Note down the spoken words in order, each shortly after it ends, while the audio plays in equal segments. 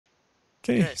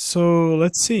Okay, Okay. so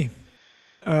let's see.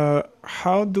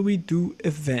 How do we do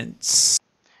events?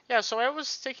 Yeah, so I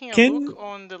was taking a look Can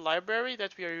on the library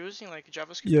that we are using, like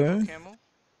JavaScript of yeah. OCaml,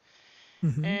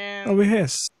 Oh, and we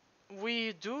has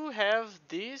we do have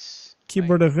this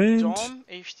keyboard like event. DOM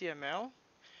HTML,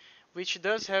 which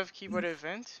does have keyboard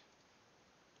event.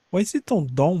 Why is it on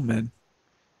DOM, man?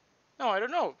 No, I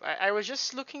don't know. I was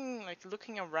just looking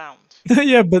around.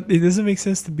 Yeah, but it doesn't make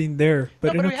sense to be in there.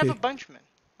 No, But but it's we have a okay. bunch, man.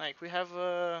 Like we have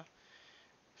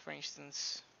for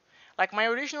instance, like my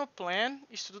original plan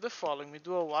is to do the following: we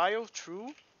do a while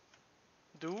true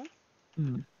do,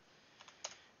 Hmm.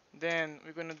 then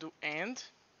we're gonna do and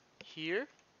here,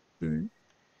 Okay.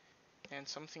 and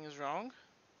something is wrong.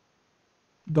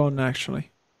 Done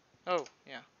actually. Oh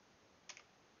yeah,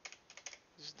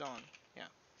 it's done. Yeah,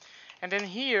 and then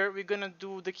here we're gonna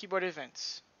do the keyboard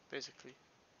events basically.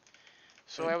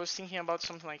 So I Okay. was thinking about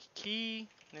something like key,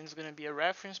 then it's gonna be a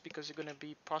reference because you're gonna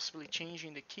be possibly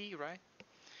changing the key, right?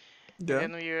 And Yeah.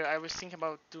 then I was thinking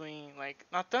about doing like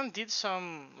Nathan did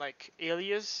some like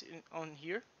alias on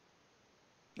here.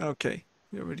 Okay.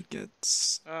 We already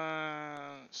gets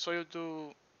So you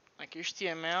do like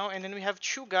HTML, and then we have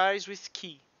two guys with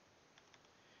key.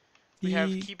 We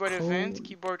have key keyboard event, code.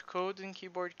 keyboard code, and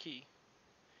keyboard key.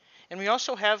 And we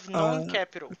also have Uh,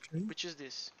 non-capital, okay. which is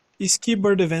this. Is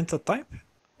keyboard event a type?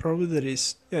 Probably that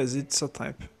is. Yes, it's a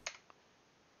type.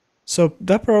 So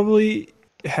that probably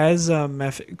has a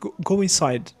method. Go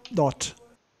inside dot.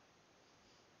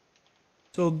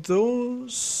 So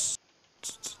those.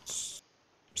 Let's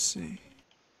see.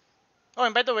 Oh,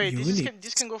 and by the way, this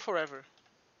Unix. can go forever.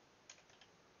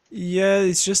 Yeah,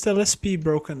 it's just LSP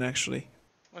broken actually.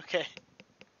 Okay,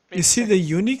 You makes see the sense.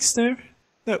 Unix there?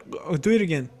 No, do it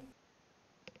again.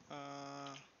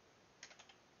 Uh,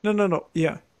 No, no, no.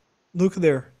 Yeah, look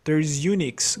there. There is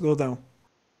Unix. Go down.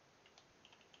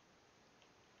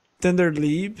 Standard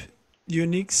lib,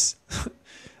 Unix.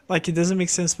 Like it doesn't make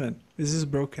sense, man. This is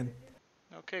broken.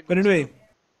 okay, But good to know. anyway,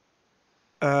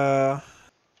 uh,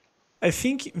 I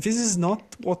think this is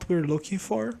not what we're looking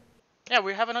for. Yeah,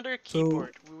 we have another So,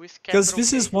 keyboard with because capital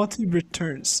this is K. what it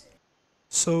returns.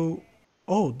 So,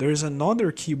 oh, there's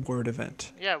another keyboard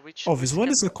event. Yeah, which Oh, this with one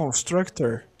is a capital.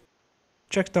 constructor.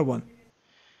 Check that one.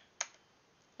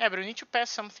 Yeah, but we need to pass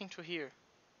something to here.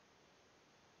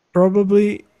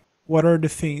 Probably. What are the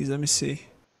things? Let me see.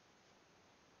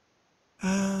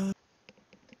 Uh,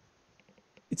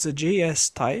 it's a JS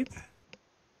type.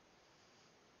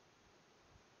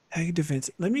 Tagged events.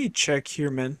 Let me check here,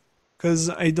 man. Because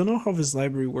I don't know how this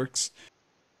library works.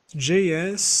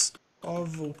 JS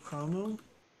of OCaml.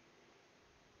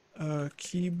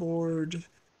 Keyboard.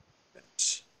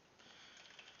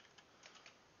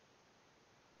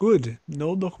 Good.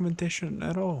 No documentation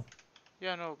at all.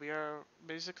 Yeah, no, we are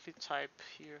basically type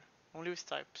here. Only with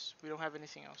types. We don't have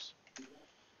anything else.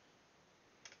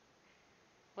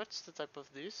 What's the type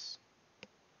of this?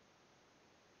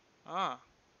 Ah,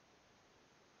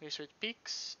 okay, so it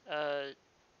picks.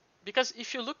 Because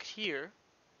if you look here,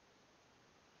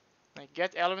 like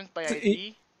get element by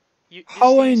ID, this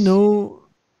How thing I is. know?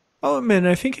 Oh man,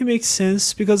 I think it makes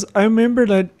sense because I remember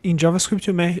that in JavaScript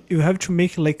you have to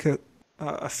make like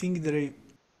a thing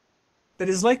that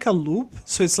is like a loop.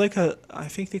 So it's like a I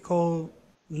think they call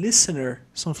listener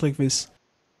something like this.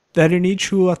 That you need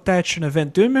to attach an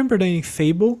event. Do you remember that in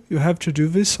Fable you have to do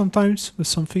this sometimes with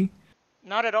something?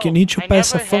 Not at You all. need to I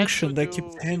pass a never had to function that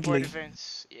keeps do keyboard handling.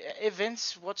 events.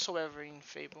 Events whatsoever in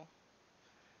Fable.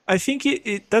 I think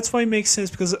that's why it makes sense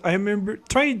because I remember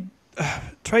try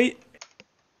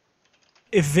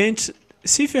event.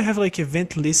 See if you have like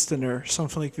event listener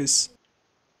something like this.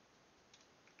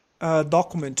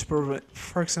 Document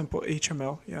for example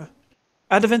HTML. Yeah,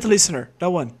 add event listener. That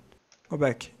one. Go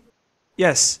back.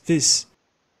 Yes, this.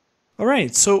 All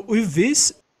right. So with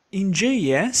this in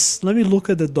JS, let me look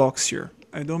at the docs here.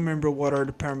 I don't remember what are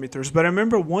the parameters, but I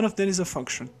remember one of them is a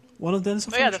function. One of them is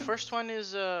a Oh yeah, the function. first one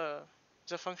is a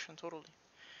function totally.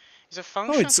 It's a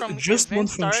No, function it's from just one event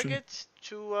function. target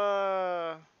to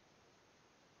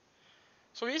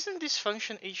So isn't this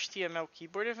function HTML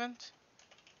keyboard event?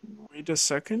 Wait a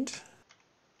second.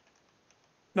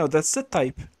 No, that's the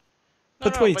type. No,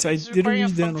 But no, wait, but I it's didn't requiring a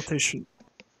read the function. annotation.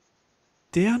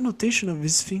 The annotation of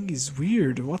this thing is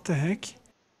weird. What the heck?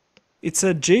 It's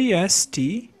a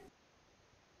JST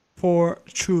for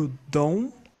true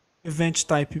DOM event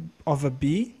type of a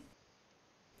B.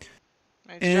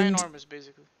 It's And ginormous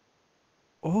basically.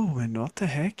 oh, and what the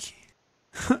heck?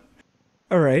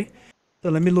 All right. So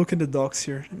let me look at the docs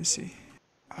here. Let me see.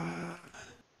 Uh,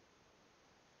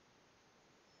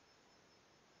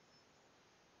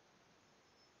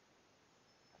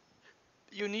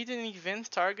 you need an event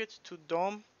target to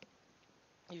DOM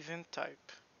event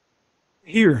type.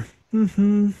 Here.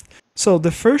 So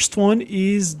the first one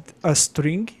is a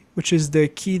string, which is the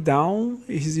key down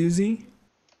he's using,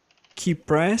 key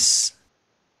press.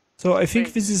 So I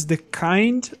think this Wait, is the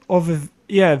kind of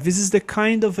this is the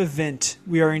kind of event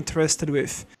we are interested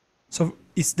with. So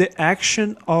it's the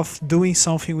action of doing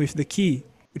something with the key,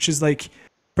 which is like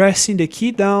pressing the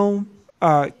key down,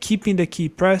 keeping the key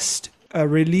pressed,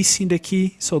 releasing the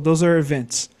key. So those are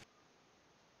events.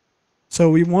 So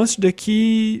we want the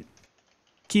key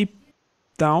keep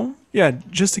down. Yeah,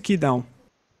 just the key down.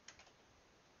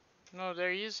 no,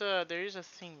 there is a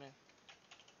thing, man.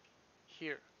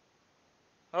 Here.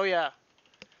 Oh yeah.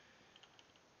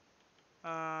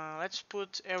 Let's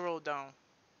put arrow down.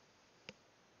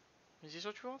 Is this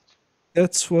what you want?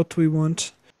 That's what we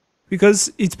want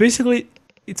because it's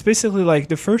basically like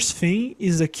the first thing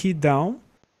is the key down,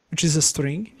 which is a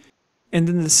string, and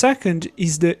then the second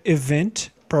is the event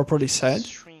properly This is a said,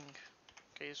 string.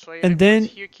 Okay, so I and put then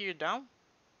here key down.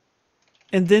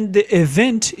 the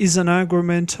event is an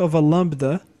argument of a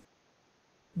lambda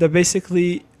that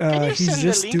basically Can you he's send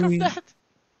the just link of doing. that?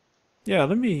 Yeah,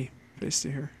 let me paste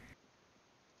it here.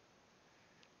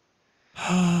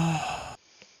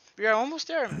 We are almost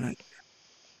there, man. Uh,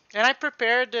 And I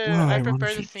prepared the wow, I I want to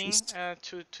prepared the fix thing this.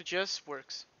 to just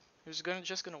works. It's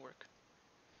just gonna work.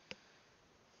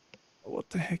 What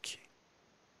the heck?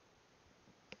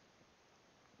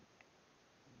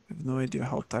 I have no idea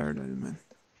how tired I am, man.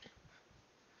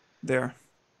 There.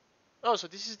 Oh, so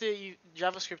this is the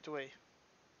JavaScript way.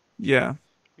 Yeah.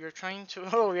 We are trying to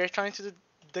we are trying to do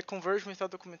the conversion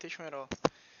without documentation at all.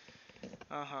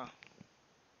 Uh-huh.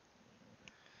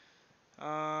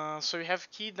 So we have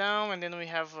key down, and then we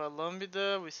have a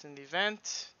lambda with an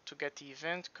event to get the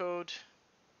event code.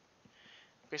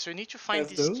 Okay, so we need to find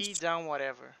Have this key those? down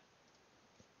whatever.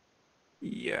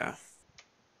 Yeah.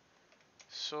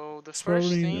 So the It's first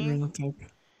probably a thing random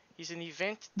type. is an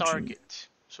event G. target.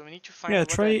 So we need to Yeah, find what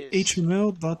that try is.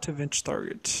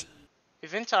 HTML.eventTarget.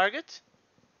 Event target.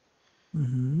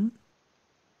 Mm-hmm.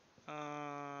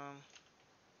 Um,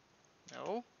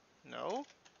 no, no.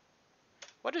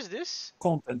 What is this,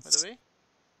 by the Contents. way?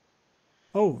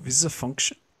 Oh, this is a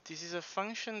function? This is a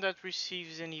function that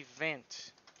receives an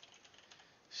event.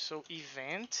 So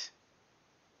event.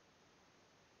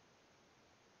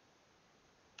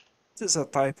 This is a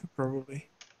type, probably.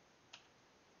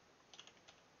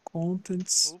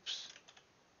 Contents. Oops.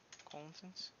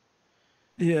 Contents.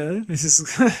 Yeah, this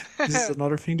is this is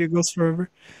another thing that goes forever.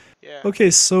 Yeah.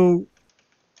 Okay, so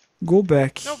go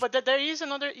back. No, but there is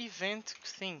another event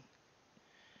thing.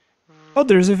 Oh,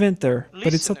 there's event there,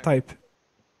 but it's a Listener. type.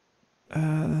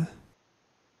 Uh,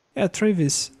 yeah, try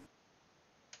this.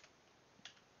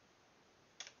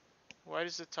 What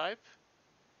is the type?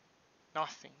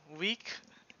 Nothing. Weak.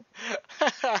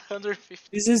 150.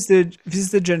 This is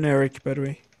the generic, by the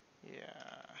way.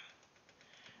 Yeah.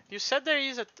 You said there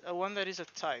is a one that is a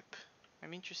type.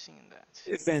 I'm interested in that.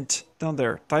 Event down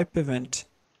there. Type event.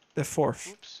 The fourth.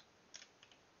 Oops.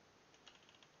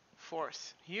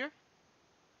 Fourth. Here?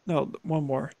 No, one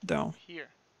more down. Here.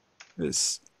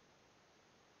 This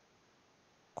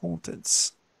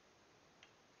contents.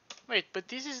 Wait, but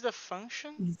this is the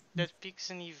function Mhm. that picks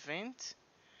an event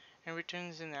and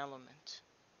returns an element.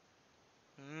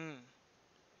 Hmm.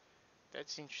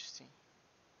 That's interesting.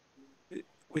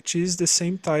 Which is the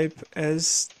same type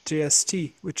as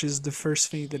JST, which is the first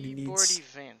thing that it Keyboard needs.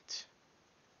 event.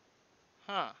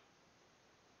 Huh.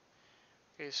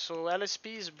 Okay, so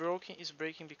LSP is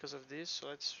breaking because of this, so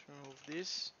let's remove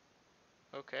this.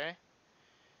 Okay.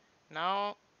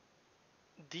 Now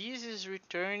this is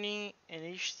returning an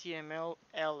HTML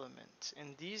element,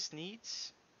 and this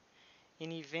needs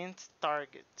an event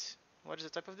target. What is the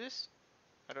type of this?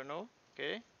 I don't know.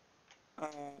 Okay.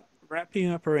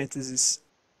 Wrapping a parenthesis.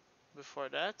 Before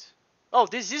that. Oh,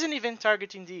 this is an event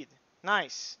target indeed.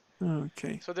 Nice.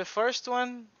 Okay. So the first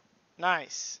one,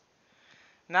 nice.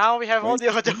 Now we have Why all is the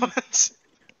it other funny? ones.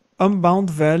 Unbound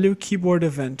value keyboard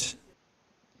event.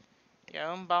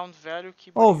 Yeah, unbound value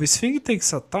keyboard Oh, this thing event.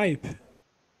 takes a type.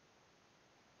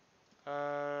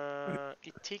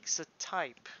 It takes a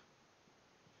type.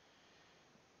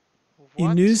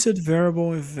 What? Unused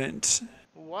variable event.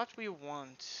 What we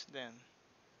want then?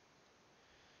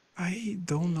 I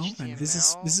don't know, man. This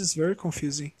is HTML this is very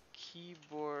confusing.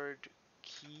 keyboard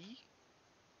key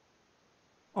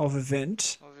Of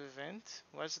event. of event.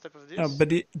 What's the type of No, this? but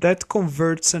that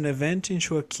converts an event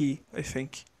into a key, I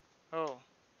think. Oh,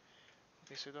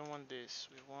 okay. So we don't want this.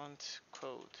 We want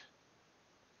code.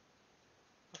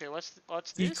 Okay, what's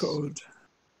Key this? code.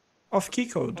 Of key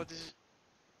Oh, code. this is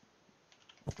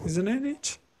Isn't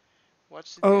it?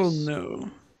 What's Oh this? no.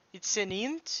 It's an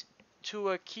int to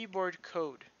a keyboard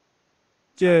code. Ah,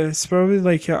 Yeah, it's probably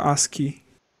like a ASCII.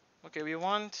 okay, we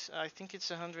want, I think it's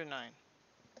 109.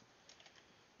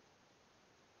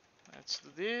 Let's do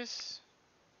this.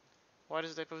 What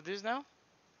is the type of this now?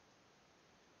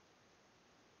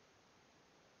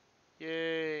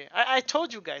 Yay. I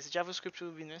told you guys JavaScript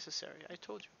will be necessary. I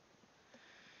told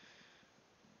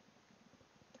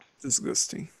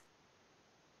Disgusting.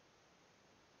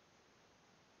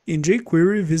 In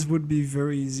jQuery, this would be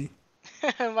very easy.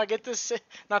 you. Magenta say,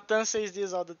 Nathan says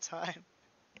this all the time.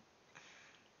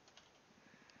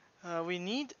 We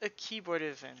need a keyboard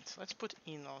event. Let's put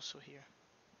in also here.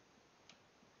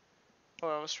 Oh,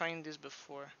 I was trying this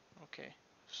before. Okay,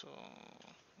 so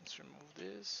let's remove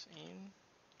this in,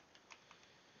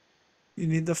 You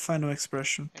need the final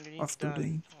expression and we need after the done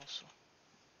int. also.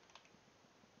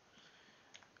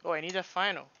 Oh, I need a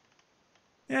final.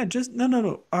 Yeah, just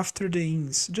no. After the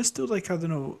ins, just do like I don't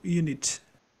know unit.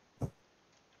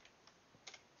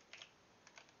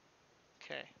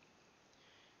 Okay.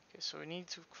 Okay, so we need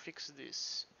to fix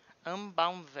this.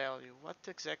 Unbound value. What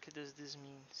exactly does this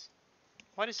mean?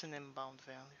 What is an unbound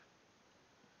value?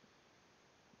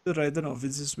 But I don't know.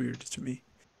 This is weird to me.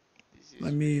 This Let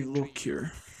is me weird to look you.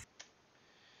 here.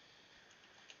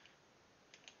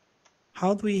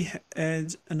 How do we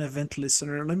add an event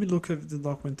listener? Let me look at the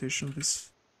documentation of this.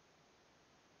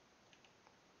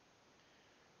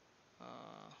 Uh,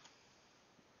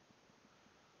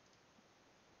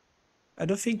 I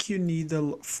don't think you need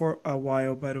for a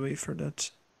while, by the way, for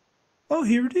that. Oh,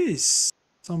 here it is.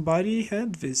 Somebody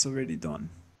had this already done.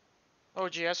 oh,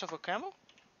 JS of OCaml?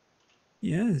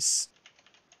 Yes.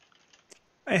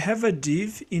 I have a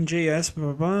div in JS,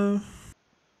 blah, blah, blah.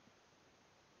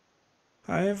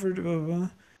 However, blah, blah, blah.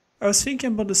 I was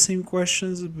thinking about the same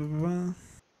questions, blah, blah,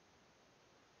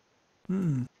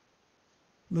 blah.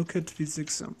 Look at this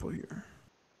example here.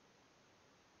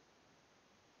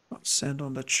 I'll send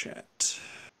on the chat.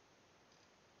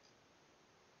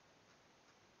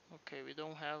 Okay, we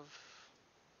don't have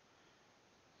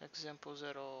examples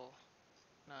at all.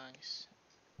 Nice.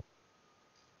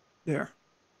 There.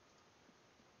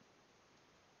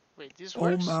 Wait, this All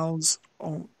works? mouse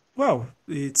on. Well,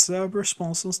 it's a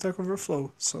response on Stack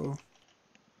Overflow, so.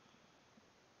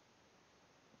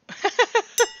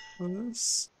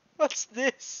 Was What's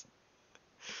this?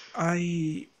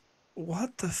 I.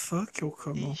 What the fuck,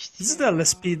 OCaml? This is the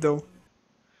LSP HTML. though.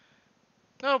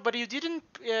 No, but you didn't.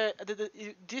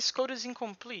 This code is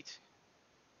incomplete.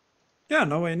 Yeah,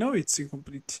 no, I know it's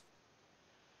incomplete.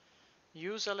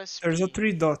 Use There's a LSP.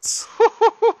 three dots.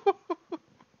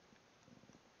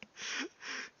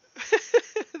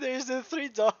 There's the three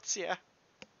dots, yeah.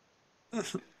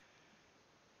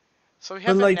 So we But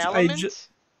have an like, I just.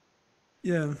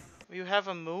 element. Yeah. You have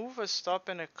a move, a stop,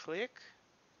 and a click.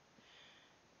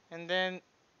 And then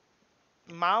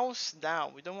mouse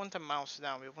down. We don't want a mouse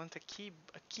down. We want a key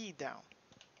down.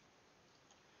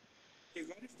 You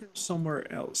got it from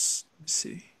somewhere else. Let me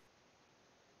see.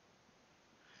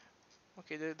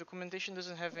 Okay, the documentation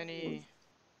doesn't have any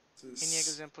This.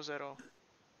 examples at all.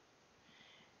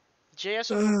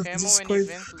 JS of This OCaml is and quite.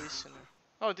 event listener.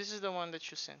 Oh, this is the one that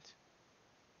you sent.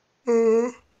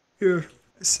 Here.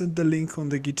 I sent the link on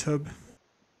the GitHub.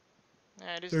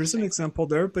 Yeah, it is the There's an same thing. example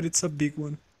there, but it's a big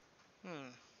one. Hmm.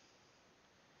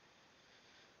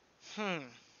 Hmm.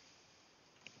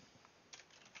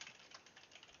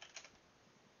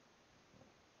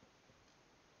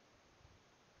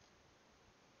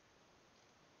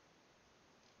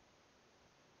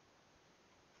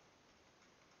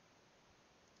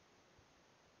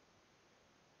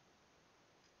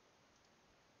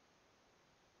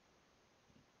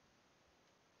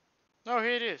 Oh,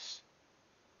 here it is.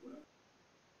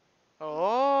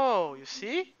 Oh, you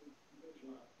see?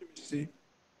 Let me see.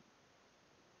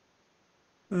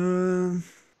 Um.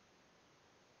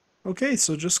 Okay,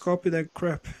 so just copy that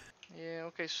crap. Yeah,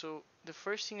 okay, so the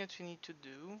first thing that we need to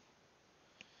do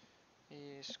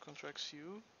is Ctrl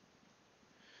U.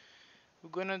 We're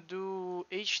gonna do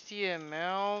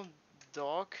HTML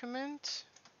document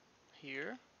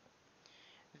here.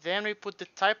 Then we put the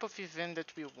type of event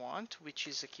that we want, which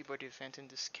is a keyboard event in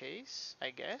this case,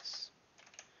 I guess.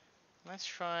 Let's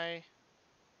try.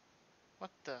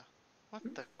 What the? What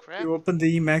the crap? You opened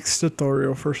the Emacs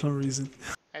tutorial for some reason.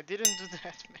 I didn't do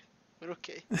that, man. But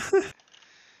okay.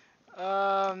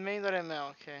 Main.ml.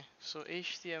 Okay. So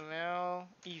HTML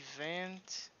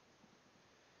event.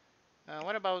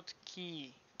 What about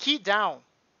key? Key down.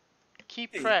 Key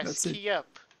Hey, press. that's it. Key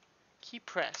up. Key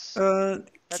press. Uh,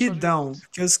 That's Key what we down, want.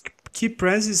 because key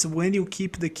press is when you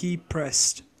keep the key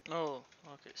pressed. Oh,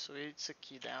 Okay, so it's a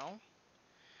key down.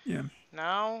 Yeah.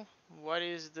 Now, what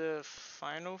is the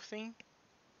final thing?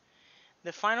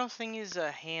 The final thing is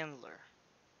a handler,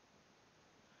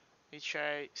 which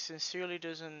I sincerely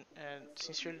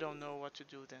don't know what to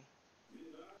do then.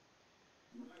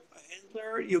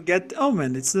 Handler, you get. Oh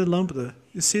man, it's the lambda.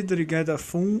 You see that you get a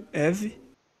fun ev.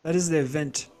 That is the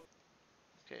event.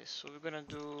 Okay, so we're gonna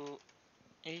do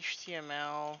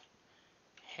HTML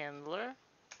handler.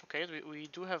 Okay, we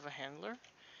do have a handler,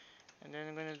 and then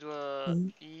I'm gonna do a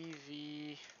Mm.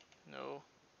 EV. No.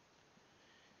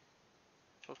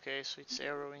 Okay, so it's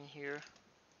arrow in here.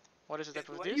 What is the type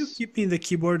of Why are you this? keeping the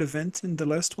keyboard event in the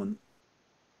last one?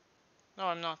 No,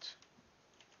 I'm not.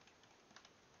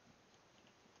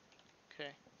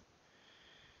 Okay.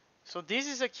 So this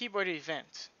is a keyboard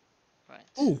event, right?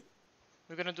 Oh,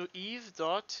 We're gonna do Eve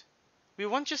dot. We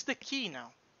want just the key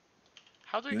now.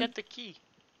 How do we yeah. get the key?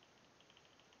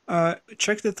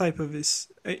 Check the type of this.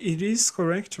 It is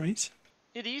correct, right?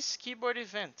 It is keyboard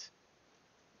event.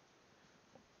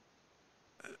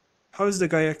 How is the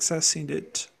guy accessing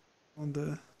it on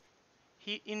the?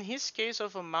 In his case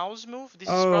of a mouse move, this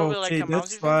is Oh, probably like okay, a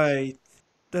mouse that's event. why.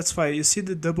 That's why. You see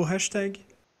the double hashtag?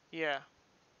 Yeah.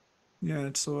 Yeah,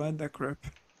 so add that crap.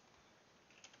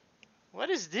 What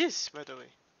is this, by the way?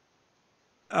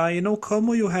 You know,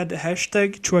 como you had the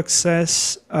hashtag to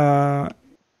access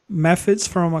methods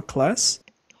from a class,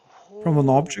 from an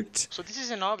Oh, object, so this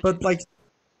is an but like, object.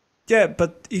 yeah,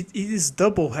 but it is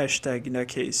double hashtag in that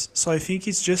case. So I think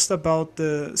it's just about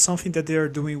the something that they are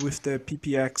doing with the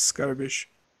PPX garbage,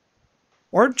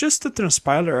 or just the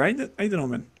transpiler. I don't know,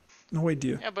 man. No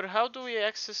idea. Yeah, but how do we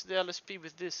access the LSP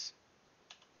with this?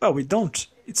 Well, we don't.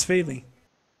 It's failing.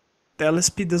 The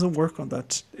LSP doesn't work on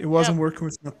that. It Yeah, wasn't working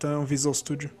with Natan on Visual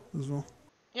Studio as well.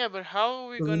 yeah, but how are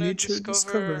we So we gonna need to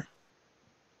discover? discover.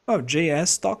 Oh,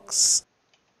 JS docs.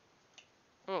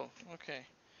 Oh, okay.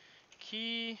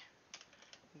 Key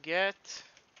get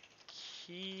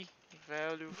key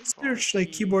value Let's from search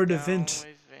like key keyboard down event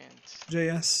event.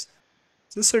 JS.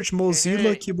 Let's search Okay, Mozilla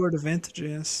here keyboard event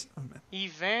JS. Oh man.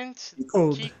 event Key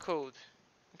code key code.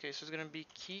 Okay, so it's gonna be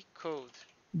key code.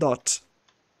 dot.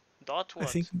 Dot I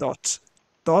think what? dot.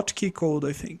 Dot key code.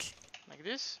 I think. Like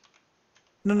this?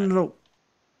 No, no, I, no.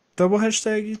 Double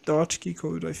hashtag dot key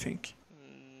code. I think.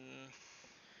 mm,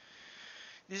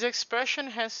 this expression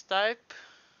has type.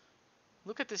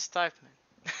 Look at this type,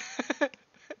 man.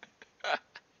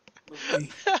 Looking.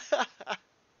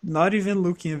 Not even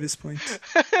looking at this point.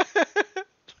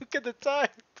 Look at the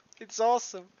type. It's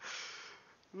awesome.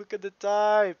 Look at the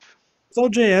type. It's all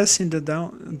JS in the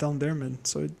down there, man.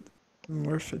 So it's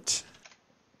worth it.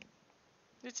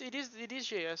 It is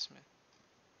JS, man.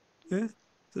 Yeah.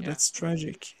 So Yeah. that's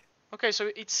tragic. Okay, so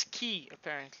it's key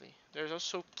apparently. There's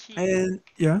also key. And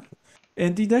yeah.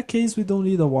 And in that case, we don't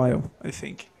need a while. I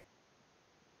think.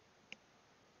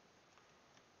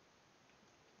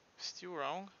 Still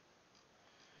wrong.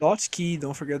 Dot key.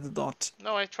 Don't forget the dot.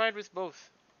 No, I tried with both.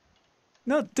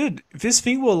 No, dude, this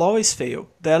thing will always fail.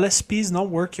 The LSP is not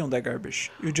working on that garbage.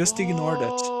 You just ignore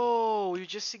that. Oh, you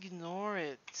just ignore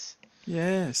it.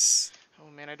 Yes. Oh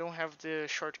man, I don't have the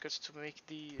shortcuts to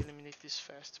eliminate this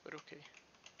fast, but okay.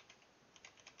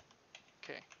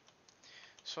 Okay.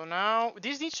 So now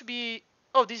this needs to be.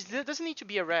 Oh, this doesn't need to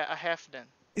be a half then.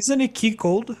 Isn't it key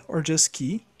code or just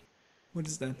key? What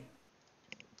is that?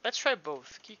 Let's try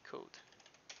both. Key code.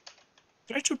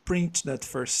 Try to print that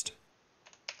first.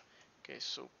 Okay,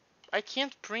 so I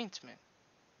can't print, man,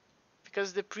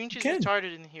 because the print You is can.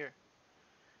 retarded in here.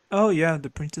 Oh yeah, the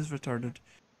print is retarded.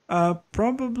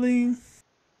 Probably.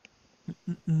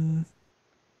 Mm,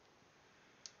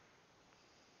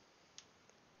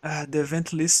 the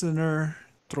event listener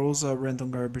throws a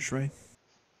random garbage, right?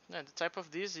 Yeah, the type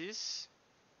of this is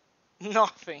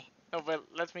nothing. Oh, well,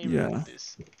 let me Yeah. remove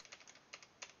this.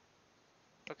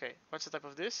 Okay, what's the type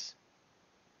of this?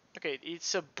 Okay,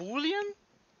 it's a boolean?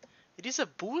 It is a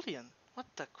boolean. What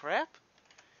the crap?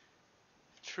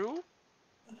 True?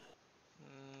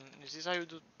 Is this how you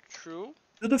do true?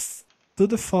 Do do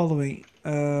the following.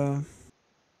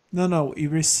 No, no. It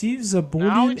receives a Now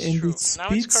boolean it's and true. it Now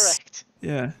it's spits. correct.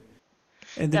 Yeah.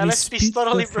 And The then it LSP is spits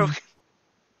totally nothing. broken.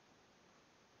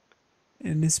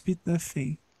 And it spits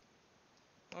nothing.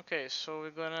 Okay, so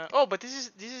we're gonna. Oh, but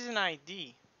this is an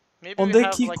ID. Maybe On we the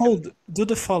have key like an. code, do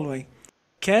the following.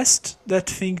 Cast that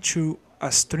thing to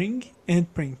a string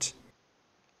and print.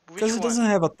 Which Because it one? doesn't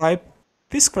have a type.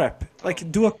 This crap. Oh.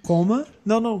 Like do a comma.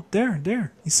 No, no,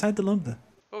 there, inside the lambda.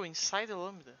 Oh, inside the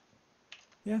lambda.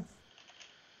 Yeah.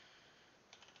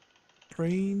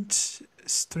 Print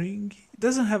string. It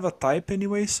doesn't have a type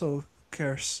anyway, so who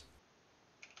cares?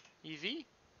 EV?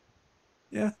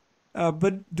 Yeah.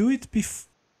 But do it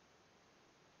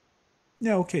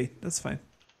Yeah, okay, that's fine.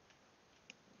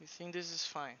 You think this is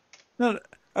fine? No,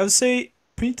 I would say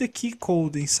print the key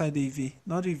code inside the EV,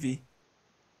 not EV.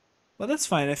 But that's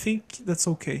fine. I think that's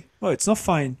okay. Well, it's not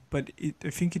fine, but I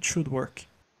think it should work.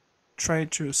 Try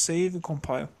to save and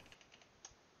compile.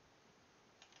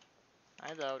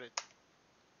 I doubt it.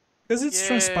 Because it's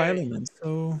Yay! transpiling, man.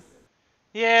 So,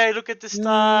 Yay! Look at this yeah.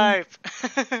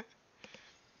 type.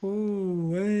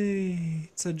 Oh, hey,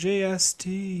 it's a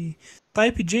JST.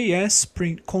 Type JS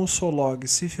print console log.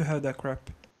 See if you have that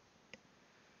crap.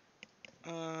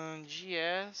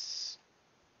 GS.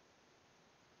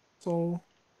 So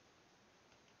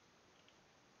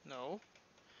No.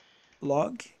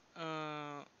 log.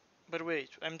 Uh, but wait,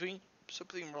 I'm doing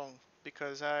something wrong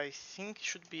because I think it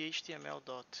should be HTML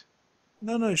dot.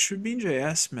 No, no, it should be in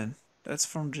JS, man. That's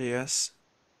from JS.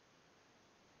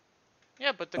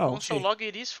 Yeah, but the Oh, console okay. log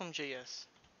it is from JS.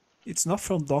 It's not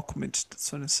from document.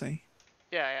 That's what I'm saying.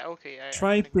 Yeah, yeah, okay, I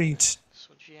Try can agree now. print.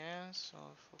 So GS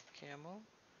of OCaml.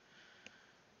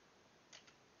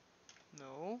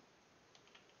 No.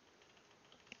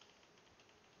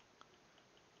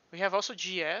 We have also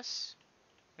GS.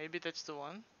 Maybe that's the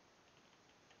one.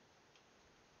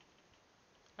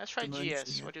 Let's try Don't know anything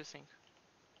GS. yet. What do you think?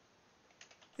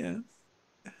 Yeah,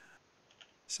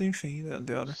 same thing.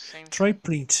 The other. Same Try thing.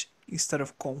 print instead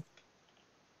of con.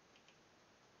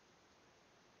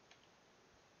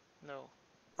 No.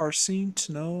 Parsint,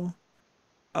 no.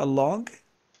 A log?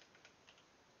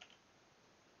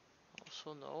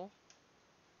 Also no.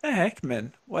 The heck,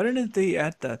 man. Why didn't they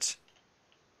add that?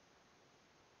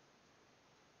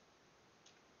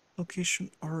 Location,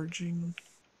 origin.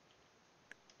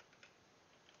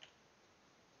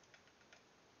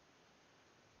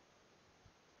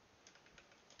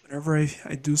 Whenever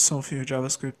I do something with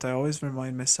JavaScript, I always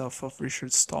remind myself of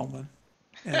Richard Stallman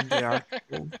and the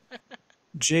article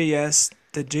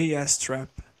the JS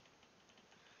trap.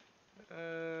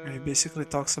 And he basically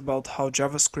talks about how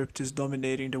JavaScript is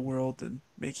dominating the world and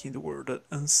making the world an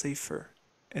unsafer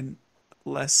and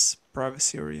less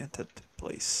privacy oriented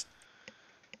place.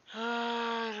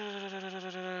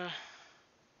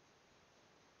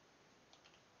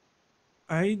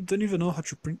 I don't even know how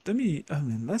to print.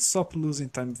 Let's stop losing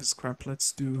time with scrap.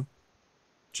 Let's do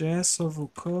JS of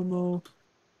OCaml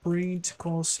print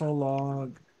console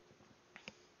log.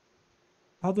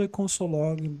 How do I console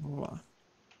log? Blah.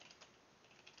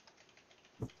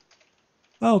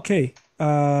 Oh, okay.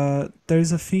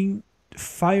 There's a thing,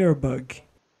 Firebug.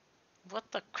 What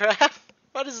the crap?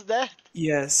 What is that?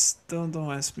 Yes, don't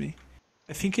ask me.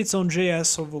 I think it's on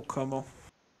JS of OCaml.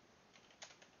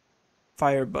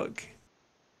 Firebug.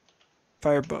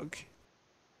 Firebug.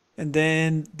 And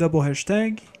then double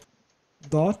hashtag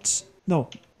dot no,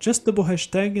 just double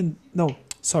hashtag and no,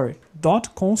 sorry,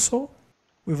 dot console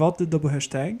without the double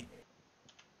hashtag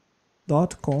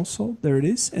dot console. There it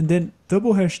is, and then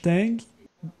double hashtag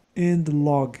and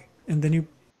log, and then you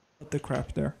put the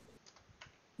crap there.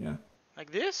 Yeah.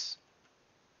 Like this?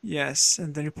 Yes,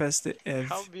 and then you pass the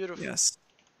How ev. beautiful. Yes.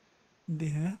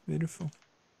 Yeah, beautiful.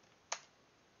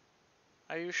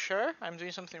 Are you sure? I'm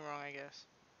doing something wrong, I guess.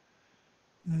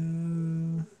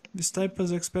 This type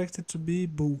was expected to be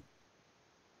bull.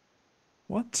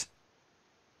 What?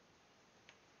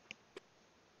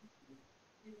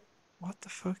 What the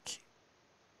fuck?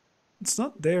 It's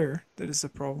not there. That is the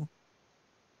problem.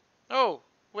 Oh,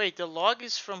 wait, the log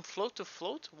is from float to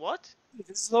float? What?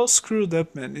 This is all screwed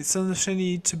up, man. It's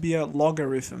understanding it to be a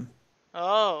logarithm,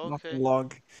 Oh, not a okay.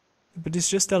 log. But it's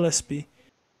just LSP.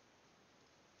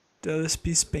 The LSP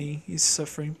is pain. Is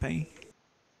suffering pain.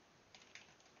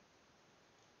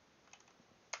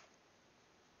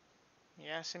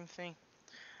 Yeah, same thing.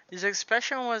 This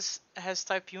expression has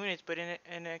type unit, but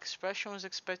an expression was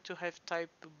expected to have type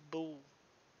bool.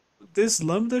 This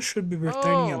lambda should be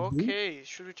returning a Oh, bool. okay. It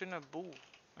should return a bool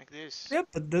like this. Yeah,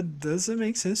 but that doesn't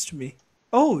make sense to me.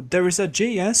 Oh, there is a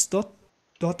JS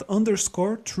dot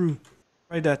underscore true.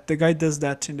 Right, that the guy does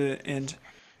that in the end.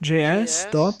 JS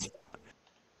JS.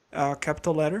 dot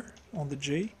capital letter on the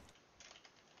J.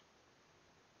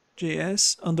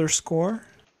 JS underscore.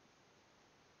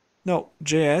 No,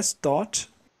 JS dot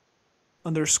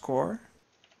underscore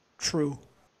true.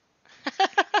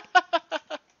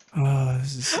 Ah,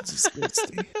 this is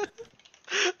disgusting.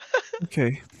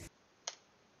 Okay.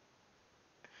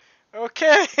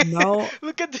 Okay. Now,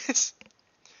 Look at this.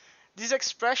 This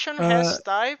expression uh, has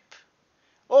type.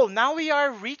 Oh, now we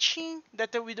are reaching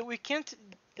that we can't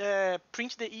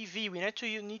print the EV. We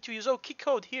need to use key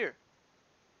code here.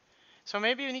 So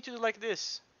maybe we need to do like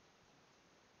this.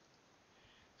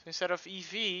 So instead of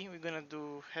EV, we're gonna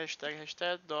do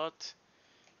hashtag dot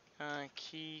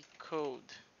key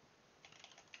code.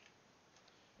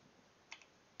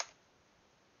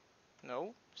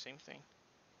 No, same thing.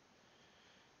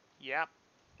 Yeah.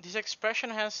 This expression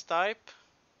has type.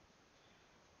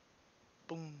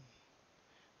 Boom.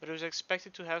 But it was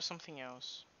expected to have something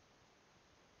else.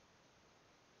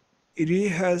 It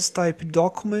has type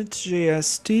document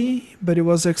JST, but it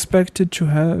was expected to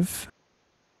have.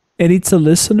 And it's a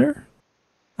listener?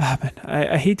 Ah, man,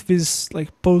 I hate this like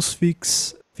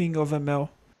postfix thing of ML.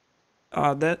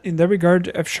 That in that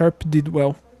regard, F sharp did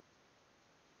well.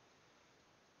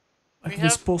 We Like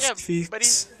this have, yeah, but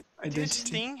postfix this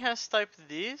identity. thing has type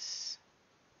this,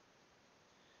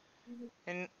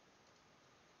 and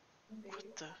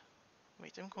what the?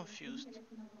 Wait, I'm confused.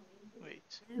 Wait.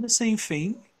 They're the same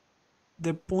thing.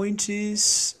 The point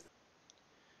is,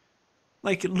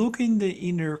 like, look in the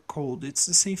inner code. It's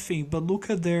the same thing, but look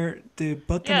at the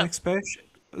button Yeah, expression.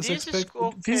 Was this is expected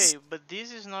okay, this. but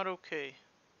this is not okay.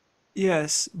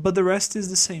 Yes, but the rest is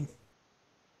the same.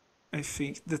 I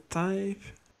think the type.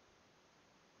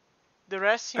 The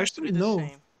rest seems to Actually, be the no.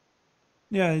 same.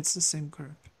 Yeah, it's the same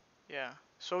correct. Yeah.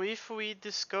 So if we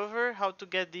discover how to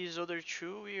get these other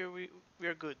two, we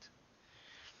are good.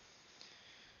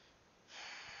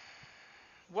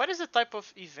 What is the type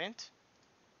of event?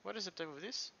 What is the type of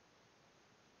this?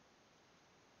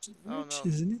 Oh Right, no.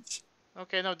 isn't it?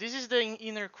 Okay, no, this is the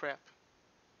inner crap.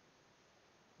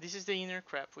 This is the inner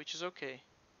crap, which is okay.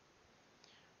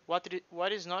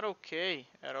 What is not okay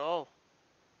at all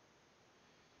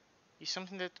is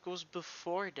something that goes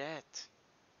before that.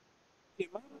 In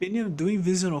my opinion, doing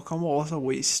this in OCaml was a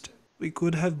waste. We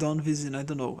could have done this in, I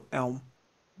don't know, Elm.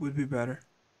 Would be better.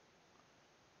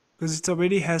 Because it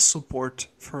already has support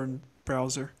for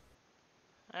browser.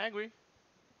 I agree.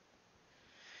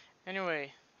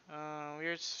 Anyway, we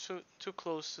are too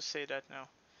close to say that now.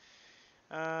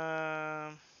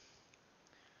 Um,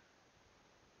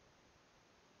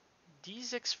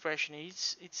 this expression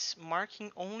it's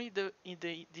marking only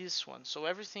this one, so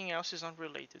everything else is not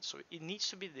related. So it needs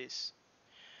to be this.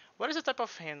 What is the type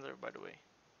of handler, by the way?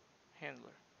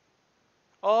 Handler.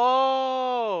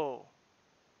 Oh,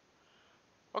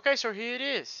 okay. So here it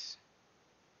is.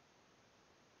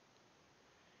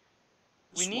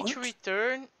 We Just need to what?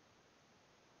 return.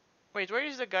 Wait, where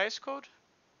is the guy's code?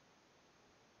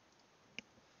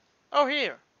 Oh,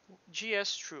 here.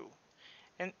 GS true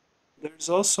and There's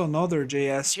also another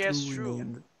JS GS true in the true.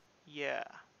 end. Yeah.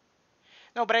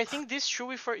 No, but I think this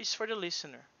true is for the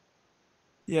listener.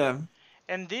 Yeah,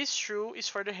 And this true is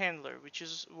for the handler, which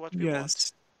is what we want.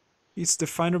 yes. It's the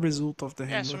final result of the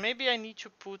Yeah, so handler. maybe I need to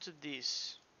put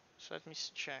this. So let me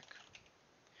check.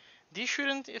 This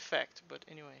shouldn't affect, but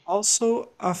anyway. Also,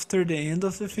 after the end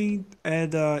of the thing,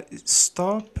 add a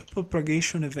stop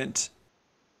propagation event.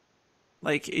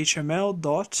 Like HTML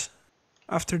dot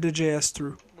after the JS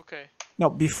true. Okay. No,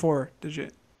 before the J.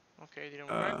 Okay, it didn't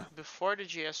Uh, work. Before the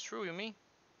GS true, you mean?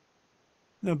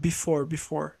 no, before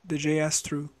the JS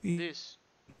true. This.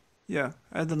 Yeah,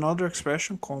 add another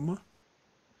expression, comma.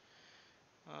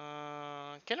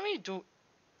 Can we do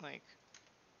like,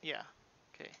 yeah.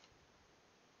 Okay.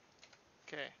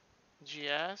 Okay.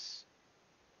 GS.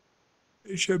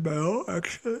 HTML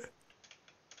actually.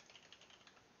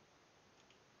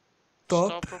 Stop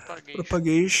Stop propagation.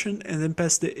 propagation and then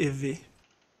pass the ev.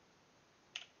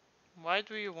 Why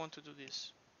do you want to do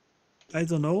this? I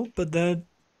don't know, but that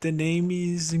the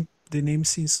name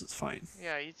seems fine.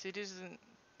 Yeah, it is the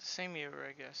same error,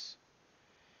 I guess.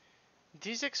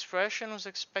 This expression was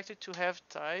expected to have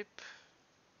type,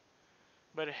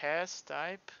 but it has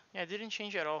type. Yeah, it didn't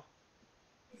change at all.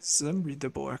 It's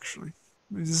unreadable actually.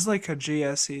 This is like a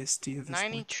JS at this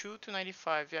point. 92 to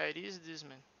 95. Yeah, it is this,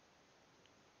 man.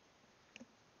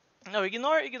 No,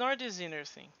 ignore this inner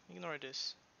thing. Ignore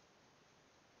this.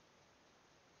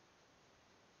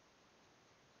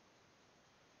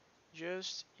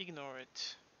 Just ignore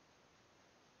it.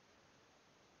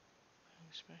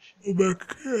 Expression Oh my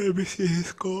god, let me see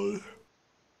his code.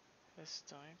 has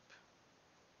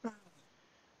type.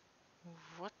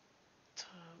 What?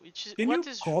 Which is Can what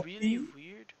you is really copy?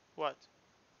 weird? What?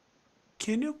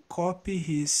 Can you copy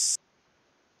his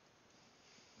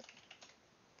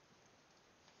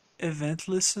event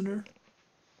listener?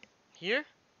 Here?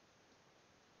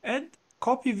 Add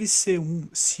copy this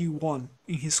C1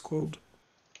 in his code.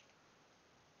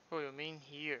 Oh, you mean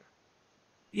here?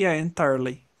 Yeah,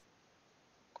 entirely.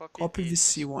 Copy Copy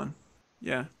this this. C1.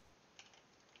 Yeah.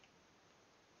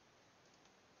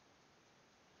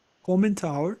 Comment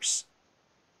hours.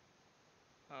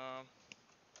 Um,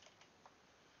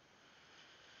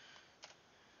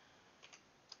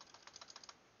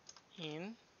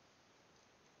 in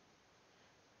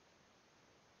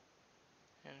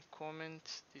and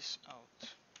comment this out.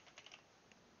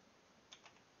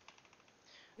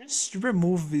 Just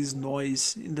remove this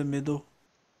noise in the middle.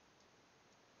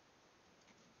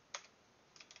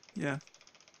 Yeah.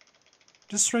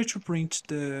 Just try to print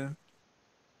the...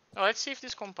 Now let's see if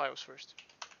this compiles first.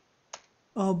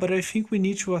 Oh, but I think we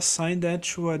need to assign that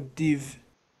to a div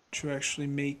to actually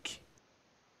make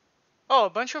Oh, a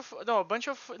bunch of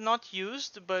not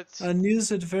used, but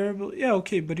unused variable. Yeah,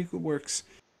 okay, but it works.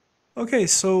 Okay,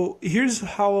 so here's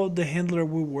how the handler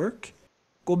will work.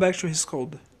 Go back to his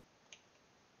code.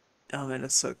 Oh man,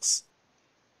 that sucks.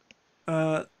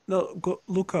 No, go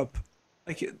look up.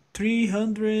 Like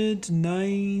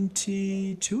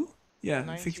 392? Yeah,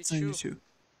 I think it's 92. 92.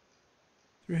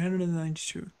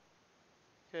 392.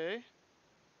 Okay.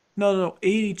 No, no,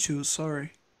 82,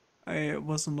 sorry. I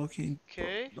wasn't looking.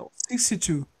 Okay. No,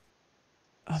 62.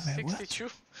 Oh man, what? 62.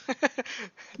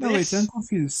 No, wait, I'm This.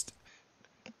 confused.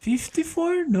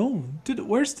 54? No. Dude,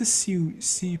 where's the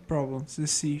C problems? The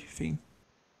C thing.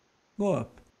 Go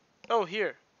up. Oh,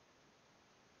 here.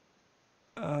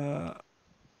 Uh,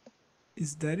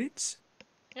 is that it?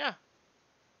 Yeah.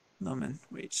 No, man.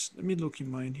 Wait, let me look in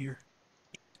mine here.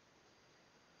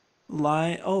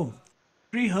 Line. Oh,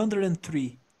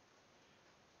 303.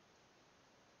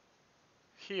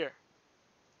 Here.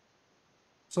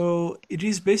 So it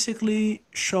is basically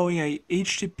showing a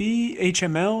HTTP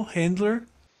HTML handler,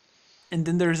 and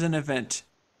then there's an event.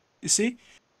 You see?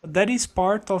 That is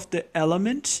part of the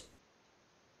element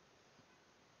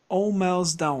all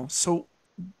mouse down. So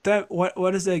that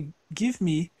what does that give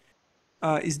me?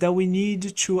 Is that we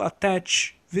need to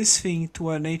attach this thing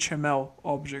to an HTML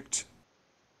object.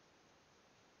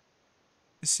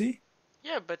 You see?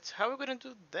 Yeah, but how are we gonna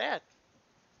do that?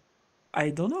 I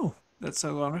don't know. That's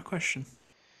another question.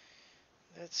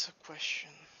 That's a question.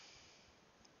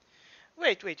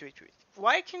 Wait.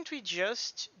 Why can't we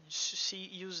just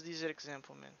use this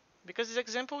example, man? Because this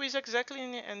example is exactly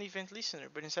an event listener,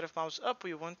 but instead of mouse up,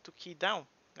 we want to key down.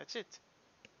 That's it.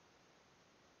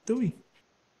 Doing.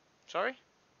 Sorry?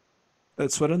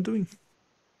 That's what I'm doing.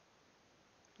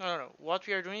 No. What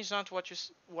we are doing is not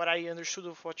what I understood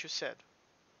of what you said.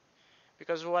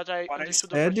 Because what I What I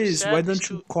understood of said what you is, why said is don't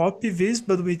you to. copy this,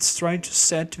 but it's trying to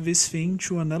set this thing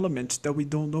to an element that we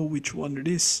don't know which one it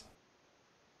is.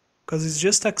 Because it's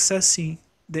just accessing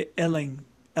the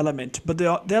element. But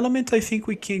the element, I think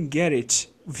we can get it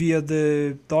via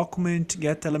the document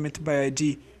get element by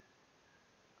ID.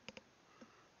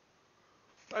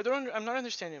 I'm not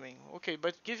understanding. Okay,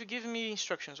 but give me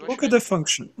instructions. What Look should at I the do?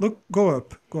 function. Look, go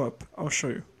up. I'll show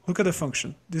you. Look at the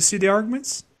function. Do you see the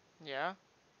arguments? Yeah,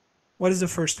 What is the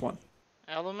first one?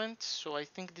 element. So I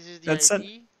think this is the That's an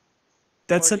ID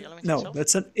that's or the an element no, itself.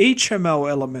 that's an HTML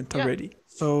element Yeah. already.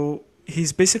 So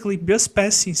he's basically just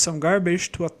passing some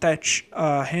garbage to attach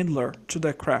a handler to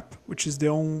the crap, which is the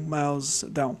on mouse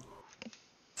down.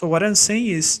 So what I'm saying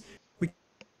is we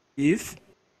give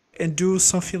and do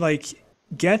something like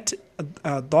get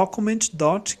a document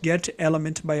dot get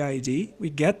element by ID. We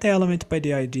get the element by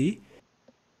the ID,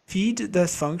 feed that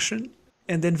function,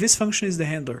 and then this function is the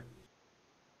handler.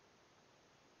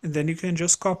 And then you can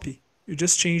just copy. You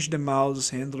just change the mouse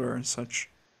handler and such.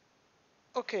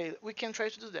 Okay, we can try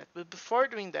to do that. But before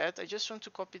doing that, I just want to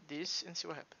copy this and see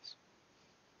what happens.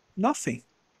 Nothing.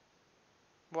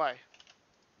 Why?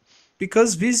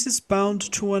 Because this is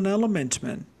bound to an element,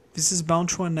 man. This is bound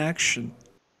to an action.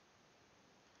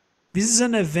 This is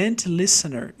an event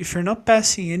listener. If you're not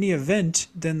passing any event,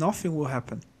 then nothing will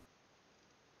happen.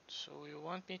 So you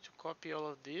want me to copy all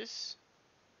of this?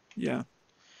 Yeah.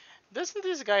 Doesn't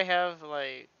this guy have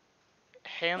like A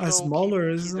handle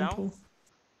smaller key down? example.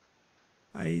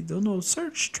 I don't know.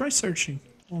 Try searching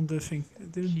on the thing. I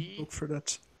didn't Key. look for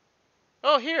that.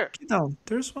 Oh, here. Key down.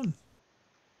 There's one.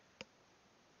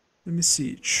 Let me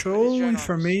see. But it's Show ginormous.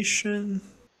 information.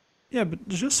 Yeah, but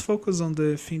just focus on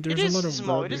the thing. It There's a is lot of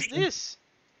small. It is garbage there. this.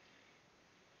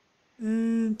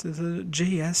 And the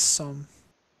JS sum.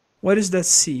 What is that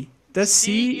C? That C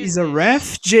C is is a this.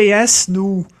 ref JS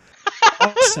new.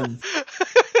 Awesome.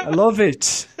 I love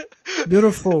it.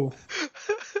 Beautiful.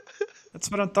 That's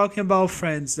what I'm talking about,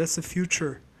 friends. That's the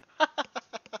future.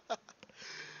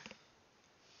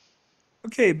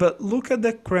 Okay, but look at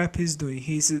the crap he's doing.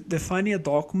 He's defining a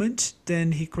document,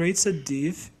 then he creates a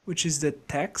div, which is the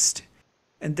text,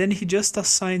 and then he just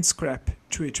assigns crap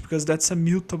to it because that's a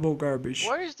mutable garbage.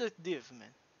 Where is the div, man?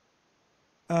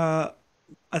 Uh,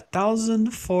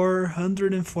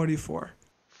 1444.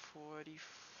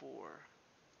 44.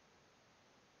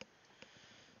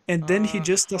 And then he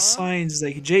just Uh-huh. assigns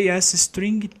like JS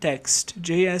string text,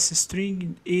 JS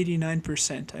string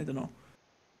 89%. I don't know.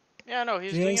 Yeah, no,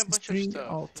 he's doing a JS bunch of string stuff.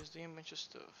 alt. He's doing a bunch of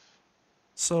stuff.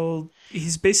 So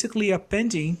he's basically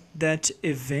appending that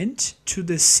event to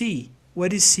the C.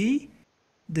 What is C?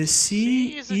 The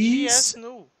C C is a is GS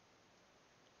null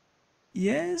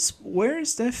yes. Where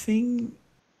is that thing?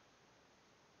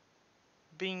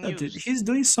 being Oh, dude, used. he's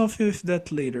doing something with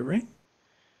that later, right?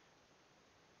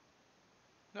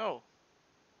 No.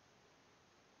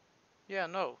 Yeah,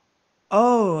 no.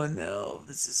 Oh no,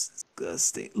 this is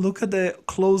disgusting. Look at the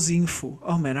close info.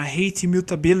 Oh man, I hate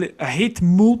immutability. I hate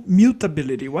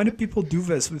mutability. Why do people do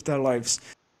this with their lives?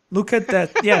 Look at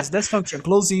that. Yes, that's function.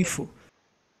 Close info.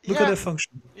 Look at Yeah, the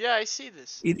function. yeah, I see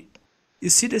this. It. You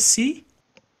see the C?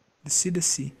 You see the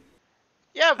C.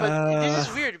 Yeah, but this Uh,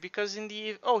 is weird because in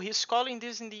the he's calling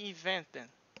this in the event then.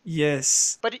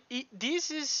 yes. But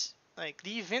this is like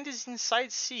the event is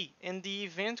inside C and the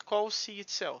event calls C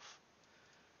itself.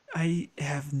 I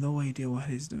have no idea what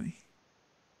he's doing.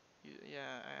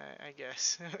 Yeah, I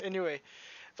guess. Anyway,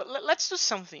 but let's do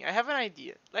something. I have an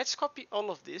idea. Let's copy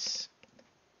all of this.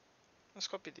 Let's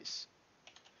copy this.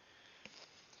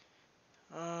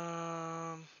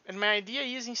 And my idea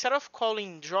is instead of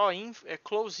calling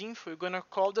close info, we're gonna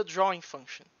call the drawing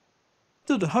function.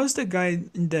 Dude, how's the guy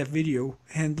in that video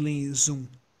handling Zoom?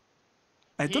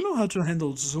 I don't He know how to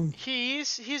handle Zoom.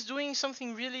 he's doing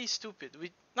something really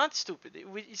stupid. Not stupid.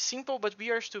 It's simple, but we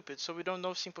are stupid, so we don't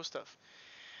know simple stuff.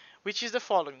 Which is the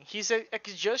following: he's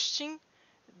adjusting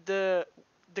the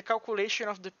the calculation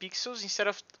of the pixels instead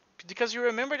of because you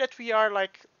remember that we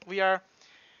are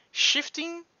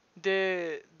shifting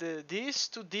the this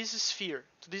to this sphere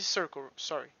to this circle.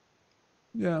 Sorry.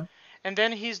 Yeah. And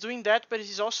then he's doing that, but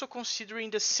he's also considering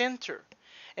the center.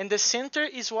 And the center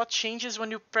is what changes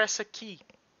when you press a key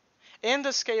and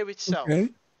the scale itself. Okay.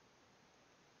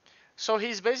 So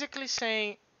he's basically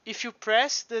saying if you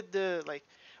press the like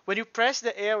when you press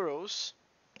the arrows,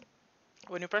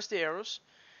 when you press the arrows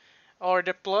or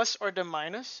the plus or the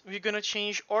minus, we're gonna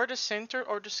change or the center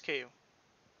or the scale.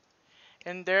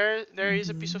 And there is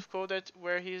a piece Mhm. of code that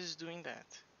where he's doing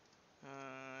that.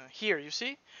 Here you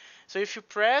see. So if you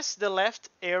press the left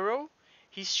arrow,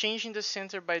 he's changing the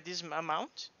center by this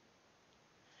amount.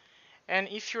 And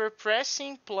if you're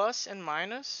pressing plus and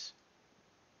minus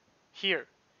here,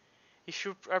 if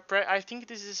you are I think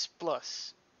this is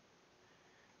plus,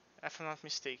 if I'm not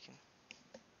mistaken.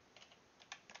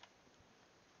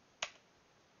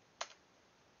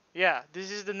 Yeah,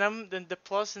 this is the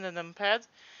plus in the numpad,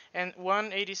 and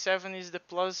 187 is the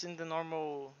plus in the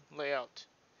normal layout.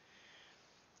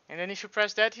 And then if you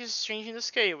press that, he's changing the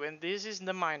scale, and this is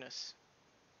the minus.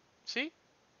 See?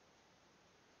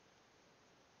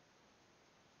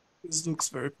 This looks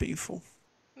very painful.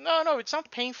 No, no, it's not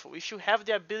painful if you have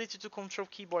the ability to control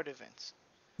keyboard events.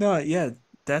 No, yeah,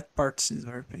 that part seems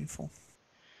very painful.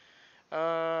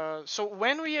 So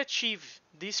when we achieve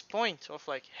this point of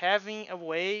like having a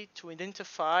way to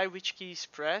identify which key is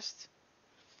pressed,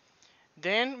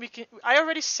 then we can. I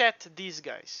already set these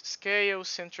guys: scale,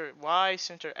 center Y,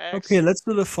 center Okay, X. let's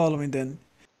do the following then.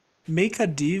 Make a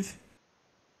div.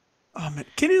 Oh man,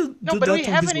 can you No, do but we that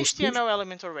on have an Visual Studio? HTML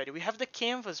element already. We have the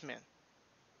canvas man.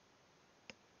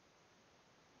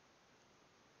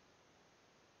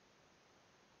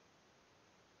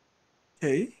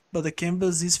 Okay, but the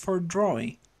canvas is for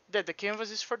drawing. That the canvas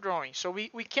is for drawing. So we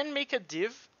can make a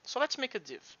div. So let's make a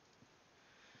div.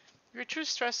 You're too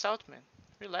stressed out, man.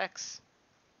 Relax.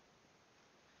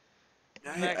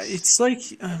 Relax. It's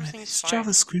like, man, Everything is it's fine.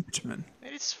 JavaScript, man.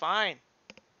 It's fine.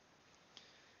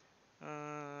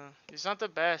 It's not the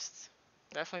best.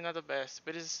 Definitely not the best.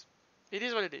 But it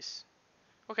is what it is.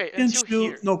 Okay, Can't until you,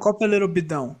 here. no, copy a little bit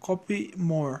down. Copy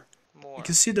more. You More.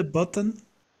 can see the button.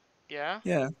 Yeah?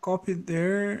 Yeah, copy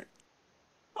there.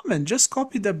 Oh man, just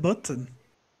copy the button.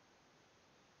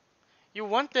 You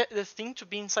want the thing to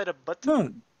be inside a button?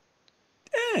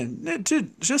 No,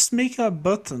 dude, just make a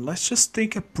button. Let's just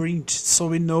take a print so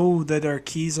we know that our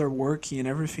keys are working and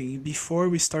everything before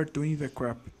we start doing the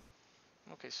crap.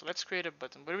 Okay, so let's create a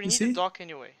button. But we You need a see? dock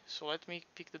anyway. So let me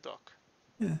pick the dock.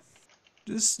 Yeah.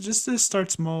 Just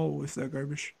start small with the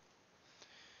garbage.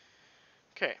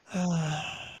 Okay.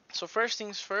 So first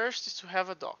things first is to have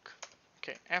a dock.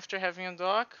 Okay, after having a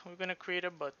dock, we're gonna create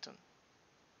a button,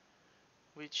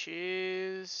 which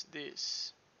is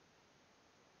this.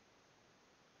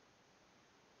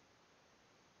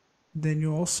 Then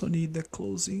you also need the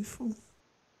close info.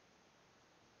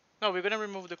 No, we're gonna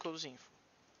remove the close info.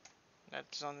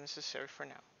 That's not necessary for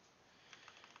now.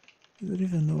 I don't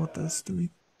even know what that's doing.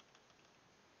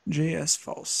 JS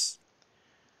false.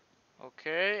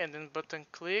 Okay, and then button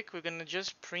click. We're gonna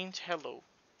just print hello.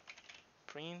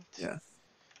 Print Yeah.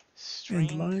 And string.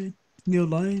 line, new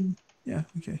line. Yeah,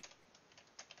 okay.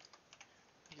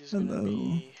 This is gonna Hello.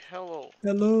 be hello.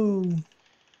 Hello.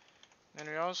 And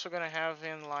we're also gonna have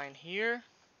in line here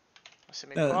a New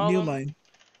semicolon, line.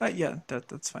 Yeah,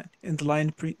 that's fine. And the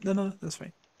line print. No, no, that's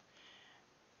fine.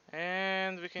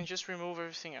 and we can just remove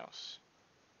everything else.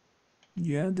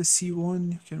 Yeah, the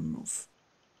C1 you can remove.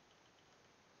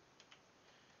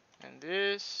 And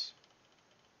this.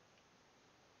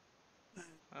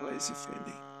 Why is it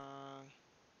failing?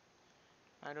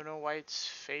 I don't know why it's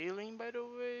failing, by the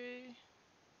way.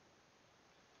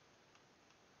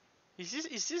 Is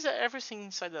this everything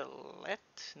inside the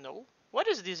let? No. What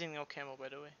is this in OCaml, by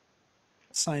the way?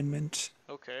 Assignment.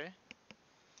 Okay.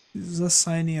 This is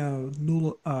assigning a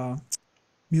null,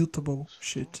 mutable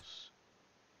shit. False.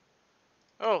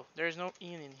 Oh, there's no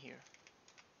in here.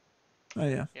 Oh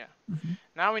yeah. Yeah. Hmm.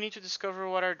 Now we need to discover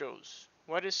what are those.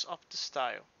 What is opt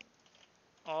style?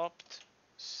 Opt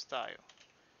style.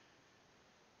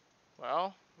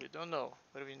 Well, we don't know,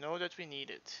 but we know that we need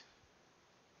it.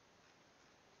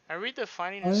 Are we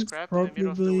defining a It's scrap in the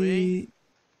middle of the way? probably.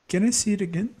 Can I see it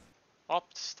again?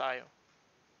 Opt style.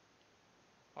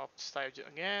 Opt style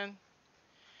again.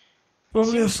 It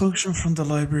Probably a seems, function from the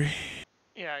library.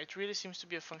 yeah, it really seems to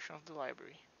be a function of the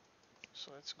library.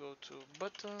 So let's go to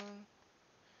button.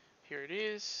 Here it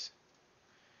is.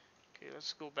 Okay,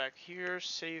 let's go back here,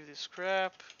 save this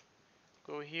crap,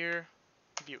 go here,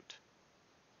 build.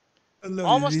 No, you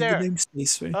Almost need the there.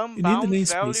 namespace, right? You need the Unbound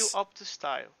value namespace. up to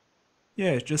style.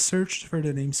 Yeah, just search for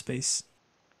the namespace.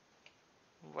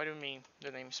 What do you mean,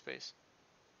 the namespace?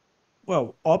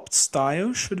 Well, opt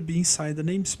style should be inside the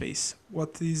namespace.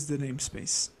 What is the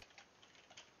namespace?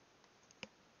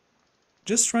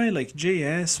 Just try like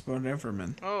JS, whatever,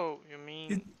 man. Oh, you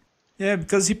mean... It, yeah,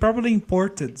 because he probably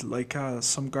imported like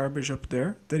some garbage up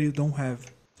there that you don't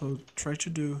have. So try to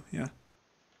do, yeah.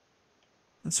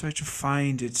 Let's try to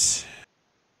find it.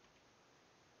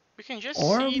 We can just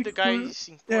Or see we the could, guy's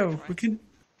import, yeah, we right? can,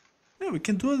 yeah, we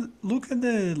can do a look at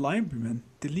the library, man.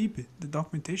 The lib, the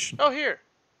documentation. Oh, here!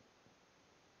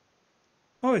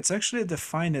 Oh, it's actually a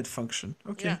defined function.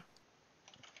 Yeah. Okay.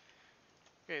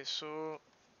 Okay, so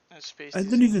let's I paste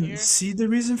this don't in even here. see the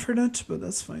reason for that, but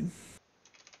that's fine.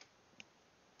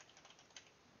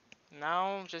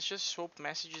 Now, just swap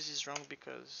messages is wrong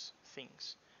because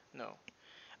things. No.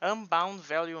 Unbound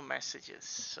value messages.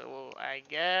 So I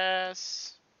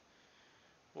guess...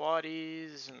 What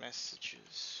is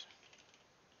messages?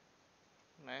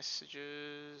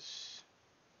 Messages...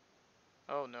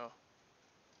 Oh no.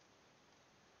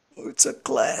 Oh, it's a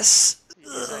class. It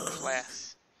is a Ugh.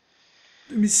 class.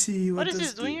 Let me see What what is does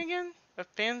this doing do. again?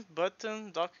 Append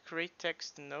button, doc create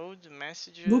text node,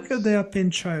 Look at messages. the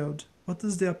append child. What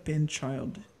does the append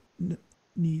child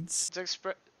needs? It's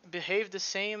behave the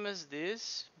same as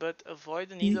this, but avoid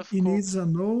the need of He needs a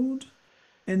node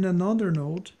and another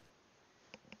node.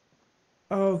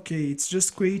 Okay, it's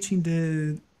just creating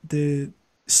the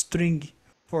string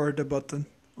for the button.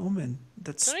 Oh man,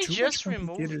 that's Can we too much just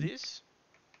remove complicated. this?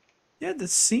 Yeah, that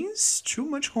seems too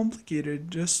much complicated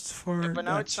just Yeah, for but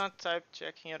now it's that. not type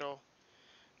checking at all.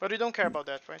 But we don't care about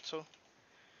that, right? So,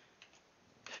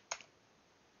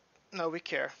 no, we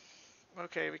care.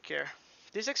 Okay, we care.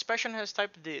 This expression has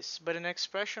type this, but an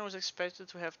expression was expected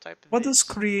to have type What does this.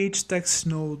 create text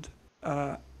node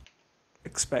uh,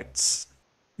 expects?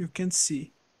 You can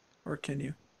see, or can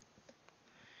you?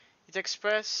 It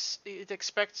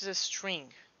expects a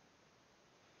string.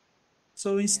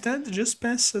 So Yeah. instead, just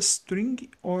pass a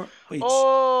string or wait.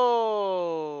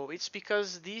 Oh, it's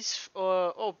because these.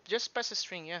 Oh, just pass a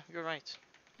string. Yeah, you're right.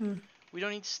 Uh, We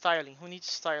don't need styling. Who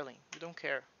needs styling? We don't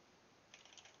care.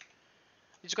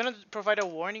 It's gonna provide a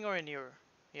warning or an error.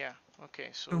 Yeah. Okay.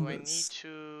 So I need canvas.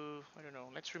 to. I don't know.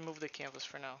 Let's remove the canvas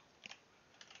for now.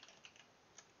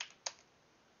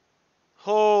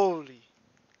 Holy.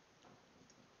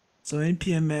 So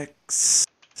npmx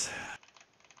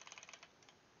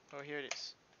Oh, here it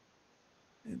is.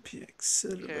 npx.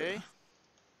 Okay.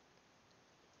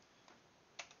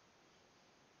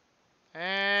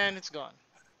 And it's gone.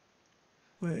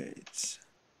 Wait.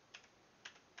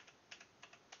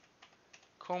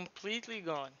 Completely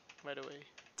gone. By the way.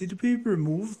 Did we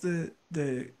remove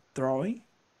the drawing?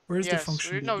 Where's the Yes.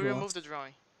 function that No, we removed draws? the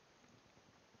drawing.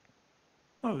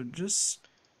 Oh, just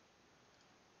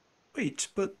wait.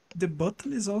 But the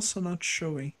button is also not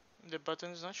showing. The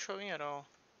button is not showing at all.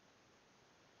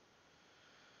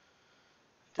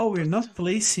 The Oh, we're button. not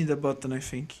placing the button, I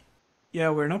think.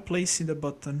 Yeah, we're not placing the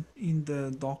button in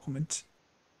the document.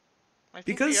 I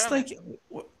think we Because, are, man. like,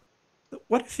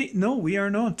 What if it, no, we are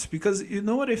not, because you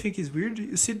know what I think is weird.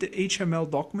 You see the HTML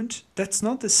document. That's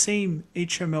not the same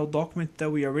HTML document that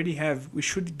we already have. We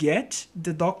should get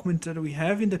the document that we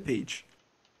have in the page,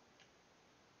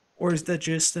 or is that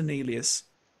just an alias?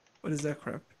 What is that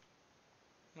crap?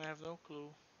 I have no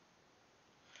clue.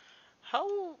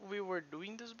 How we were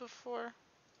doing this before?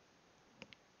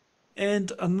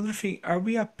 And another thing, are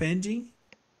we appending?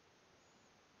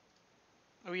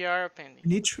 We are appending. I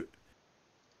need to.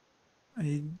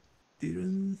 I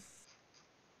didn't.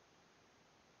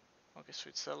 Okay, so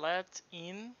it's a let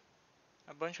in,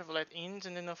 a bunch of let ins,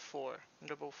 and then a 4,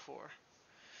 double 4.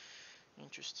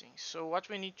 Interesting. So what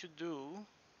we need to do,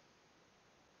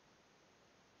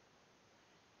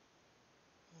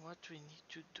 what we need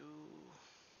to do,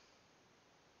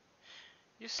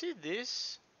 you see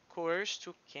this coerce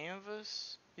to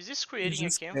canvas? Is this It's creating a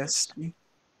just canvas? casting.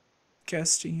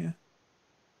 Casting, yeah.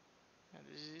 Yeah,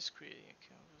 this is creating a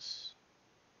canvas.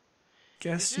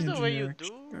 Is this Casting a the way you generic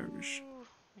do? garbage.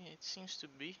 Yeah, it seems to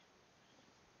be.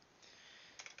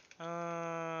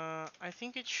 I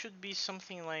think it should be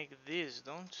something like this,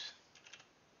 don't?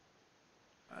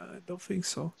 I don't think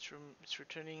so. It's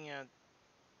returning a,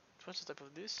 what's the type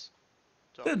of this?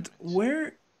 Dude, Document.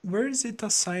 where is it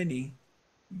assigning?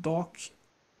 Doc.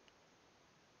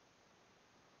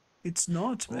 It's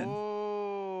not, man.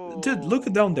 Dude, look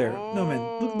Oh, down there. No,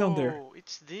 man, look down there. oh,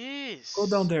 it's Go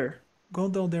down this. there. Go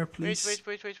down there, Wait, please. wait,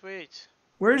 wait, wait, wait.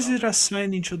 Where is Down it there.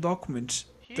 assigning to document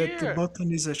that the Here.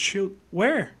 button is a shield?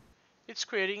 Where? It's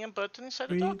creating a button inside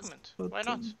the Create document. Why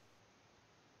not? button.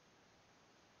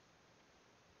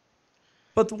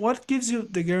 But what gives you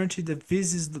the guarantee that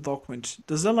this is the document?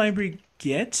 Does the library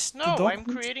get the No, I'm document?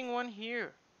 creating one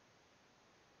here.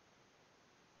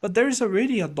 But there is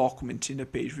already a document in the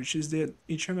page, which is the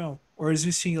HTML. Or is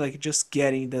this thing like just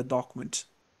getting the document?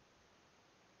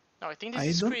 No, I think this I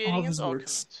is don't know how creating a this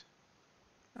works. document.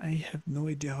 I have no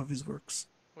idea how this works.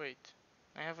 Wait,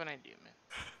 I have an idea, man.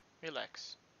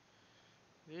 Relax.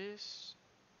 This.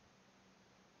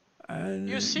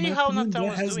 You In see my how opinion, that Natan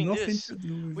was has doing nothing this? to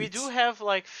do with We do it. have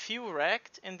like few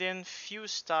rect and then few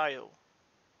style.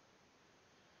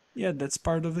 Yeah, that's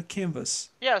part of the canvas.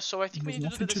 Yeah, so I It think we has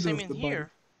need to do nothing the to do same with in the body.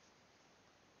 here.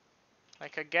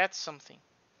 Like a get something.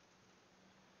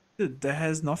 Dude, that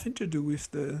has nothing to do with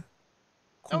the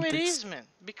No, it context. is, man.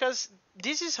 Because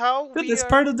this is how Dude, we that's are.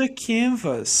 part of the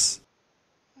canvas.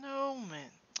 No,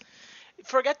 man.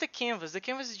 Forget the canvas. The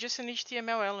canvas is just an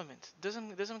HTML element.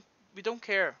 Doesn't. We don't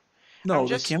care. I'm No,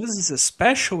 the just. canvas is a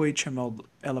special HTML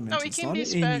No, element. it It's can not be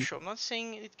any. special. I'm not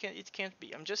saying it can't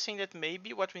be. I'm just saying that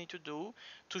maybe what we need to do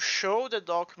to show the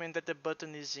document that the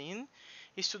button is in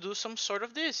is to do some sort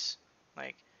of this.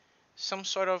 Like some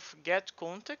sort of get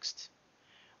context,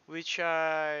 which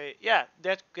I yeah,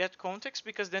 that get context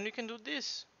because then we can do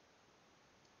this.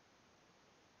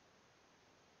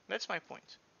 That's my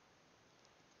point.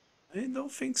 I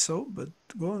don't think so, but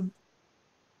go on.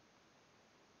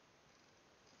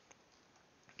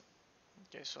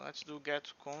 Okay, so let's do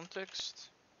get context.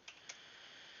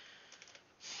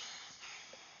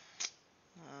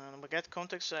 But get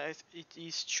context, it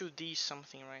is 2D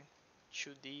something, right?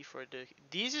 2D for the.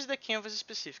 This is the canvas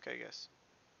specific, I guess,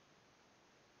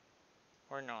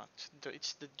 or not?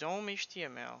 It's the DOM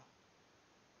HTML.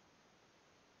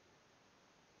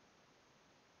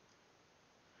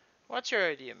 What's your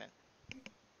idea, man?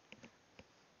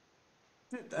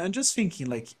 I'm just thinking,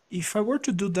 like, if I were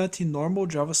to do that in normal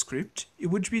JavaScript, it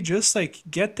would be just like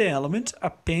get the element,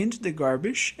 append the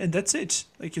garbage, and that's it.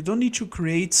 Like, you don't need to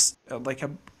create like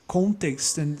a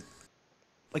context and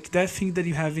like that thing that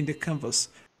you have in the canvas.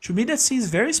 To me, that seems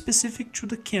very specific to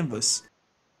the canvas.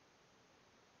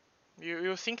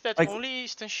 You think that Like, only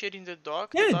instantiating the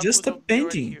yeah, doc just would be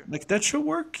already appending. here. Like, that should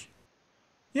work.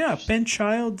 Yeah, Interesting. append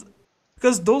child,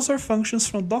 because those are functions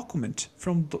from document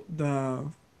from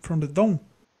the DOM.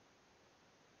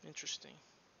 Interesting.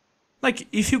 Like,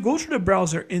 if you go to the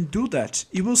browser and do that,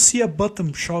 you will see a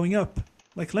button showing up.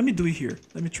 Like, let me do it here.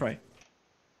 Let me try.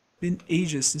 Been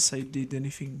ages since I did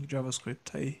anything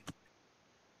JavaScript.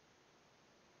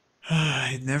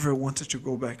 I never wanted to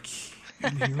go back.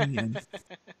 And here I am.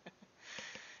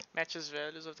 Matches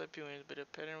values of type unit, but a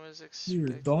pattern was Here,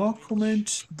 expected which.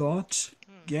 document dot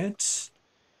Hmm. get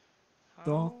How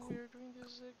doc we're doing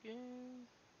this again?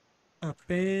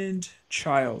 append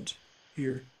child.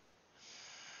 Here.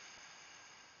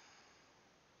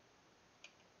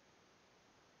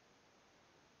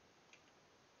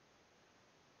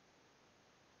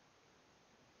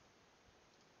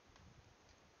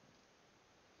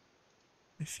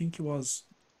 I think it was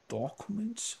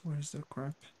document. Where's the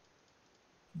crap?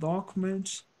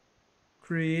 Document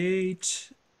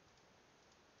create.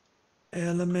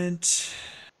 element,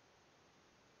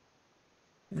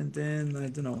 and then I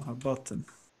don't know, a button.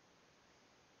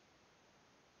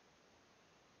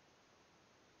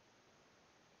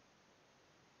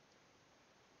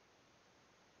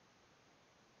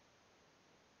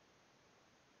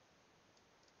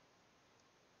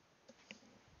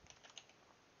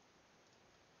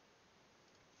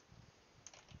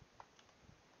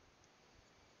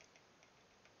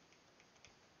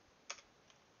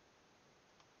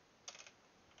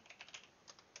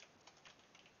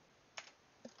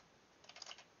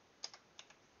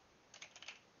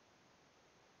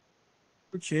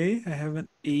 Okay, I have an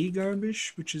A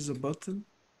garbage, which is a button.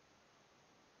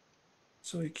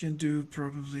 So I can do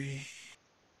probably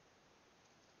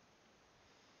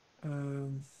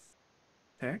um,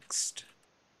 text.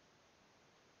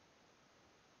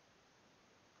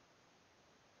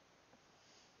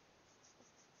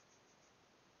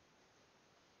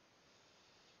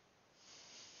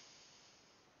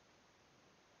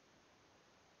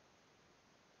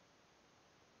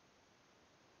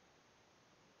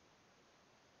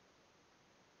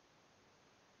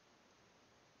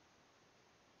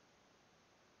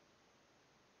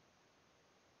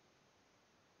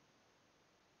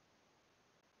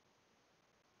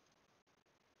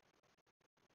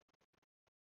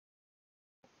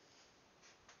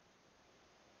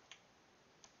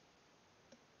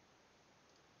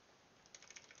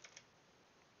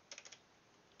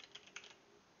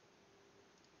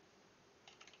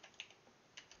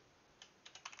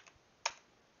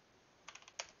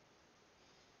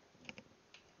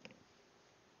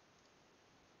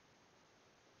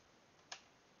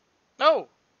 No!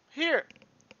 Here!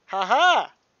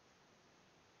 Haha!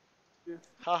 Yeah.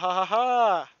 Ha ha ha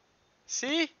ha!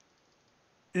 See?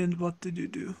 And what did you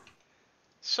do?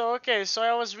 So, okay, so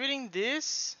I was reading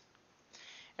this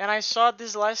and I saw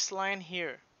this last line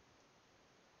here.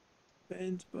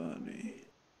 Band body.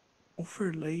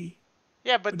 Overlay.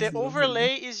 Yeah, but What is the the overlay?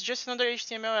 overlay is just another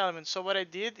HTML element. So what I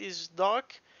did is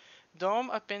doc DOM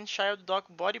append child doc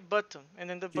body button, and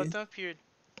then the Okay. button appeared.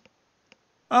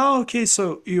 Oh, okay.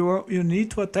 So you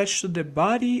need to attach to the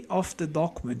body of the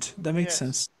document. That makes Yes,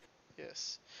 sense.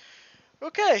 yes.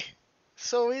 Okay,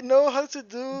 so we know how to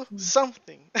do Mhm.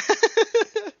 something.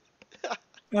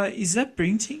 Is that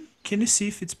printing? Can you see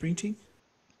if it's printing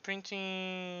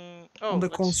Printing. on Oh, the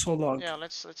console log? yeah,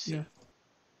 let's see. Yeah,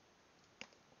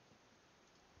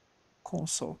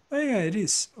 console. Oh, yeah, it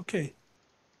is. Okay.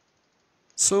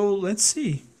 So let's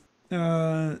see.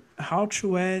 How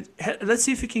to add? Let's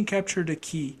see if we can capture the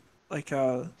key, like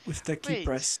with the key Wait,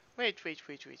 press. wait.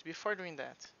 Before doing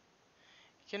that,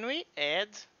 can we add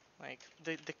like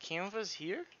the canvas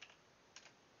here?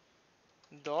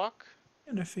 Doc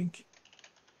And I think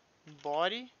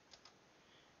body,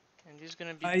 and this is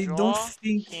gonna be I don't draw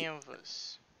think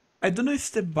canvas. I don't know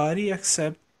if the body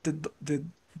accept the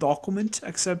document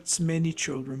accepts many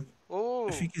children.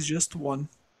 I Oh, think it's just one.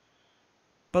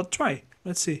 But try.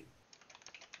 Let's see.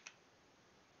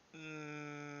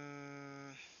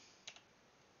 mm,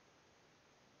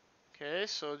 okay.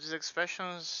 So this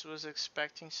expressions was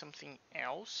expecting something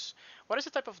else. What is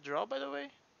the type of draw, by the way?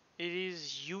 It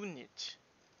is unit,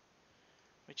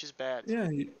 which is bad. Yeah,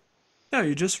 yeah,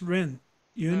 you just ran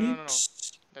No.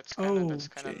 units. That's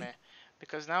kinda Okay. meh.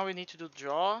 Because now we need to do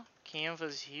draw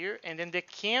canvas here, and then the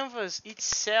canvas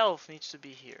itself needs to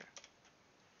be here,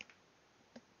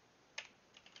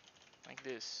 like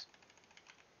this,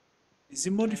 Is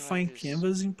it and like modifying this.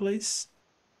 canvas in place?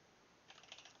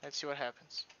 Let's see what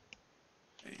happens.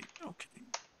 Okay.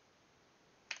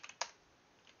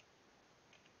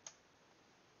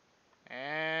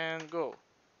 And go.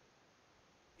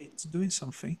 It's doing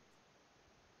something.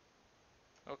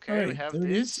 All Okay, we right, have there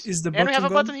it is. this, Is the and we have button a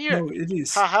button gone? here. No, it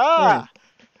is. All Haha! right,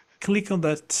 click on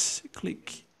that.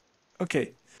 Click.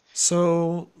 Okay.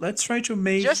 So let's try to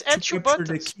Just make to add two capture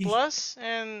the buttons, key. plus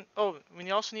and oh, we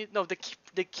also need no the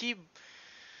key.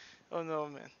 Oh no,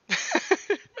 man.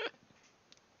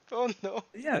 Oh no.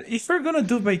 Yeah, if we're gonna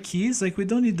do by keys, like we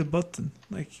don't need the button.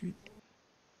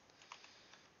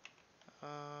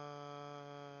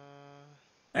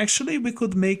 Actually, we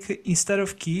could make instead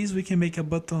of keys, we can make a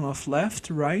button of left,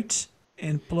 right,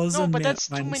 and plus No, and but that's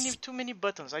too many minus. too many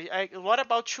buttons. What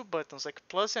about two buttons like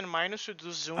plus and minus to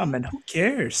do Ah zoom? man, who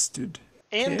cares, dude? Who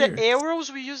And the cares?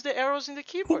 arrows, we use the arrows in the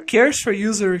Who keyboard. cares for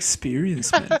user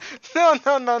experience, man?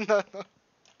 No.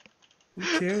 Who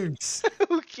cares?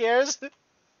 Who cares?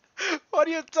 What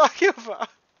are you talking about?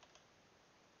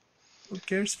 Who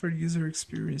cares for user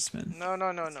experience, man?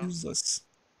 It's No. useless.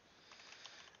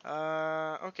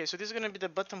 Okay, so this is gonna be the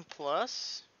button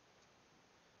plus.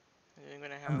 And you're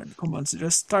gonna I have... mean, come on, it's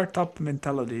just startup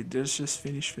mentality. Just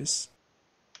finish this.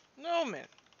 No, man.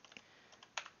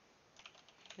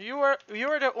 You are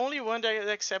the only one that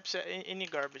accepts any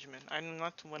garbage, man. I'm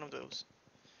not one of those.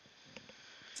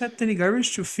 Except any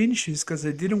garbage to finish this because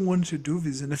I didn't want to do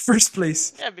this in the first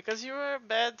place. Yeah, because you are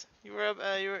bad.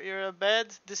 You're a bad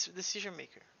decision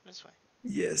maker. That's why.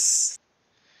 Yes.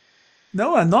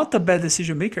 No, I'm not a bad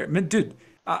decision maker. I mean, dude,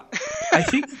 I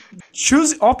think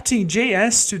choose opting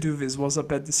JS to do this was a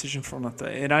bad decision for Nata,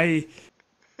 and I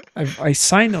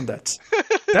signed on that.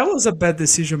 That was a bad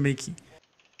decision making.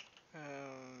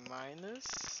 Minus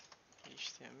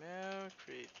HTML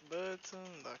create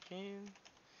button login.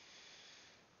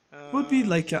 Would be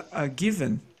like a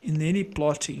given in any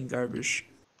plotting garbage.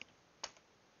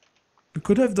 We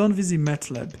could have done this in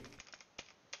MATLAB.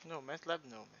 No MATLAB,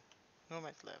 no man, no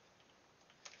MATLAB.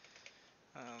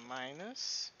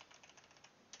 Minus.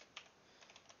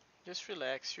 Just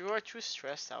relax. You are too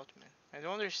stressed out, man. I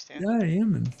don't understand. Yeah, I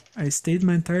am. Man. I stayed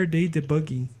my entire day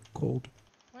debugging code.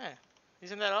 Yeah,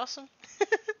 isn't that awesome?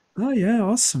 Oh yeah,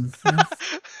 awesome. Yeah.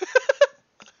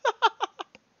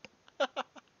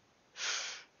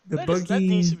 That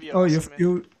needs to Debugging. be Oh, awesome,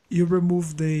 man. you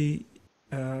removed the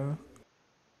uh,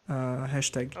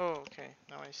 hashtag. Oh, okay.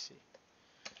 Now I see.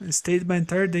 I stayed my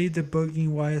entire day debugging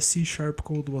why a C#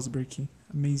 code was breaking.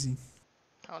 Amazing.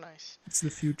 How nice. It's the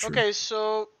future. Okay,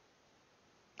 so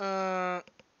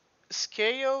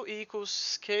scale equals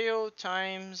scale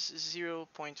times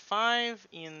 0.5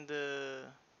 in the...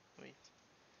 Wait.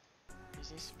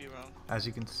 This needs to be wrong. As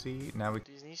you can see, now we...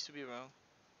 This needs to be wrong.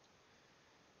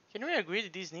 Can we agree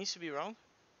that this needs to be wrong?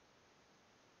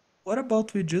 What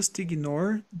about we just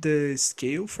ignore the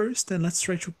scale first and let's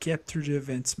try to capture the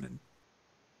events, man?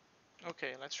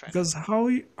 Okay, let's try. Because how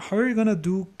are you gonna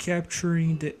do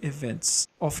capturing the events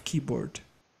of keyboard?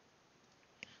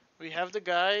 We have the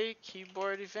guy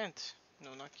keyboard event.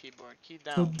 No, not keyboard. Key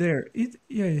So down. there, it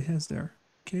has there.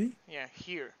 Okay. Yeah,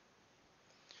 here.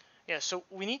 Yeah, so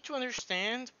we need to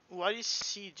understand what is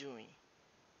C doing,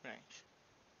 right?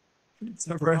 It's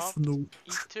a ref no.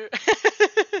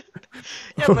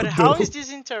 Yeah, Oh, but how no. is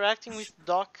this interacting with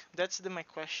doc? That's my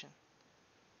question.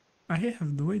 I have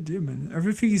no idea, man.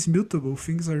 Everything is mutable.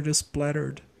 Things are just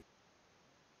splattered.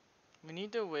 We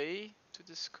need a way to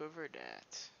discover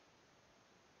that.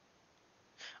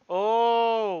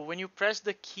 Oh, when you press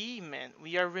the key, man,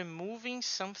 we are removing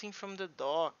something from the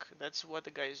dock. That's what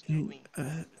the guy is doing.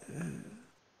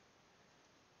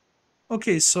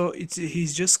 Okay, so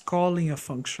he's just calling a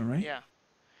function, right? Yeah.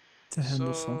 To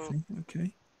handle So something.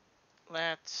 Okay.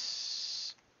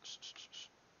 let's...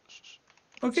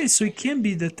 Okay, so it here. can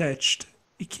be detached.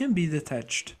 It can be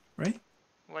detached, right?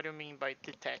 What do you mean by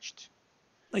detached?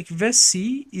 Like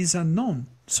VC is a non,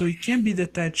 so it can be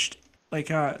detached. Like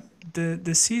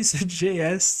the C is a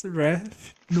JS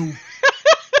ref no.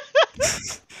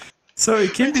 So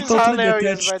it can Which be is totally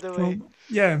hilarious, by detached the way. from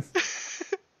yeah.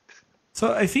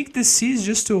 So I think the C is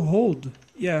just to hold.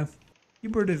 Yeah.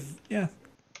 Keyboard of yeah.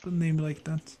 Put name like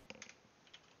that.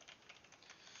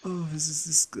 Oh, this is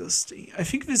disgusting. I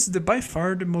think this is by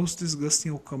far the most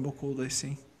disgusting OCaml code I've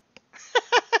seen.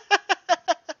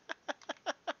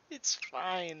 It's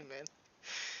fine, man.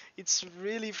 It's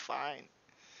really fine.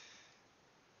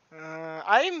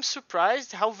 I'm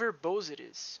surprised how verbose it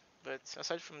is. But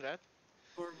aside from that...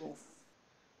 Horrible.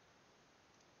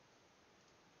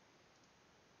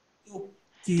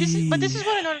 This is Okay.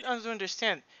 what I don't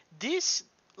understand. This,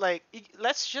 like,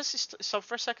 let's just stop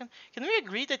for a second. Can we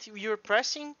agree that you're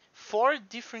pressing 4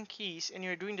 different keys and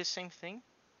you're doing the same thing?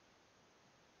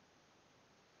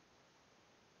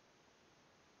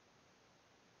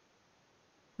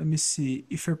 Let me see.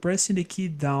 If you're pressing the key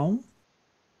down,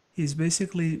 he's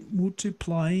basically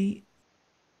multiplying.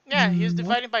 Yeah, he's What?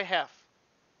 dividing by half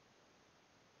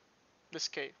the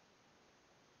scale.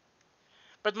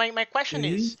 But my question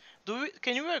Okay. is,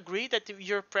 can you agree that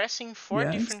you're pressing 4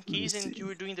 Yes. different Let me keys and see.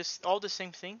 you're doing this all the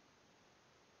same thing?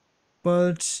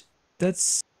 But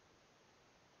that's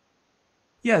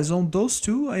yes, on those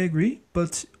two I agree.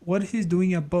 But what he's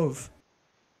doing above?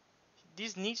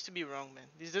 This needs to be wrong, man.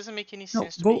 This doesn't make any No,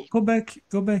 sense to be go equal. back,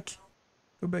 go back,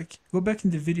 go back, go back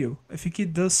in the video. I think he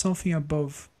does something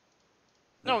above.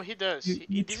 No, he does. This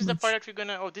Too is the part much. that we're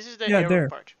gonna... Oh, this is the Yeah, arrow there.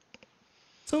 part.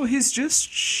 So he's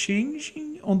just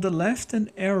changing on the left an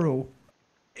arrow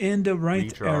and the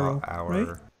right redraw arrow, right?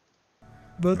 our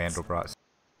But Mandelbrot.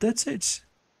 that's it.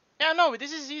 Yeah, no,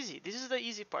 this is easy. This is the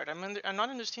easy part. I'm not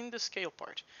understanding the scale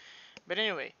part. But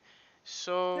anyway,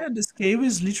 so... Yeah, the scale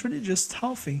is literally just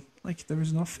halving. Like there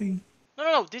is nothing.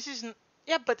 No. This is...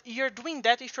 Yeah, but you're doing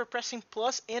that if you're pressing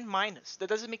plus and minus. That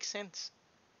doesn't make sense.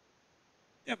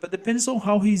 Yeah, but depends on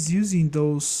how he's using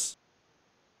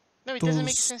No, it doesn't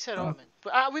make those. sense at all, man.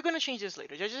 But we're gonna change this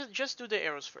later. Just do the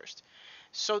arrows first.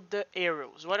 So the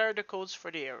arrows. What are the codes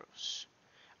for the arrows?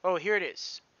 Oh, here it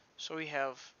is. So we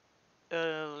have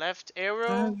left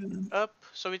arrow Seven. up.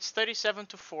 So it's 37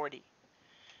 to 40.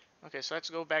 Okay, so let's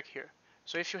go back here.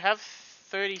 So if you have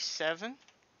 37,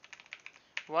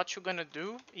 what you're gonna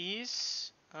do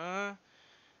is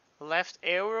left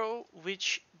arrow,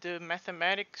 which the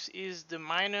mathematics is the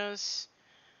minus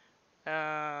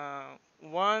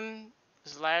 1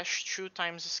 slash 2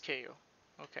 times the scale.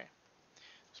 Okay,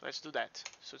 so let's do that.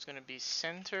 So it's gonna be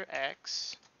center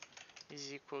x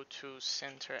is equal to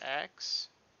center x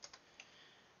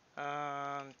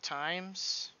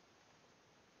times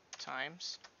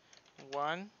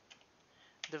 1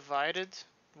 divided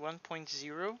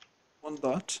 1.0 One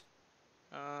dot.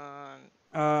 uh,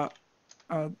 Uh,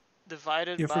 uh,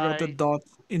 divided you forgot the by, dot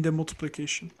in the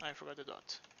multiplication. I forgot the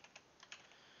dot,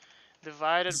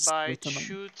 divided It's by written on.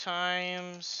 2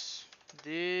 times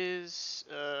this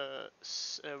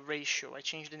ratio. I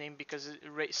changed the name because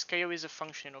scale is a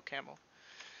function in OCaml.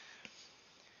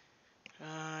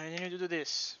 And then you do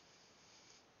this.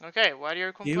 Okay, what are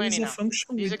you Scale is complaining a now?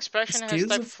 function This with expression has scale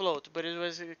is type a float, but it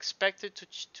was expected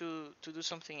to do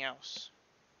something else.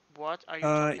 What are you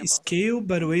talking about? scale,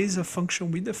 by the way, is a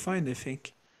function we defined, I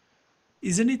think.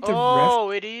 Isn't it the ref?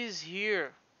 Oh, it is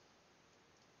here.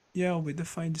 Yeah, we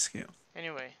defined the scale.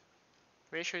 Anyway,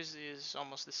 ratio is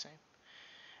almost the same.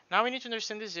 Now we need to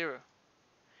understand the zero.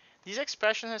 This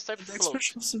expression has type The float,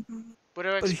 expression, but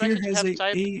are but here expected to has have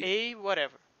type a a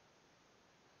whatever.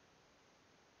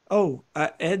 oh,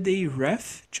 add a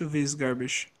ref to this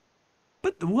garbage.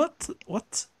 But what?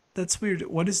 What? That's weird.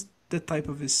 What is the type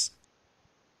of this?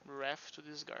 Ref to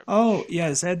this Oh, garbage.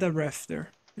 yes, add a ref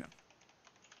there. Yeah.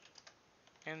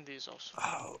 And this also.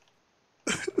 Oh,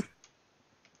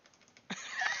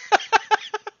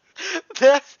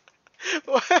 That's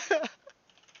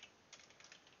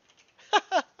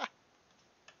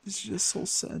it's just so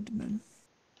sad, man.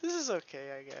 This is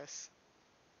okay, I guess.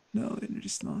 No, it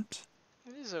is not.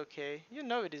 It is okay. You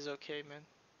know it is okay, man.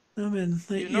 No, man.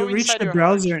 You You know reach inside the your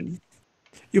heart. browser and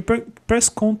you press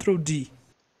Control D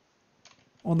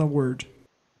on a word,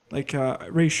 like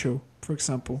ratio, for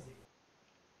example.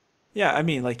 Yeah, I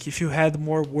mean, like if you had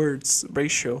more words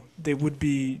ratio, they would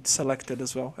be selected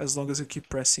as well, as long as you keep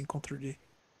pressing Ctrl D.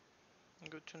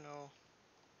 Good to know.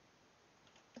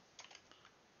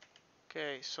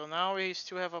 Okay, so now we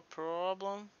still have a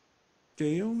problem.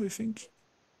 Scale, we think.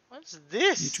 What's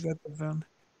Need to this? get the van.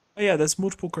 Oh yeah, that's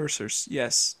multiple cursors.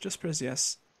 Yes, just press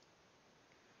yes.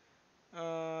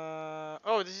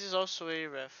 Oh, this is also a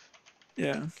ref.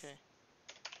 Yeah. Okay.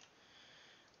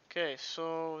 Okay,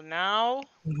 so now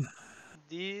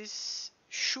this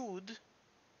should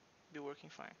be working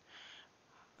fine.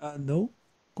 No.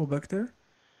 Go back there.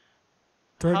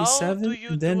 How do 37 you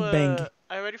and do then bang.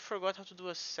 I already forgot how to do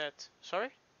a set.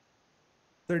 Sorry?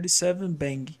 37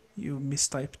 bang. You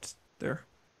mistyped there.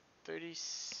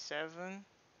 37.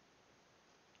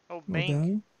 Oh, Go bang.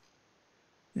 down.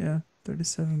 Yeah,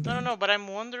 37 No, no, bang. no, but I'm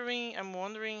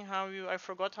wondering how you, I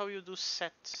forgot how you do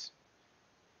sets.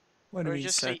 What do you Or mean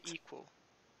just say set? equal.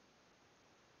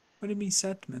 What do you mean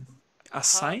set, man? How,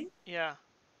 Assign? yeah.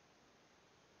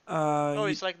 Uh, Oh,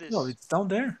 you, it's like no, this. it's down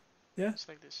there. Yeah, It's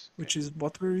like this. Okay. which is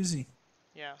what we're using.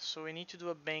 Yeah, so we need to do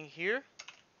a bang here.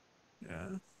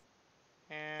 Yeah.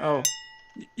 Oh, And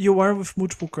you are with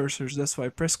multiple cursors. That's why.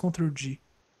 Press Ctrl G.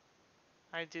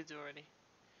 I did already.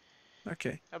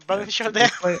 Okay. A Yeah. bunch of them.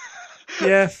 That's why.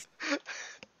 Yeah.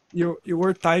 You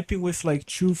were typing with like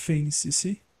two things. You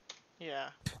see? Yeah.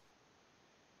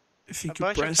 I A think you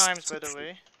bunch of times, pressed. by the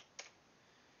way.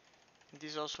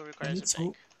 This also And requires a let's bang.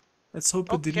 hope. Let's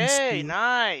hope you didn't Okay, screw.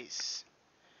 nice.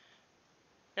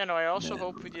 Yeah, no, I also Man,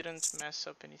 hope we didn't relax. mess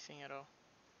up anything at all.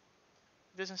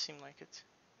 It doesn't seem like it.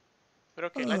 But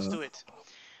okay, let's do it.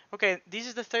 Okay, this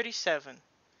is the 37.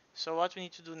 So what we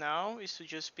need to do now is to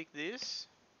just pick this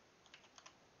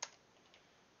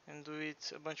and do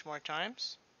it a bunch more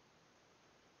times.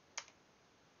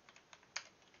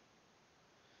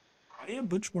 Why a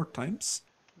bunch more times?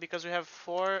 Because we have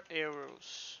 4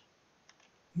 arrows.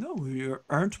 No,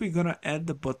 aren't we gonna add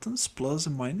the buttons plus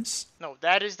and minus? No,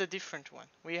 that is the different one.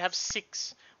 We have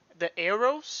 6. The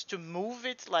arrows to move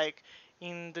it like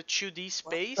in the 2D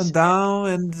Up space. and down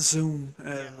and zoom.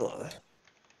 Yeah.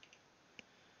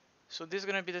 So this is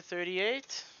gonna be the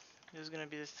 38. This is gonna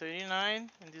be the 39,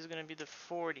 and this is gonna be the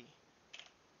 40.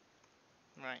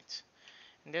 Right.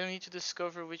 And then we need to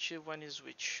discover which one is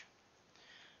which.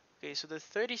 Okay, so the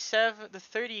 37, the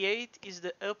 38 is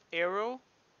the up arrow,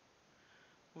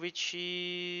 which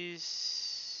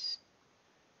is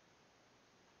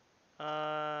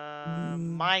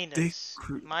minus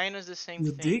Decre minus the same you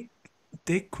thing.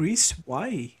 decrease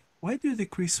y? Why do you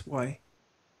decrease y?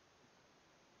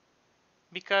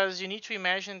 Because you need to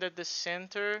imagine that the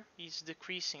center is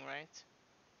decreasing, right?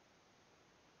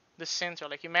 The center,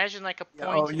 like imagine like a Yeah,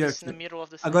 oh point yeah, is in the okay. middle of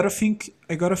the I thing. gotta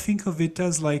think of it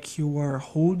as like you are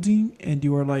holding and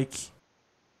you are like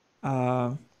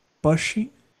uh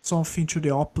pushing something to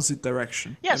the opposite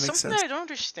direction. Yeah, That makes something that sense. I don't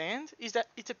understand is that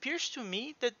it appears to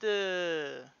me that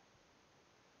the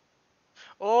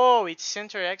oh, it's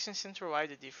center X and center Y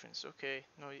the difference. Okay,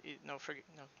 no, forget,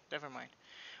 no, never mind.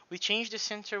 We change the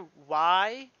center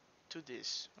Y to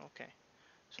this. Okay,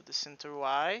 so the center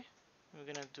Y,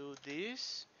 we're gonna do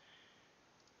this,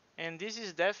 and this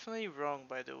is definitely wrong,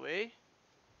 by the way.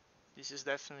 This is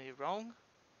definitely wrong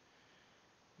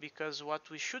because what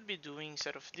we should be doing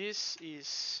instead of this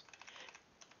is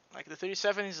like the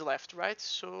 37 is left, right?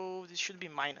 So this should be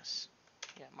minus.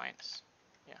 Yeah, minus.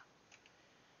 Yeah,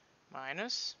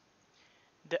 minus.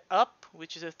 The up,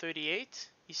 which is a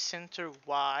 38, is center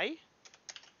Y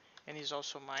and is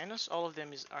also minus. All of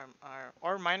them are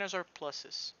or minus or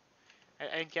pluses.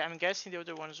 I'm guessing the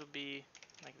other ones will be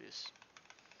like this.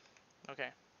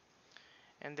 Okay.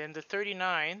 And then the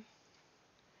 39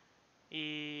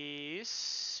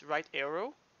 is right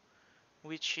arrow,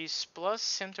 which is plus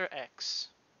center X.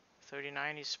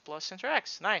 39 is plus center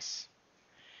X. Nice.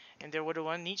 And the other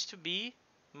one needs to be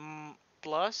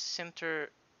plus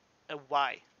center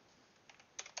Y.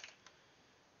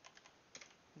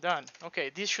 Done. Okay,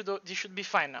 this should be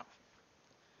fine now.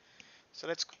 So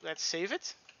let's save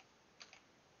it.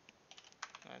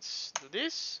 Let's do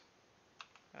this.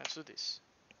 Let's do this.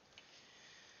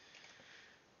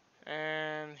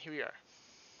 And here we are.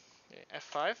 Okay,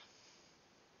 F5.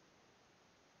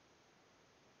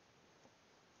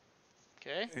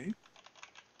 Okay. Okay.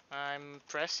 I'm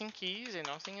pressing keys and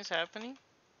nothing is happening.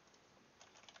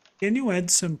 Can you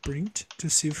add some print to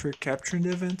see if we're capturing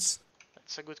the events?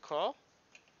 That's a good call.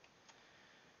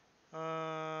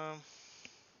 Um,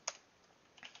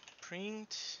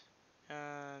 print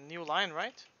new line,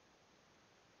 right?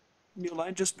 New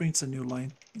line just prints a new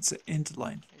line. It's an end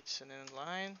line. It's an end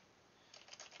line.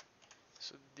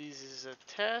 So this is a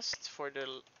test for the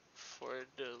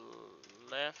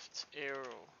left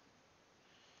arrow.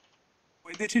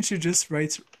 Why didn't you just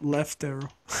write left arrow?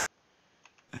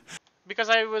 Because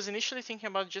I was initially thinking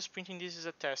about just printing this as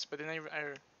a test, but then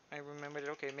I remembered that,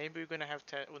 okay, maybe we're gonna have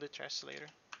other tests later.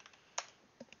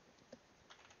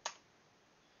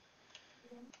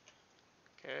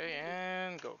 Okay,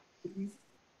 and go.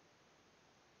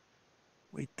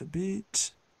 Wait a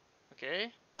bit.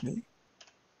 Okay. Okay.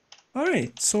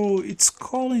 Alright, so it's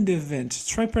calling the event.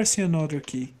 Try pressing another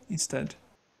key instead.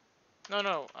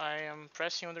 No, I am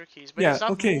pressing other keys, but it's Yeah,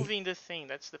 not okay. moving the thing.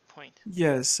 That's the point.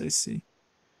 Yes, I see.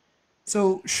 It's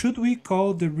So should we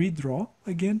call the redraw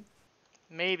again?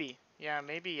 maybe, yeah,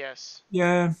 maybe yes.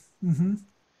 Yeah. Mm-hmm.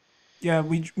 Yeah,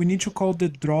 we need to call the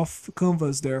draw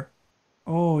canvas there.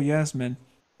 Oh yes, man.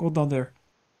 Go down there.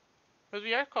 But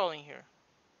we are calling here.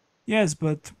 Yes,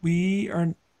 but we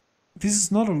are. This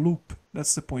is not a loop.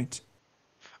 That's the point.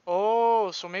 Oh,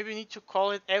 so maybe we need to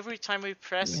call it every time we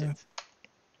press Yeah. it,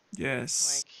 Yes.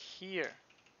 like here.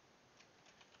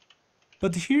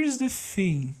 But here's the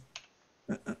thing.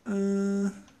 Uh,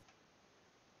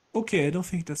 okay, I don't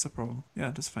think that's a problem.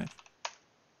 Yeah, that's fine.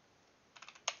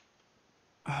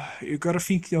 You gotta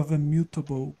think of a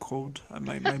mutable code.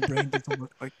 My brain doesn't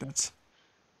work like that.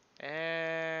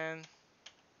 And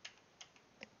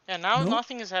yeah, now No?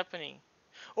 nothing is happening.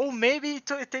 Oh, maybe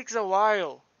it takes a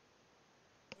while.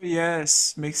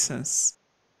 Yes, makes sense.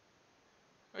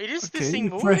 It is this Okay, thing you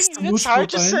pressed moving? That's multiple hard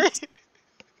to say. times.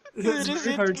 It's It is very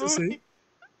it hard to say. moving?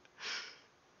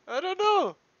 I don't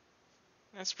know.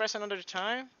 Let's press another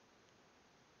time.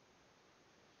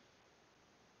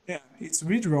 Yeah, it's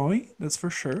redrawing, that's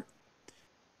for sure.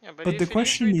 Yeah, but But the if it is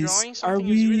question is, redrawing, are something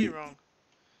is really we... wrong.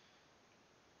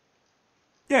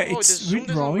 Yeah, Oh, the it's zoom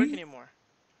doesn't work redrawing. anymore.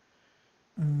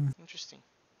 Mm, Interesting.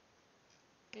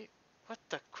 Hey, what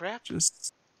the crap?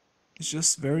 just It's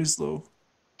just very slow.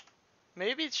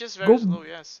 Maybe it's just very Go slow,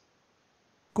 yes.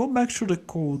 go back to the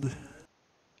code.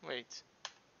 Wait.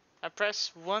 I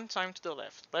press one time to the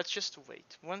left. Let's just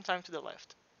wait. One time to the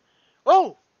left.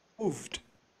 Oh! Moved.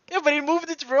 Yeah, but it moved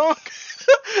it wrong.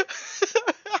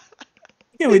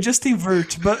 Yeah, we just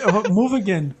invert, but move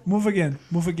again, move again,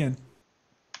 move again.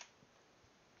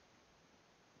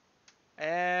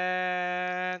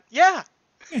 And yeah.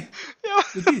 Yeah, Yeah,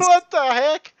 it is. what the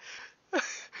heck?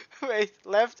 Wait,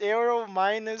 left arrow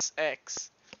minus X.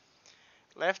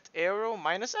 Left arrow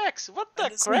minus X. What the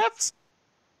Minus crap? X.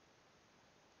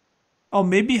 Oh,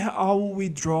 maybe how we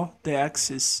draw the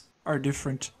axes are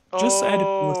different. Just add a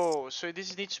plus. Oh, so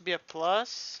this needs to be a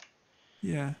plus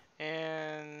Yeah.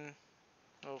 and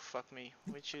oh fuck me.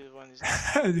 One is that?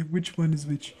 Which one is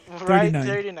which? Right, 39.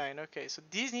 39. Okay, so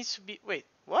this needs to be wait,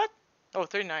 what? Oh,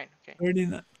 39. Okay.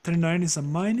 39, 39 is a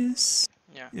minus.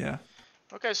 Yeah. Yeah.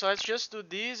 Okay, so let's just do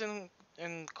this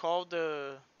and call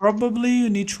the Probably you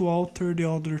need to alter the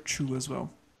other two as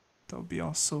well. That would be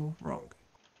also wrong.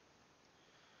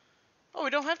 oh, we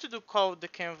don't have to do call the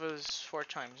canvas 4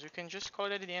 times. You can just call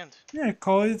it at the end. Yeah,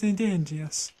 call it in the end,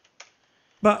 yes.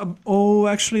 But, oh,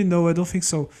 actually, no, I don't think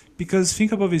so. Because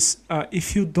think about this,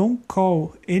 if you don't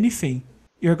call anything,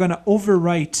 you're gonna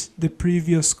overwrite the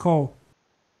previous call.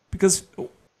 Because,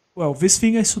 well, this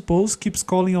thing, I suppose, keeps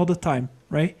calling all the time,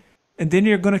 right? And then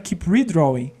you're gonna keep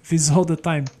redrawing this all the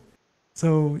time.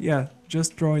 So, yeah,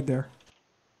 just draw it there.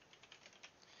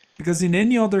 Because in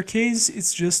any other case,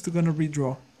 it's just gonna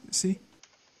redraw, you see?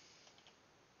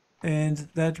 And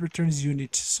that returns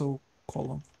unit, so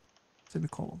column,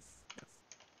 semicolon.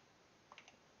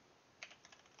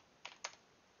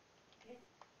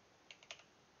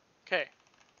 Okay.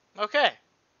 Okay.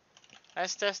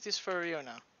 Let's test this for real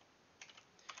now.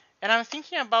 And I'm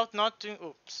thinking about not doing.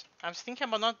 Oops. I'm thinking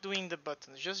about not doing the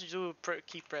buttons. Just do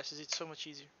key presses. It's so much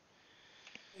easier.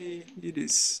 It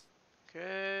is.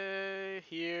 Okay.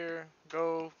 Here.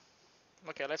 Go.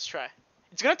 Okay. Let's try.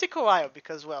 It's gonna take a while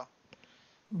because well.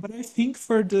 But I think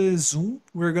for the zoom,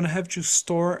 we're gonna have to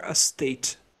store a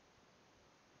state.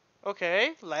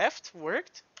 Okay. Left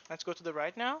worked. Let's go to the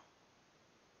right now.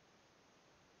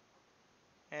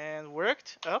 And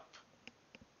worked. Up.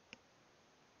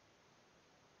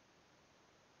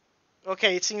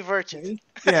 Okay. It's inverted. Okay.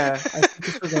 Yeah, I think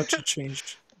I forgot to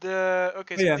change.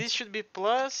 Okay. Oh So yeah, this should be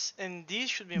plus and this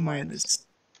should be minus. minus.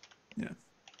 Yeah.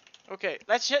 Okay.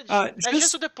 Let's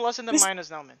just do Just the plus and the just minus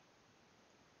now, man.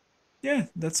 yeah,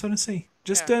 that's what I'm saying.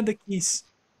 Just Yeah. add the keys.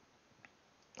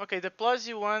 Okay, the plus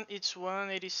you want it's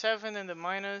 187 and the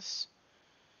minus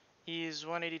is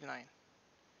 189.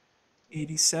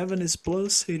 87 is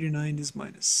plus, 89 is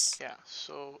minus. Yeah,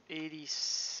 so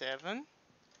 87.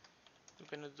 We're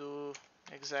gonna do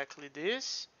exactly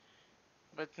this,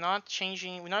 but not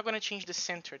changing. We're not gonna change the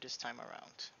center this time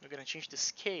around. We're gonna change the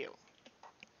scale.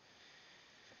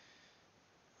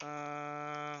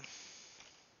 Uh,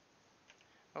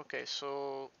 okay,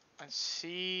 so let's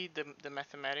see the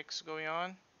mathematics going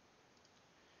on.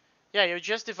 Yeah, you're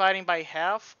just dividing by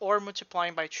half or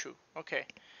multiplying by 2. Okay.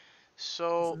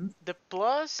 So Mhm. the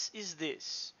plus is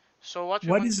this. So what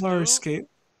we What want to is our do scale?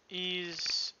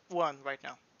 is 1 right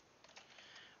now.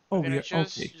 We're Oh, gonna yeah,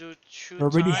 just okay. do 2 We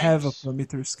already have a times.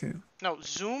 parameter scale. No,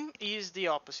 zoom is the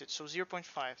opposite, so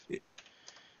 0.5.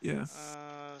 Yeah.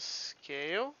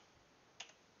 Scale.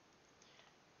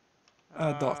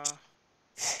 Dot. Uh,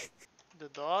 the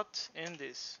dot and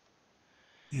this.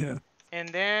 Yeah. And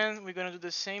then we're gonna do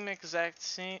the same exact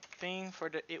thing for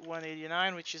the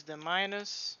 189, which is the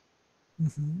minus.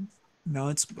 Now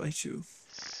it's by 2.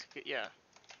 Yeah.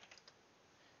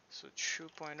 So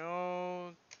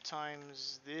 2.0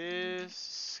 times this,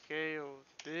 scale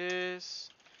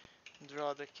this,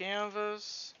 draw the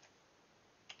canvas,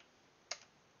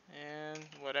 and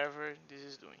whatever this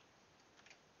is doing.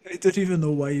 I don't even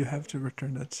know why you have to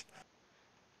return that.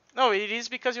 No, it is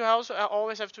because you also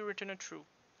always have to return a true.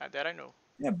 That I know.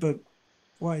 Yeah, but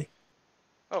why?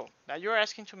 Oh, now you're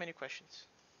asking too many questions.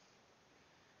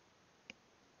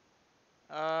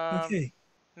 Um, Okay.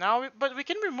 but we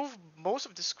can remove most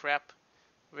of this crap.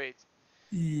 Wait.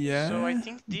 So I Yeah,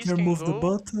 think we these can can remove the go.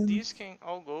 button. These can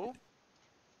all go.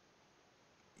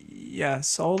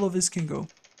 Yes, all of this can go.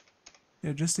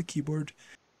 Yeah, just the keyboard.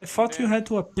 I And thought you then had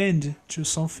to append to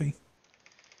something,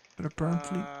 but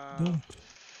apparently uh, don't.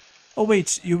 Oh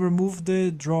wait, you removed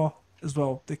the draw as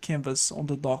well, the canvas on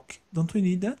the dock. Don't we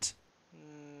need that?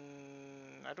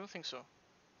 I don't think so.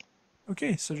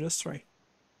 Okay, so just try.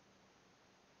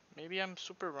 Maybe I'm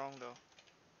super wrong though.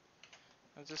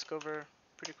 Let's discover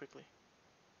pretty quickly.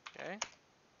 Okay.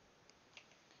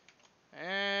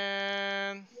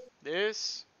 And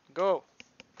this go.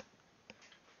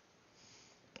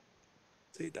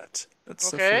 Say that.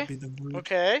 That's a Okay. forbidden word.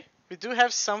 Okay. We do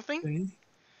have something. Okay,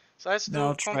 So let's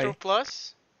now do Control try.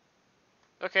 plus.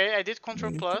 Okay, I did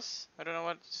Control Wait, plus. I don't know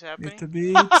what's wait happening. a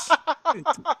bit.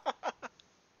 Wait.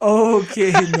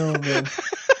 Okay, no man.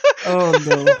 Oh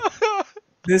no.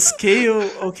 The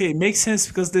scale, okay, makes sense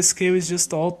because the scale is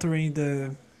just altering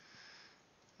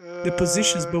the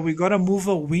positions, uh, but we gotta move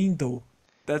a window.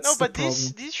 no, That's the but this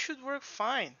problem. this should work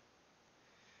fine.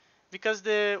 because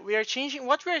we are changing,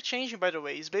 what we are changing, by the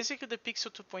way, is basically the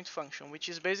pixel to point function, which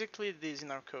is basically this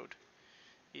in our code.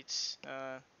 It's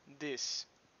this.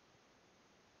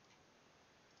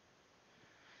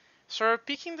 So we're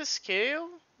picking the scale,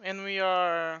 and we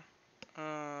are.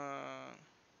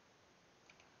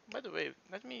 By the way,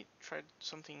 let me try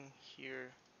something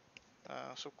here.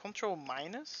 So control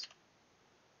minus.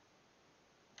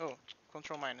 Oh,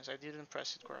 control minus. I didn't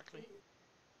press it correctly.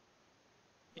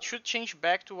 It should change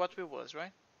back to what we was,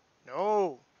 right?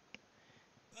 No,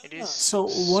 it is So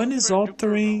one is super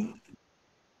duper wrong. altering.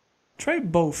 Try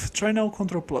both. Try now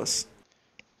Control Plus.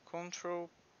 Control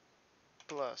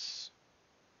plus.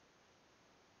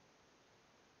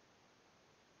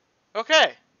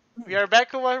 Okay, we are back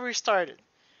to where we started.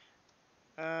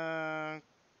 Uh,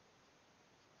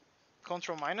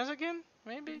 control minus again,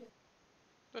 maybe?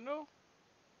 Don't know.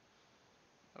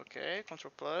 Okay,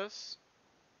 control plus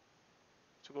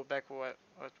to go back what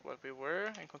we were,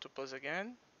 and control plus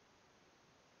again.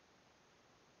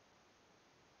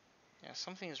 Yeah,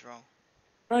 something is wrong.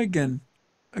 Try again.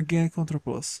 Again Control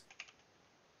Plus.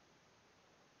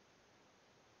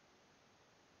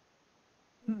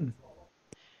 Hmm.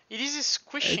 It is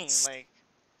squishing, It's like,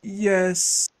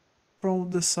 yes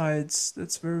from the sides.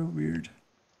 That's very weird.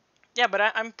 yeah, but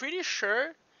I'm pretty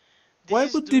sure this Why is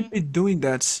would they doing. be doing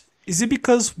that? Is it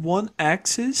because one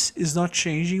axis is not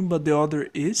changing but the other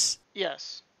is?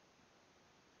 Yes.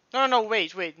 No, no, no,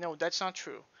 wait, no, that's not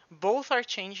true. Both are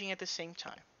changing at the same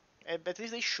time. At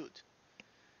least they should.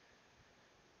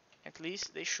 At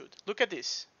least they should. Look at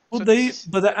this. Well, So this they is.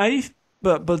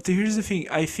 but here's the thing.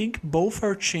 I think both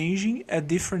are changing at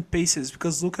different paces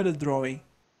because look at the drawing,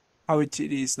 how it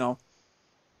is now.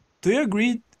 Do you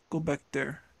agree? Go back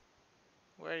there.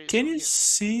 Where is. Can Oh, you here.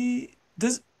 see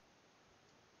this?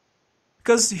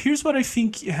 Because here's what I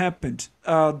think happened.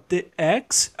 The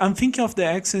X. I'm thinking of the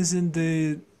X as in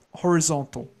the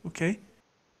horizontal. Okay.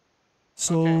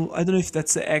 Okay. So I don't know if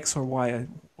that's the X or Y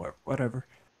or whatever.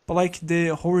 But like the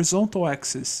horizontal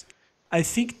axis, I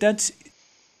think that's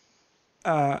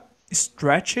uh,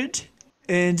 stretched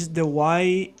and the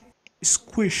Y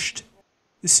squished.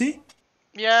 You see?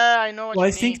 Yeah, I know So what I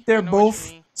you mean. think I they're know what you both.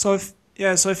 mean. So if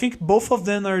yeah, so I think both of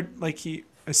them are like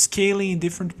scaling in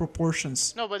different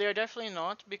proportions. No, but they are definitely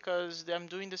not because I'm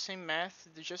doing the same math.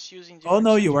 They're just using Oh different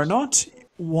no, you are centers. not.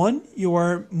 One you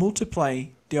are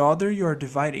multiplying, the other you are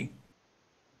dividing.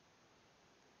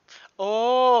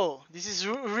 Oh, this is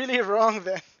really wrong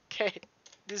then. Okay,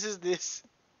 this is this.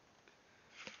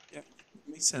 Yeah,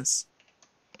 makes sense.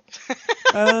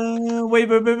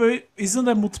 Wait. Isn't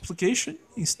that multiplication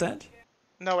instead?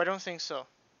 No, I don't think so.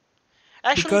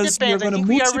 Actually, it Because you're depends. I gonna think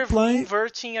we are multiply.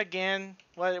 inverting again,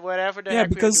 whatever the Yeah,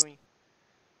 heck we are because doing.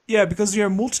 you're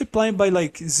multiplying by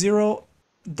like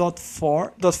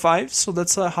 0.4.5, so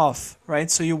that's a half, right?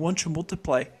 So you want to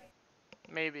multiply.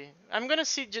 Maybe. I'm gonna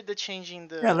see the change in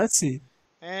Yeah, the. let's see.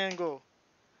 And go.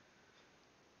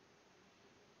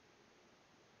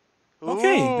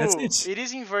 Okay, that's Ooh, it. it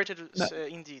is inverted No,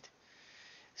 indeed.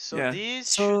 So yeah.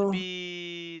 this should So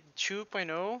be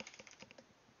 2.0,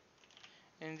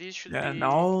 and this should yeah,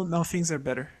 be. now things are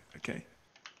better. Okay.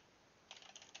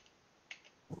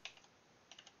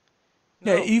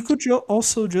 Yeah, No, you could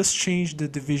also just change the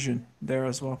division there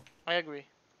as well. I agree.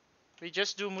 We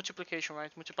just do multiplication,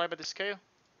 right? Multiply by the scale.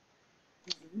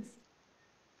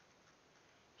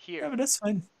 Yeah, Here. but that's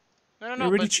fine. No, no, We no,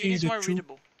 already but it changed is the more two.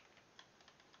 readable.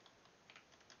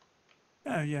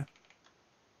 Yeah.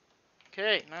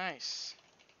 Okay, nice.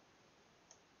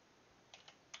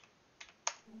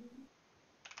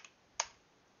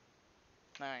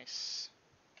 Nice.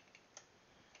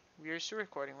 We are still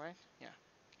recording, right? Yeah.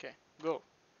 Okay, go.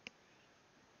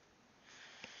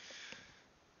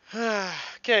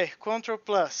 Okay, Control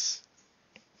plus.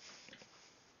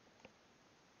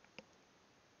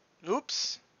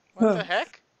 Oops. What the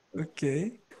heck?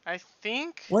 Okay. I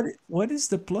think What is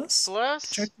the plus?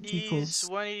 Check plus the key is codes.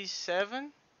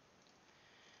 187,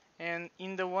 and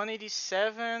in the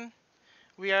 187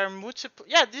 we are multiple.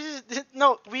 Yeah,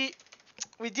 no.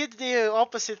 We did the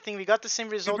opposite thing. We got the same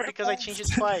result because I changed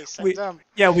it twice. I'm we dumb.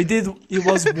 we did. It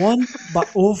was one, but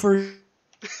over.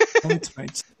 Oh, it's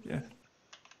right.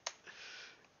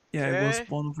 Yeah, it was Okay.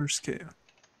 one over scale.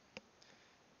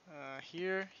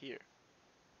 Here.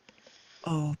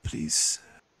 Oh, please.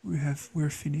 We're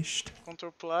finished.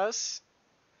 Control plus.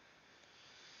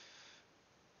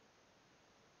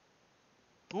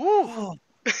 Ooh.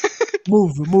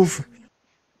 Oh, move.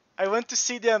 I want to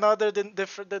see the another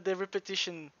the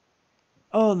repetition.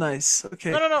 Oh, nice. No,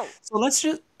 Okay. no, no. So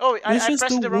Oh, let's I just do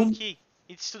pressed the wrong one. key.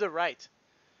 It's to the right.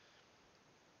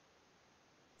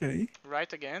 Okay.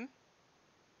 Right again.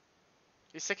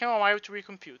 It's taking a while to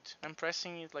recompute. I'm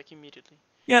pressing it like immediately.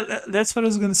 Yeah, that's what I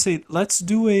was gonna say. Let's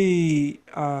do a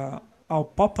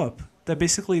pop-up that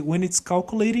basically when it's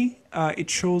calculating, it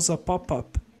shows a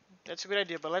pop-up. That's a good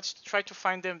idea, but let's try to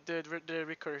find the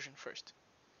recursion first.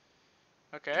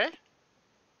 Okay,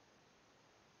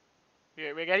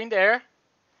 we're getting there.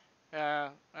 Uh,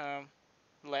 um,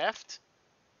 left.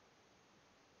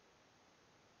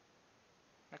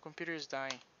 My computer is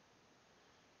dying.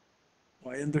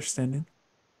 I understand it.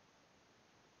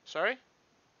 Sorry?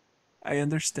 I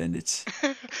understand it.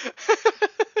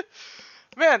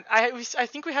 Man, I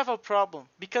think we have a problem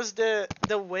because the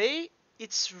way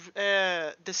it's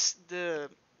the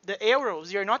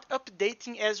arrows you're not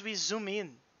updating as we zoom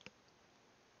in.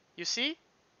 You see?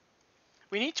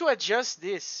 We need to adjust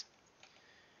this.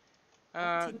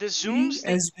 The Eating zooms they.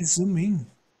 as we zoom in.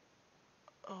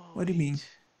 Oh What do you mean? wait,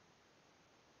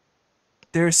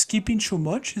 They're skipping too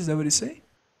much? Is that what you say?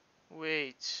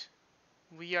 wait.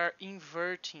 We are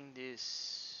inverting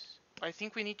this. I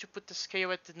think we need to put the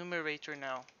scale at the numerator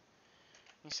now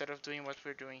instead of doing what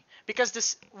we're doing because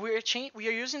this we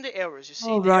are using the errors. You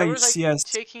see, Oh, the right. errors are Yes.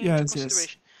 taking into Yes. Yes.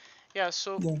 consideration. Yeah,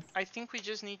 so Yeah. I think we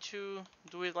just need to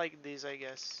do it like this, I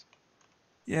guess.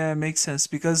 Yeah, it makes sense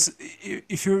because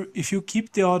if you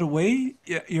keep the other way,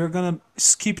 yeah, you're gonna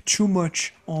skip too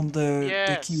much on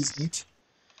the keys, Yes, right?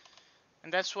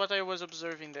 and that's what I was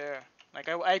observing there. Like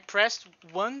I pressed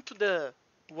one to the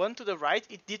right,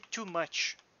 it did too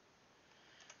much.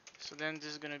 So then this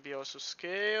is gonna be also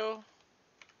scale,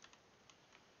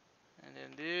 and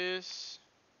then this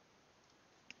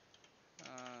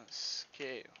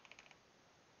scale,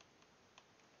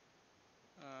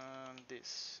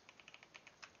 this.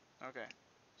 Okay,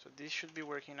 so this should be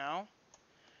working now.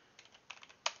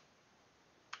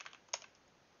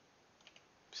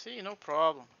 See, no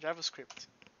problem. JavaScript.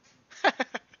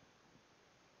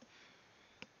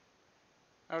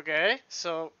 Okay,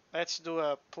 so let's do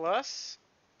a plus.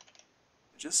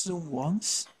 Just zoom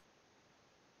once.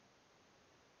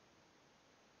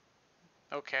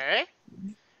 Okay,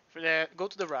 for the go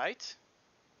to the right.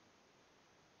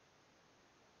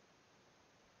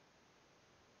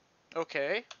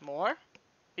 Okay, more.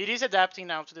 It is adapting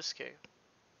now to the scale.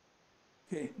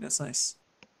 Okay, that's nice.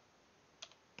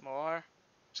 More.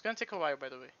 It's gonna take a while, by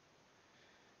the way.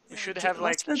 We Yeah, should have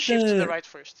let's like add shift to the the right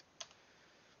first.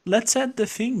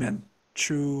 thing, man.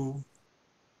 To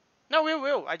No, we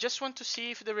will. I just want to see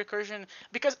if the recursion,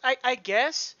 because I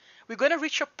guess we're gonna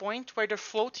reach a point where the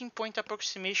floating point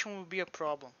approximation will be a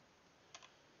problem.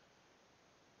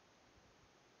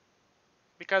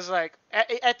 Because like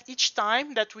at each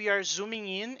time that we are zooming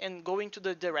in and going to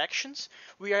the directions,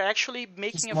 we are actually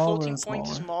making a smaller floating and point smaller.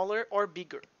 smaller or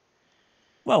bigger.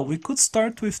 Well, we could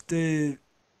start with the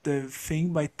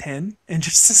thing by 10 and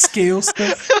just scale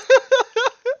stuff.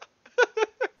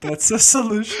 That's a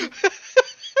solution.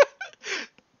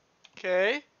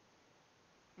 Okay.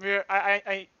 Where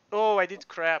oh, I did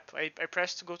crap. I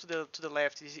pressed to go to the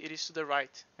left. It is to the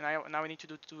right, and now I need to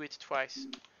do it twice.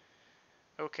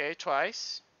 Okay,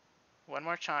 twice. One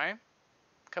more time.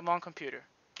 Come on, computer.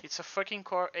 It's a fucking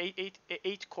core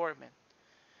eight core, man.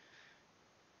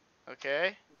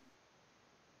 Okay.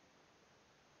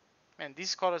 Man,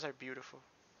 these colors are beautiful.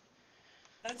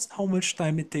 That's how much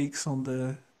time it takes on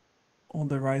the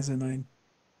Ryzen 9.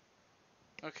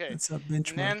 Okay, That's a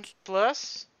and then benchmark.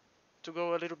 plus to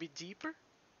go a little bit deeper.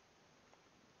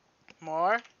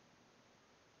 More.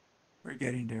 We're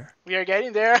getting there. We are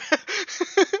getting there.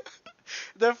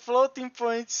 The floating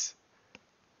points.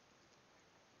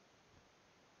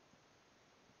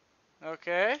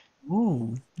 Okay.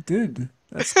 Oh, dude,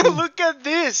 that's cool. Look at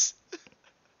this.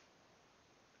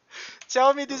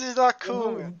 Tell me this is not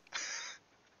cool, man. Oh,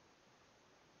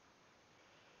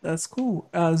 that's cool.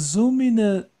 Zoom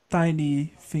in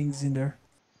tiny things in there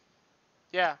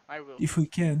Yeah, I will. if we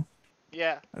can.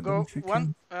 Yeah, I don't know go if you one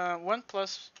can. one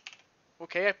plus.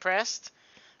 Okay, I pressed.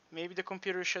 Maybe the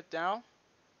computer shut down.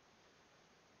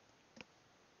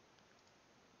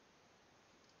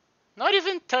 Not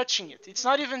even touching it. It's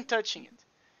not even touching it.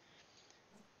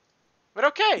 But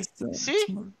okay, It's see?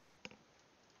 more.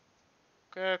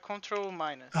 Control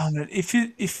minus. Man,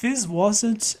 if this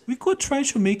wasn't, we could try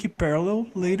to make it parallel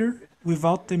later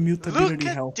without the Look mutability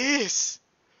at help. this.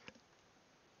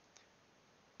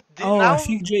 Oh, I Now,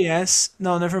 think JS.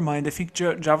 No, never mind. I think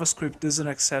JavaScript doesn't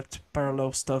accept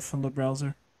parallel stuff on the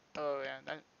browser. oh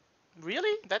yeah,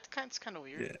 really? That's kind of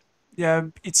weird. Yeah, yeah,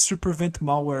 it's to prevent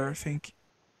malware. I think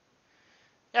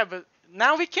Yeah, but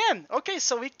now we can. Okay,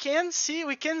 so we can see,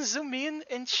 we can zoom in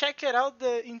and check it out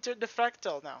the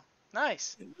fractal now.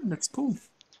 Nice. that's cool.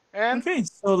 And Okay,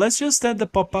 so let's just add the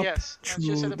pop-up yes, let's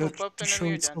just set the pop-up to and then show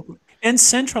we're it's done. and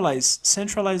centralize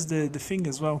the thing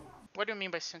as well. What do you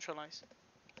mean by centralize?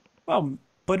 Well,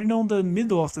 put it on the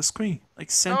middle of the screen,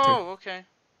 like center. Oh, okay.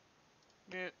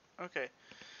 Yeah, okay.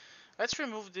 Let's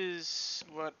remove this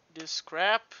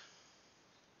crap.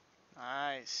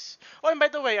 Nice. Oh, and by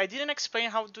the way, I didn't explain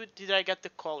how did I get the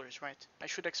colors, right? I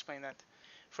should explain that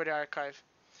for the archive.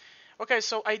 Okay,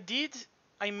 so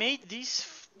I made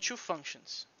these two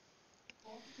functions,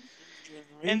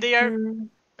 and they are Generator.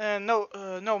 no,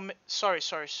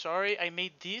 sorry. I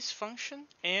made this function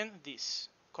and this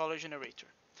color generator.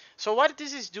 So what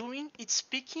this is doing, it's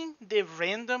picking the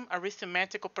random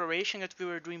arithmetic operation that we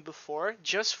were doing before,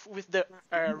 just with the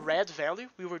red value.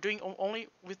 We were doing only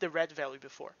with the red value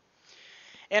before,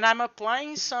 and I'm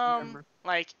applying some Remember.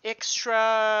 like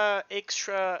extra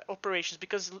operations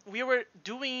because we were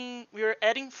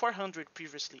adding 400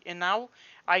 previously, and now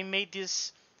I made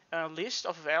this list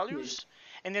of values,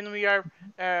 and then we are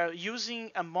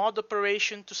using a mod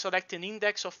operation to select an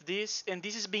index of this, and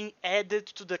this is being added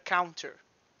to the counter.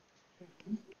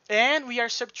 And we are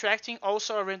subtracting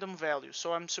also a random value.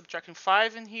 So I'm subtracting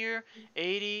 5 in here,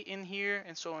 80 in here,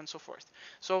 and so on and so forth.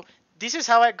 So this is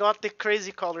how I got the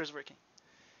crazy colors working.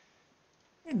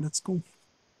 Yeah, that's cool.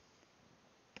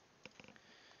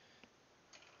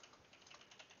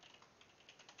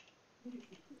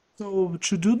 So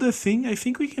to do the thing, I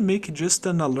think we can make just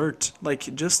an alert,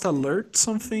 like just alert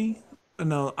something.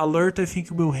 No, alert. I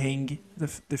think will hang the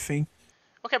thing.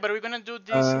 Okay, but we're gonna do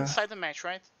this Uh, inside the match,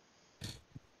 right?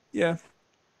 yeah,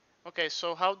 Okay,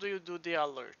 so how do you do the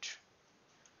alert?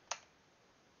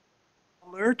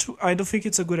 alert. I don't think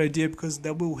it's a good idea because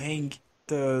that will hang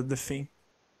the thing.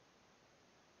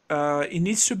 It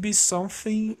needs to be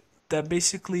something that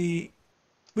basically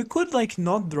we could like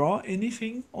not draw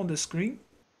anything on the screen.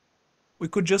 We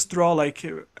could just draw like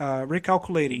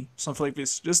recalculating something like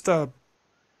this, just a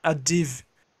div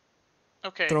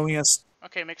Okay, throwing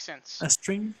okay, makes sense. a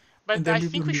string, and But then I we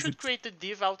think we remove should it. create the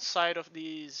div outside of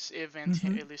this event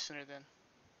Mm-hmm. listener then.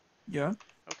 Yeah.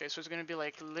 Okay, so it's gonna be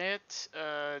like let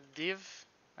div,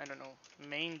 I don't know,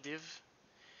 main div.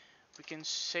 We can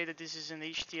say that this is an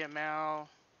HTML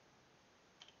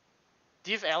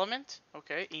div element.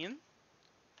 Okay, in.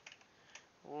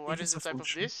 I think What is it's the a type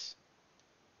of function. this?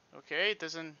 Okay, it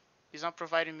doesn't. It's not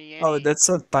providing me Oh, any. that's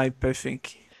a type, I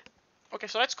think. Okay,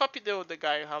 so let's copy the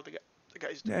guy how the guy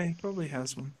is doing. Yeah, he probably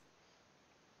has one.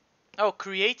 Oh,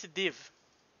 create div,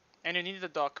 and you need the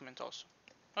document also.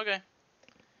 Okay.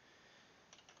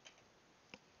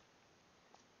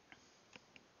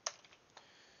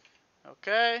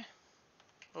 Okay.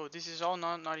 Oh, this is all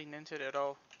not indented at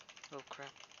all. Oh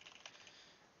crap.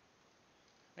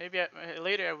 Maybe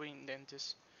later I will indent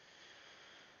this.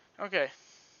 Okay.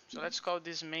 So let's call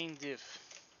this main div.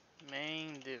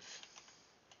 Main div.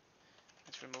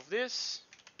 Let's remove this.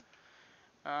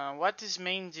 What this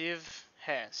main div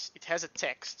has? It has a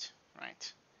text,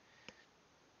 right?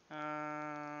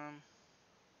 Um,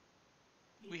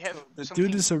 we have So the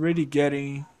dude something is already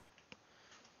getting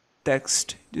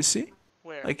text. Do you see?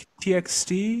 where? Like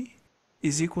txt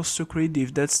is equals to create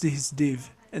div. That's his div,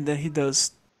 and then he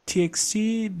does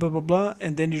txt blah blah blah,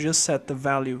 and then you just set the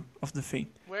value of the thing.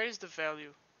 Where is the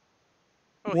value?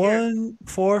 Oh, here.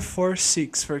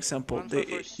 1446, for example, the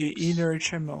 1446. inner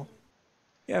HTML.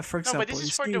 Yeah, for No, but example, this you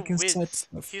is for see the you can set width.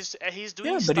 stuff. He's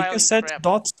Yeah, doing but you can styling set crap.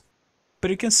 dot.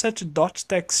 But you can set dot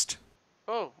text.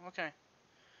 Oh, okay.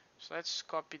 So let's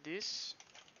copy this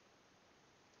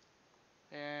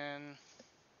and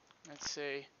let's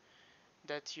say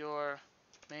that your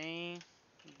main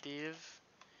div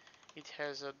it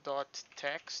has a dot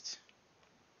text.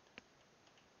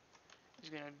 It's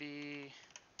gonna be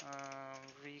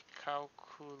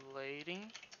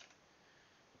recalculating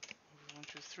 1,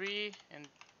 2, 3, and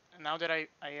now that I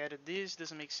added this,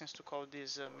 doesn't make sense to call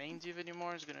this main div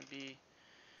anymore. It's gonna be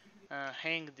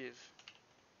hang div,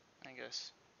 I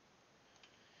guess.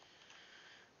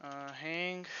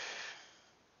 Hang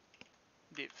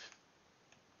div,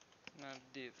 not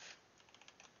div.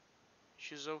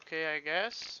 She's okay, I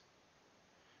guess.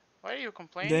 Why are you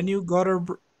Then complaining? you gotta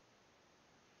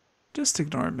just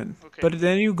ignore it, man. Okay. But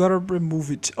then you gotta remove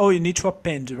it. Oh, you need to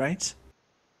append, right?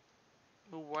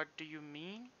 What do you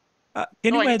mean?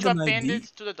 Can Oh, I you need add to an append it ID?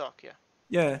 to the doc, yeah.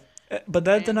 Yeah, but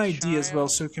add an Append ID as well child.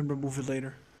 so you can remove it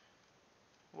later.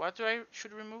 What do I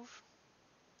should remove?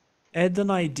 Add an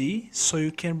ID so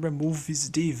you can remove this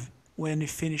div when it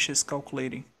finishes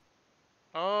calculating.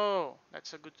 Oh,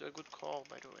 that's a good call,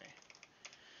 by the way.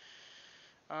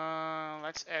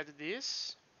 Let's add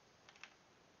this.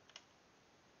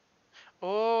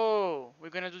 Oh, we're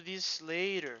gonna do this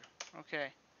later.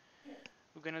 Okay.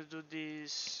 We're gonna do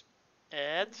this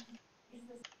add.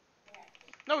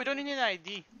 No, we don't need an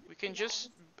ID. We can just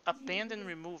append and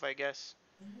remove, I guess.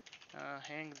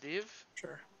 Hang div.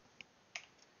 Sure.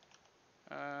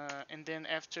 And then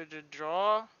after the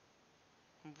draw,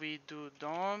 we do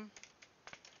DOM.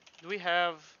 Do we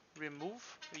have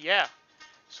remove? Yeah.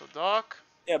 So doc,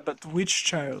 Yeah, but which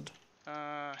child?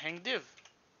 hang div.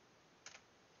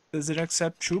 Does it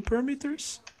accept two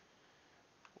parameters?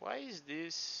 Why is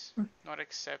this not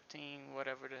accepting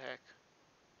whatever the heck?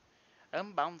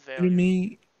 Unbound What do you value.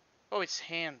 mean? Oh, it's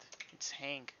hand. It's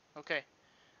hang. Okay.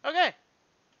 Okay.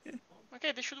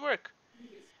 Okay, this should work.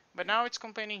 But now it's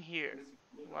complaining here.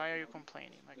 Why are you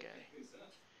complaining, my guy?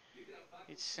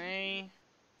 It's saying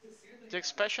the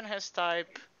expression has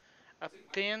type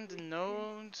append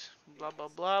node, blah blah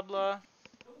blah blah.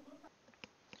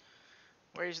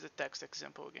 Where is the text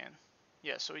example again?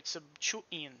 Yeah, so it's a two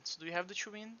ins. Do you have the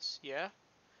two ins? Yeah.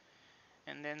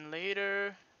 And then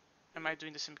later, am I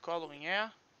doing the semicolon? Yeah.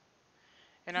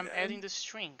 And I'm Yeah. adding the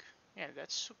string. Yeah,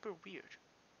 that's super weird.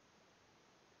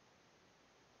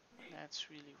 That's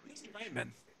really Let's weird. try,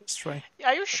 man. Let's try. Yeah,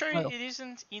 are you sure it File.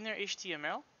 isn't inner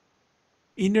HTML?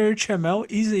 Inner HTML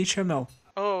is HTML.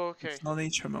 Oh, okay. It's not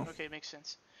HTML. Okay, makes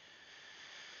sense.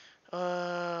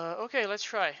 Okay, let's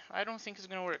try. I don't think it's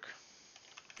gonna work.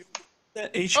 The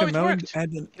Oh, it HTML and worked.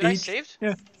 add an Did I H. save?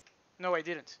 Yeah. No, I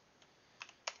didn't.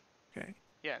 Okay.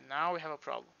 Yeah, now we have a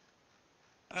problem.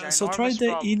 So try Ginormous the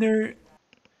problem. inner.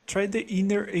 Try the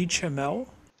inner HTML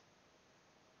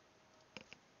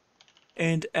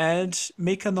and add.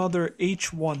 Make another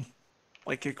H1.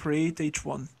 Like a create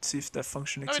H1. See if that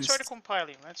function No, it's already exists.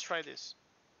 compiling. Let's try this.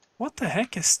 What the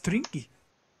heck? A stringy?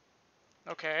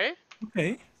 Okay.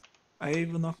 Okay. I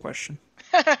will not question.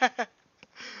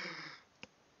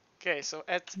 Okay, so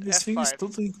at This thing is F5.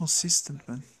 totally inconsistent,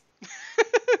 man.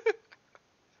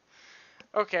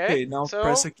 Okay, Okay, now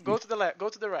press so a go key. to the left, go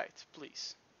to the right,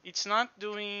 please. It's not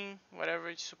doing whatever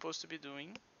it's supposed to be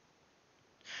doing.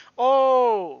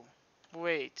 Oh,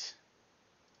 wait.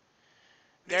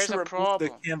 You need There's to a remove the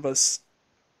problem. canvas.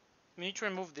 We need to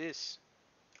remove this.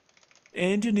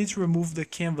 And you need to remove the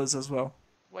canvas as well.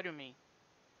 What do you mean?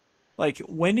 Like,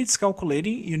 when it's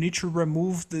calculating, you need to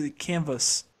remove the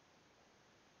canvas.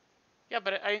 Yeah,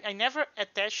 but I never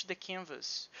attached the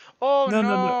canvas. Oh No, no,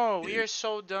 no. no, we are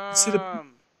so See the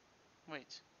dumb.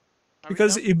 Wait, are we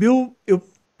because dumb? it will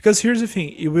because here's the thing,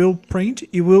 it will print,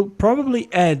 it will probably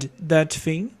add that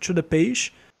thing to the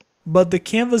page, but the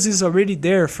canvas is already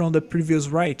there from the previous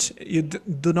write. You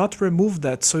do not remove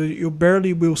that, so you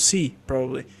barely will see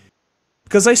probably.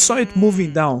 Because I saw it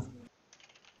moving Mm. down.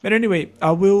 But anyway,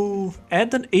 I will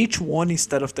add an H1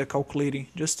 instead of the calculating,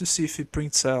 just to see if it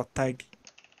prints a tag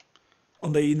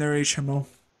on the inner HTML.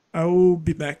 I will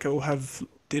be back. I will have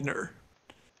dinner.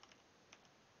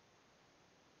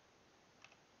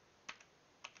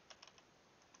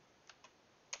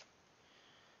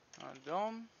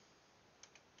 DOM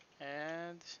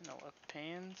add no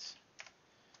append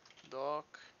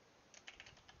doc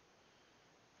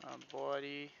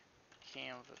body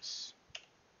canvas.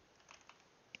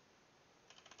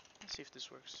 Let's see if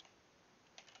this works.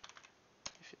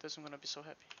 If it does, I'm gonna be so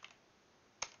happy.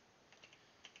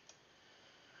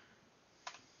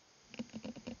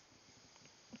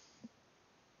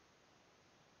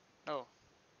 Oh,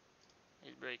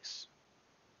 it breaks.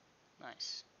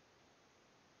 Nice.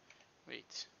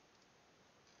 Wait.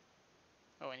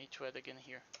 Oh, I need to add again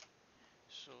here.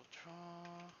 So draw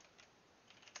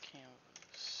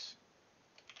canvas.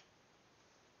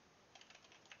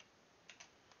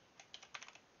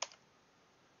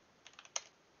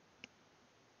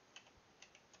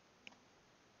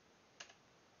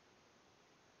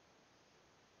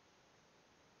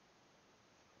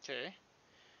 Okay.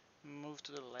 Move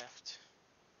to the left.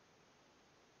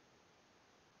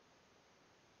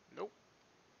 Nope.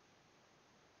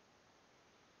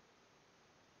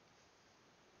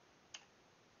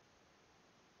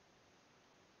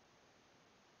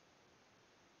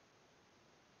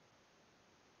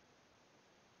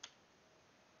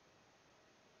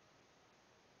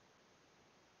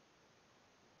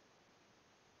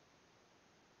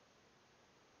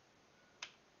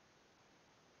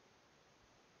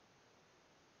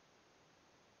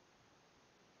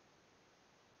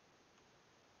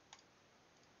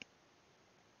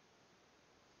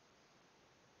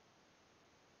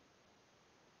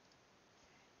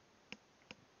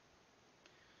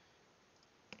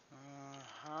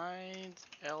 Hide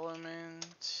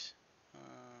element.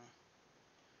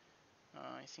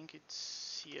 I think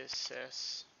it's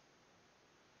CSS.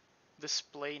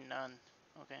 Display none.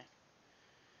 Okay.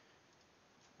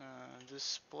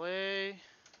 Display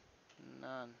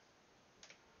none.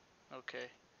 Okay,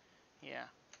 yeah.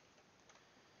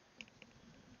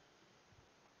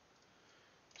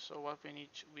 So what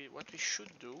we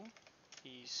should do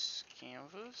is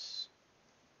canvas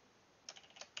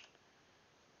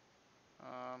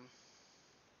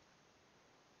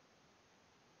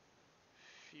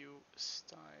view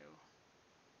style.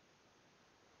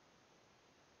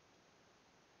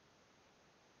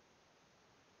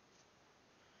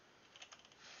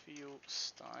 View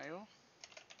style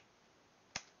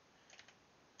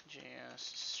JS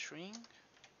string,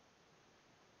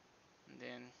 and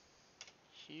then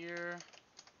here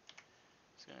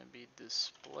it's gonna be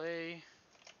display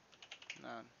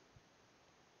none,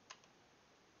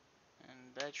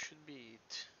 and that should be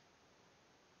it.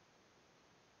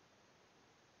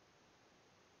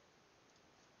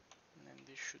 And then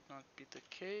this should not be the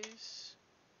case.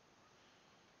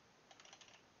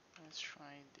 Let's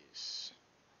try this.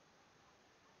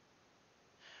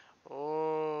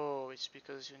 Oh, it's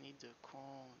because you need the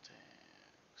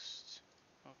context.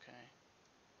 Okay.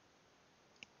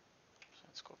 So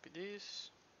let's copy this.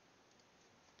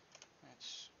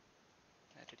 Let's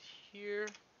add it here.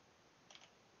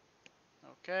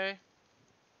 Okay.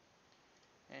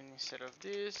 And instead of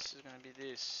this, it's gonna be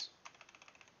this.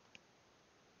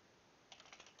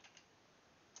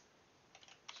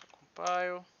 So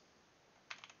compile.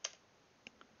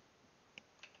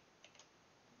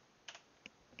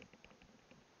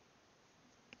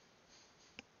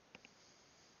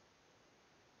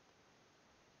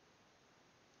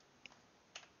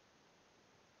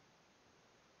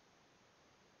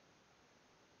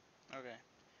 Okay.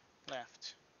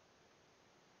 Left.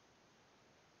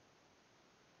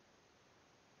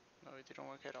 No, it didn't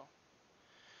work at all.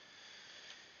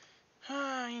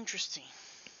 Ah, interesting.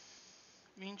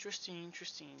 Interesting.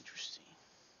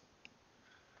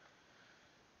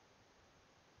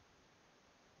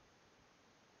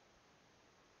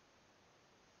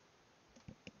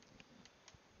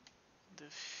 The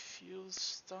field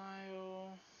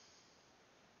style.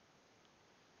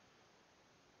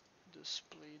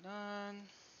 Display none.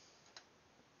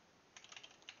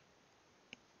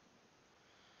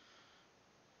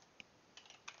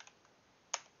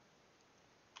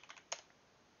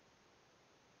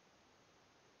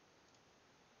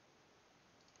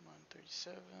 One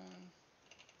 37.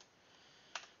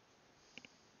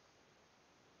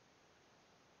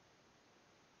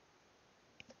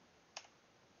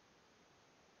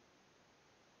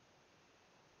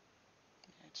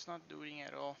 It's not doing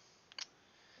at all.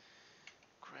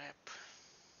 Crap.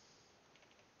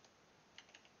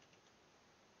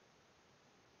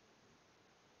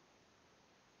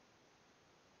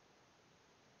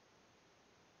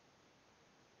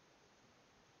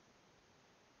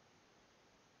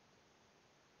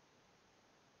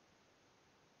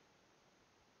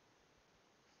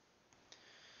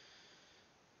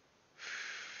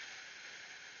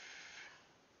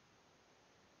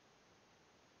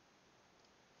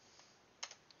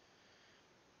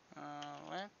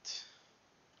 Let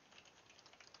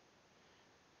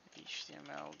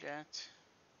HTML get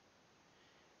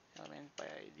element by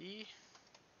ID.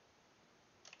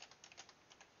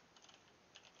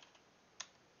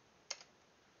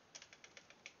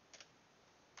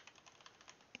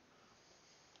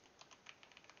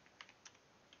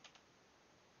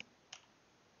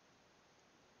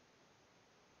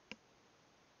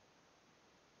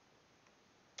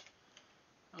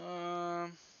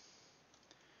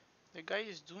 The guy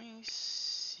is doing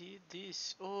see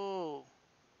this. Oh,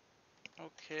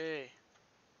 okay.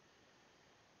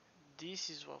 This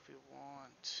is what we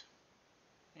want.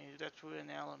 And that will an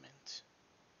element.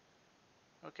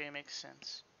 Okay, makes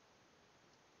sense.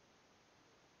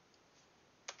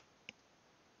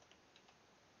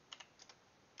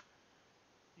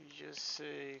 You just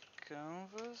say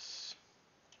canvas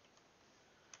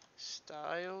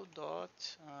style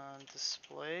dot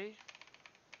display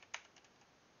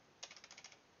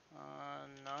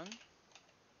none.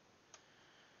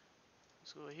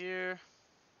 Let's go here.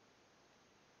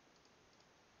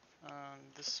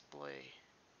 Display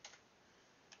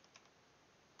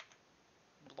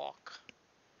block.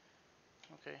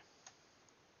 Okay,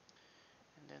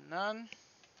 and then none.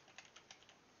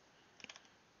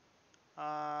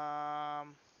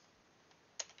 And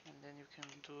then you can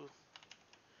do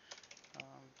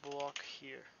block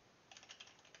here.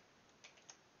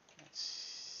 Let's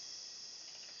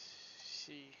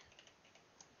see.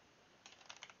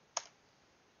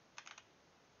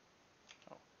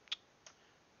 Oh,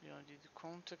 we don't need the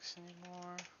context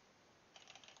anymore.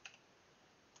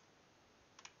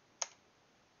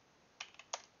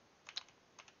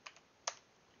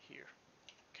 Here.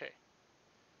 Okay.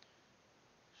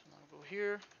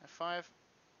 here, F5.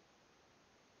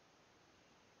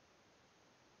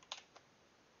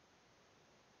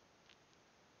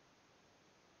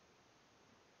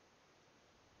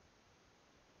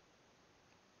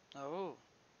 Oh,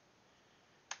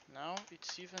 now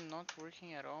it's even not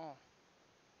working at all.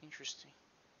 Interesting.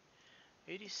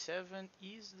 87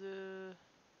 is the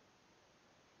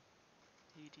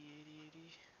 80, 80,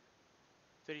 80.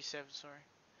 37, sorry.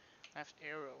 Left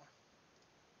arrow.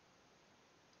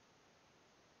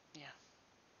 Yeah.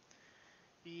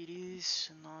 It is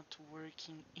not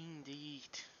working indeed.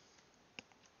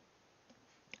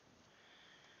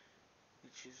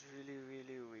 Which is really,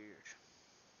 really weird.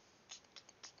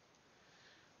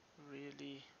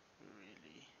 Really,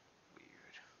 really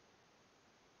weird.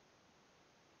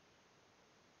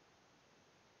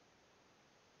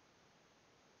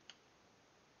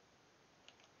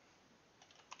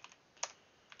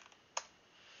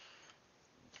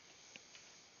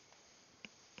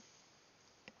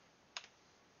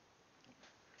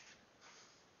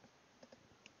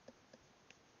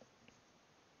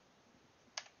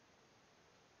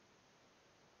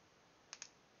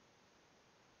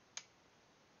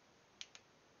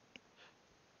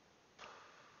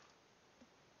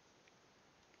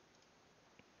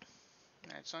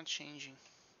 It's not changing.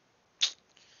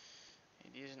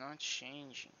 It is not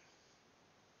changing.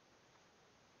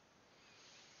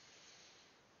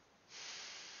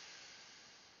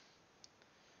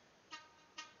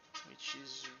 Which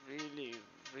is really,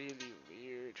 really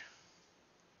weird.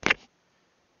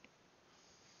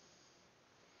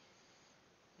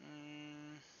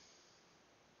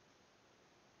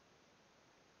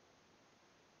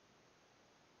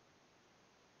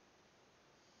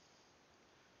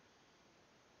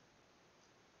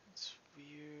 It's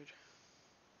weird.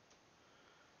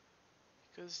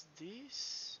 Because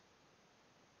this...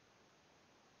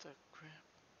 the crap.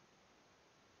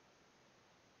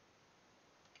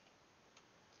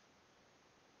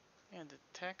 Yeah, the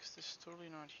text is totally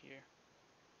not here.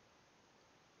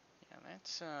 Yeah,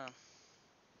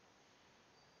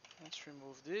 let's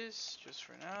remove this just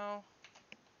for now.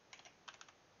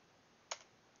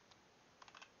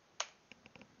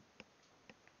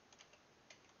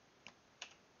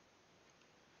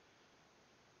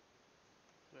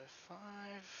 F5.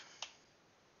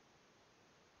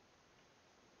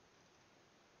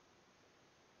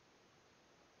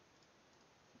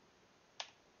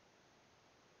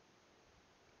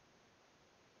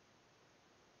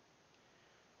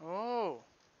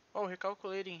 Oh,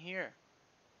 recalculating here.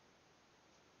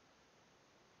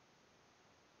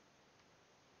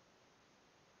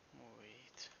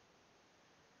 Wait,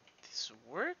 this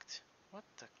worked? What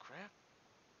the crap?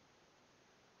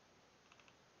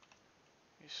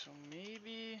 Okay, so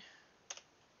maybe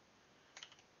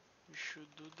we should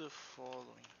do the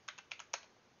following.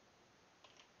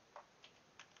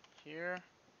 Here.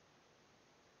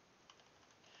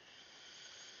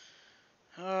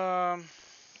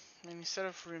 And instead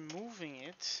of removing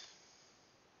it,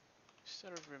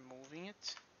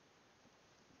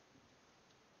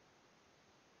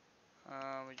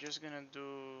 we're just gonna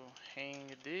do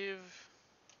hang div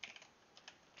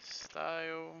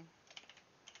style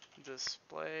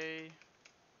display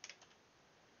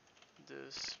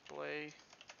gs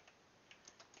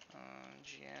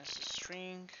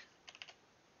string.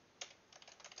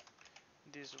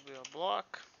 This will be a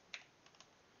block,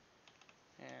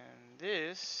 and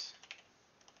this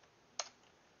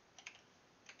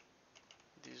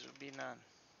will be none.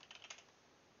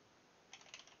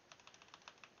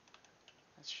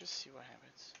 Let's just see what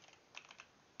happens.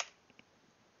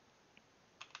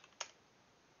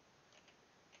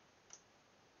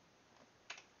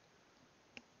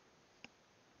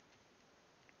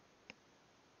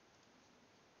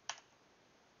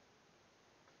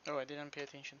 Oh, I didn't pay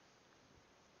attention.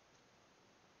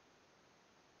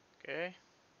 Okay.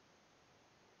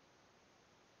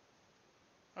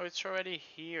 Oh, it's already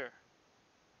here.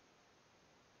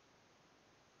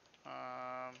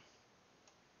 Um,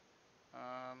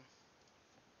 um,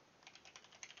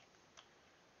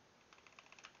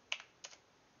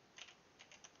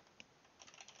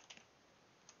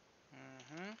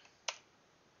 mhm.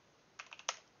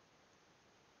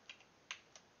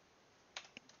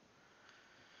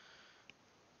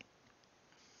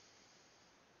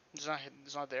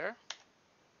 It's not there.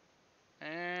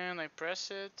 And I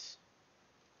press it,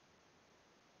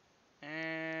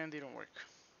 and didn't work.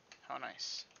 How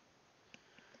nice.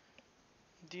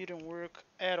 Didn't work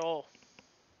at all.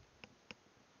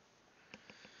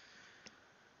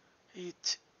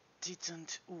 It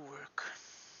didn't work.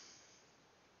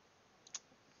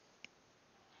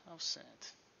 How sad.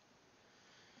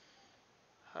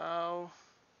 How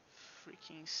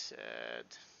freaking sad.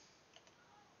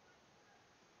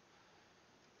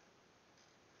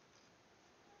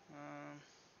 Um,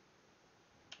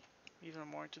 even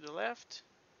more to the left.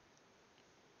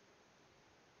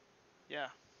 Yeah,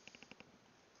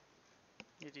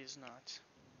 it is not.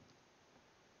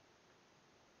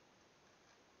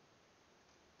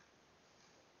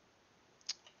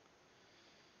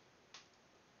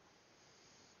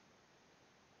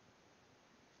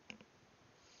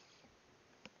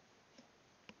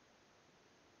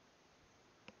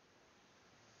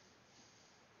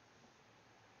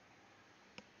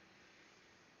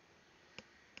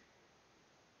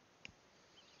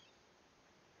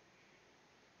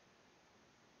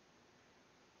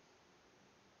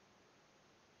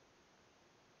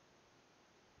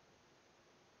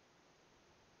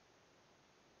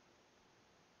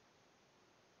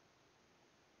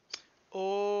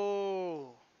 Oh,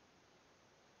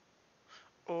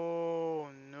 oh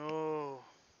no.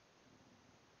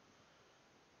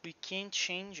 We can't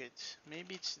change it.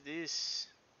 Maybe it's this.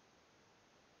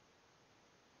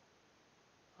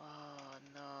 Oh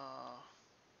no.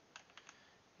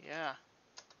 Yeah,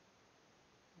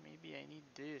 maybe I need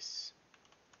this.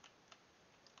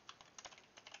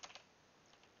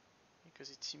 Because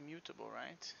it's immutable,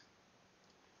 right?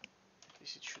 At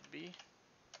least it should be.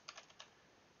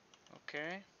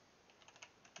 Okay.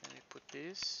 Then we put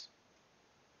this.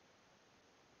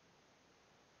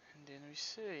 And then we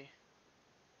say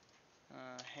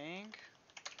hang.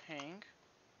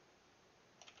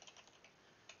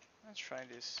 Let's try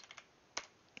this.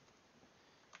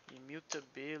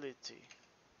 Immutability.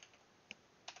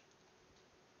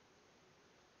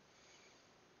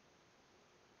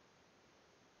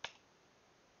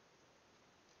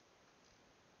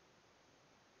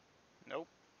 Nope.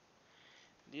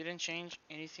 Didn't change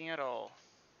anything at all.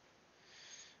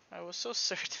 I was so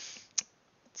certain.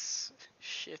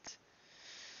 Shit.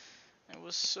 I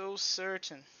was so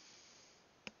certain.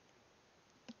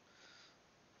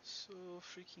 So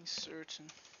freaking certain.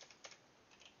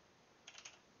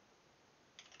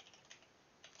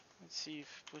 Let's see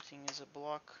if putting as a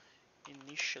block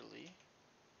initially,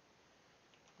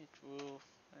 it will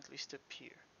at least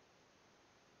appear.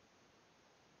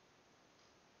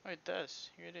 Oh, it does.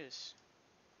 Here it is.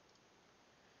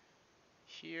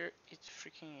 Here it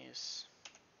freaking is.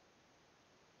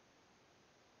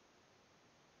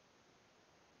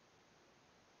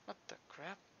 What the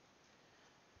crap?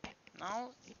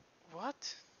 Now,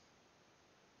 what?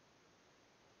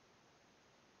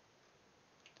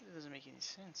 That doesn't make any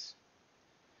sense.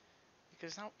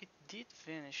 Because now it did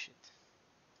vanish it.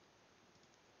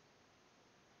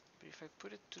 But if I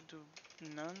put it to do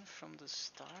none from the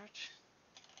start,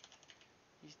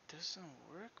 it doesn't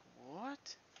work?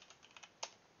 What?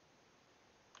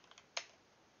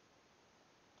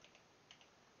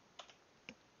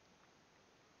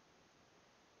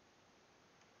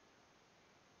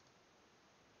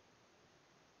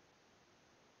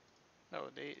 No,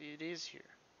 it is here.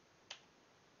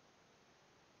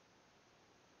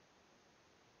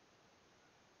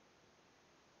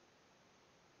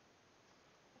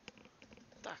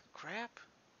 The crap?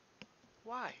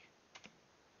 Why?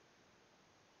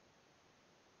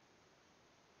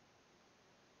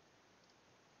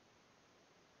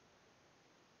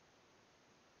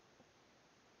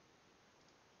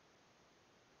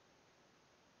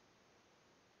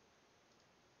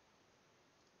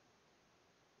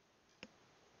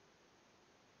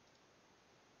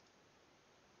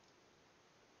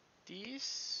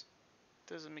 This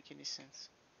doesn't make any sense.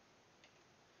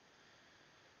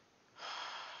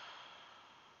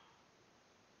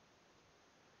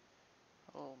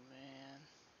 Oh man,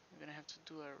 I'm gonna have to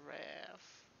do a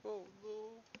ref. Oh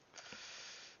no.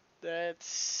 That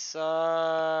sucks.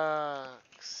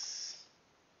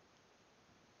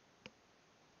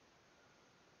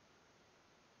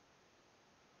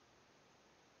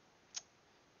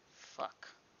 Fuck.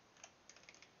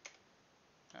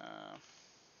 Uh,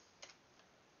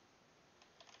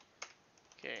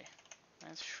 okay,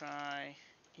 let's try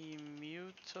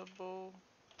immutable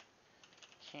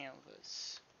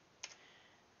canvas.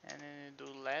 And then do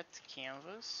let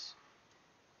canvas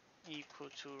equal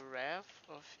to ref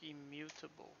of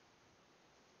immutable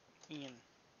in.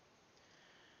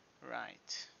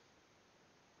 Right.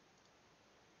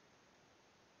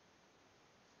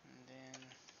 And then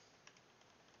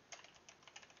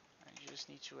I just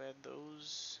need to add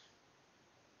those.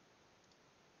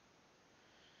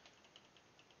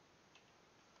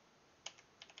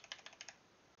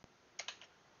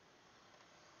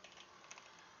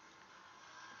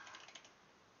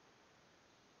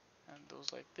 And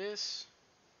those like this.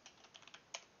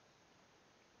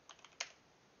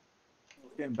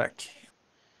 Okay, I'm back.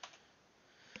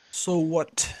 So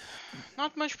what?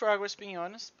 Not much progress, being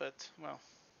honest, but well,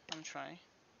 I'm trying.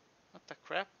 What the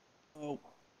crap? Oh,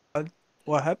 what,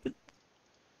 what happened?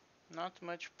 Not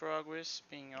much progress,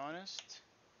 being honest.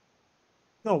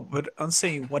 No, but I'm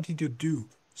saying, what did you do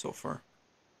so far?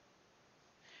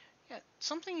 Yeah,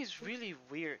 something is really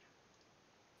weird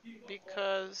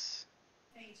because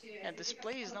yeah,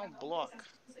 display is now block.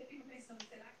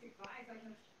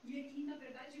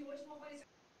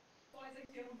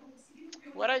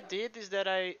 What I did is that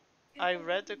I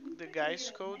read the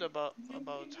guy's code about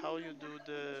how you do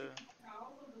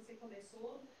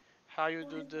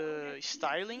the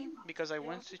styling because I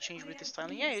want to change with the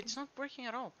styling. Yeah, it's not working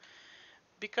at all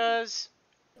because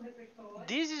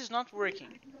this is not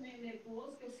working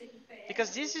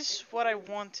because this is what I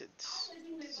wanted.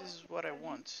 This is what I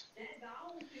want.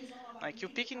 Like you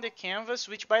picking the canvas,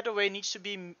 which by the way needs to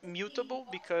be mutable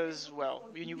because well,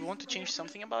 when you want to change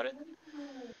something about it.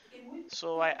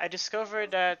 So I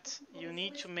discovered that you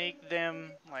need to make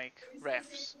them like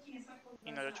refs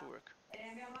in order to work.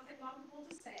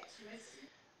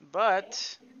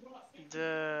 But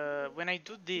the when I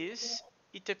do this,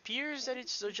 it appears that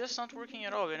it's just not working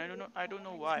at all, and I don't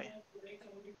know why.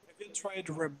 Have you tried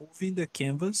removing the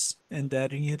canvas and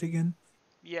adding it again?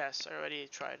 Yes, I already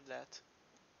tried that,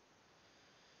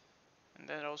 and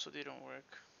that also didn't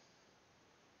work.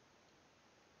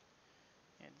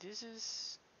 Yeah, this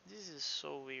is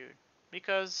so weird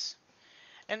because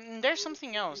and there's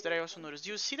something else that I also noticed.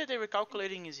 Do you see that the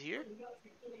recalculating is here?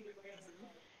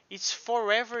 It's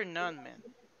forever none, man.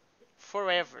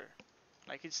 Forever.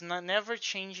 Like it's not never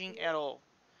changing at all.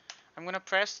 I'm gonna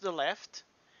press to the left,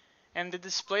 and the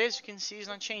display, as you can see, is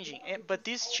not changing. But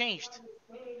this changed,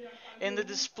 and the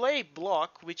display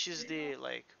block, which is the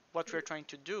like what we're trying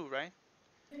to do, right?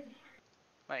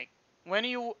 Like when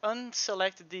you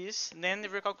unselect this, then the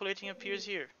recalculating appears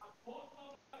here.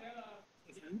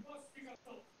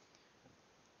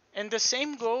 And the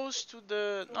same goes to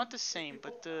the not the same,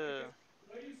 but the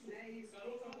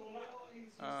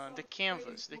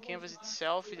canvas. The canvas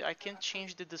itself, I can't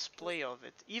change the display of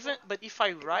it. Even but if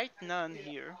I write none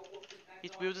here,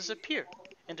 it will disappear,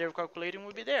 and the recalculating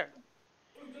will be there.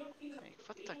 Like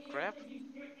what the crap?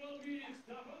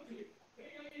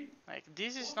 Like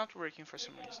this is not working for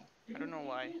some reason. I don't know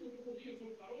why.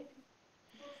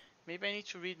 Maybe I need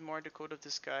to read more the code of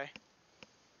this guy.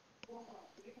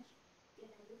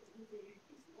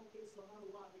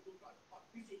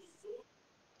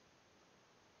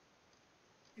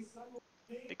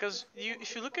 Because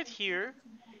if you look at here,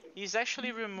 he's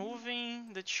actually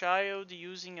removing the child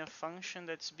using a function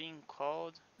that's being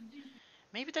called.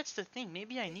 Maybe that's the thing.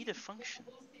 Maybe I need a function.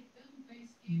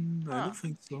 I Huh. don't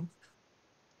think so.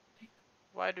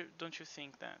 Why don't you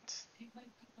think that?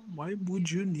 Why would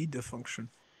you need the function?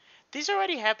 This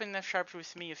already happened in F Sharp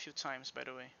with me a few times, by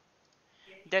the way.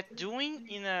 That doing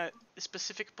in a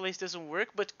specific place doesn't work,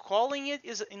 but calling it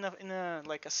is in a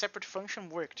like a separate function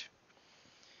worked,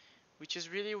 which is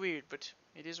really weird, but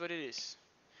it is what it is.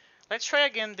 Let's try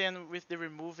again then with the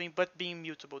removing, but being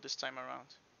mutable this time around.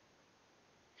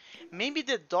 Maybe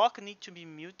the doc need to be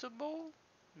mutable,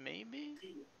 maybe,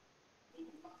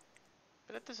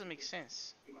 but that doesn't make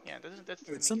sense. Yeah, that doesn't It's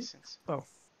make some. sense. Oh,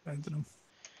 I don't know.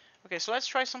 Okay, so let's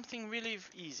try something really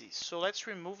easy. So let's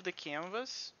remove the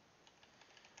canvas.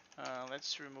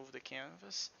 Let's remove the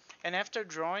canvas, and after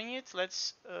drawing it,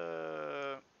 let's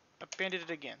append it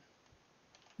again.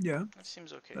 Yeah, That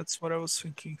seems okay. that's what I was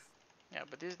thinking. Yeah,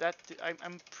 but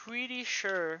I'm pretty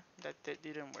sure that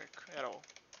didn't work at all.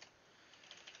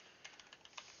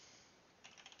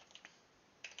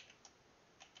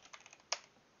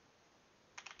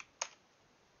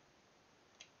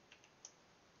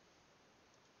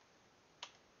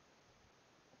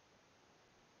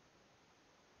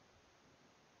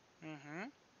 Mm-hmm.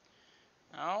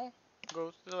 Now go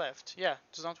to the left. Yeah,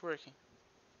 it's not working.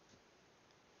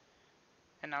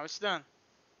 And now it's done.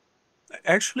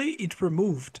 Actually, it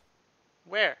removed.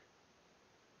 Where?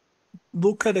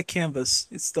 Look at the canvas.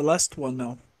 It's the last one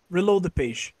now. Reload the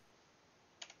page.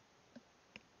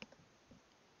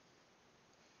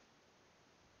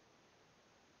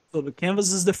 So the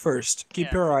canvas is the first. Keep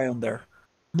Yeah. your eye on there.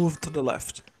 Move to the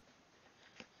left.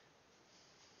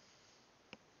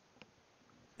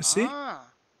 You see? Ah,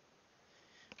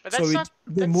 but So that's not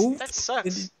it that removed and it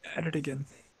sucks. added again.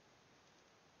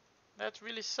 That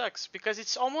really sucks because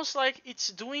it's almost like it's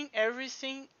doing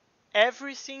everything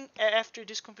after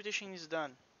this computation is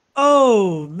done.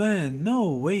 Oh man, no,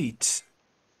 wait.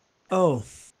 Oh,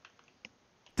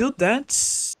 do that.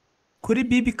 Could it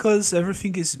be because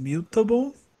everything is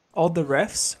mutable? all the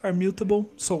refs are mutable.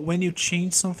 So when you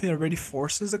change something, it already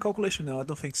forces the calculation. No, I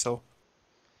don't think so.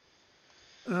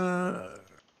 Uh,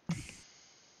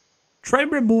 Try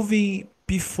removing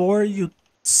before you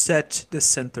set the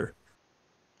center.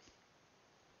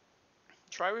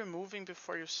 Try removing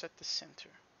before you set the center.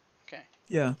 Okay.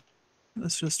 Yeah,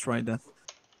 let's just try that.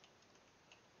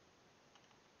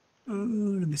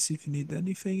 Let me see if you need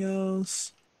anything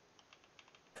else.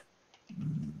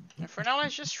 And for now,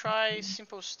 let's just try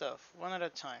simple stuff, one at a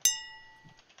time.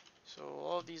 So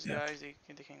all these Yeah. guys, they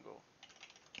can go.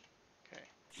 Okay.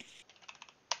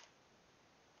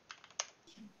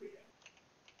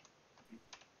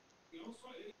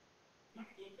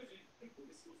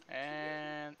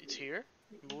 And it's here,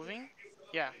 moving.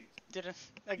 Yeah, didn't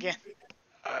again.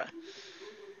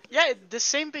 Yeah, the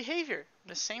same behavior,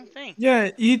 the same thing.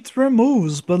 Yeah, it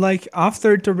removes, but like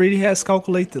after it already has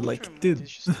calculated, Let's like, remove dude. this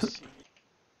just to see.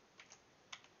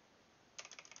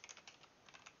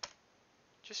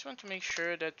 Just want to make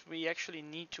sure that we actually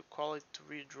need to call it to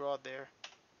redraw there,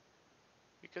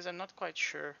 because I'm not quite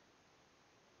sure.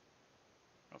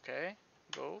 Okay,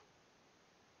 go.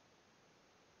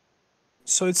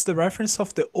 So it's the reference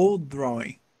of the old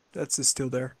drawing that's still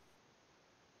there.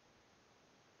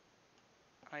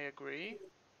 I agree.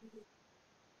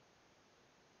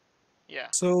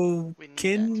 Yeah, So we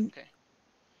need that. can Okay,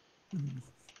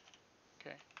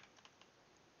 okay.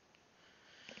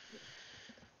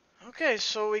 Okay,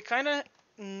 so we kind of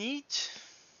need,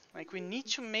 like, we need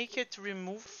to make it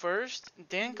remove first,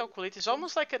 then calculate. It's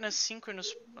almost like an asynchronous,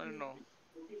 I don't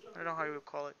know how you would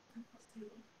call it.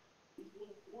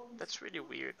 That's really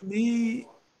weird. me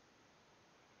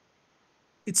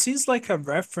it seems like a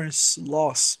reference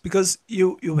loss because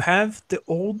you have the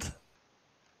old.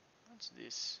 What's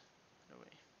this? By the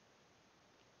way,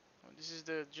 oh, this is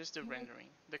the just the rendering.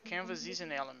 The canvas is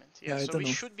an element. Yeah, Yeah, I so don't we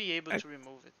know. should be able I, to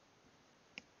remove it.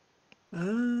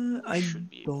 We I should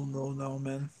be able. don't know now,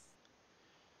 man.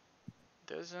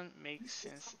 Doesn't make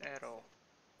sense at all.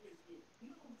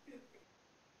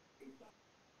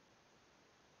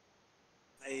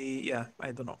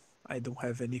 I don't know. I don't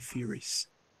have any theories.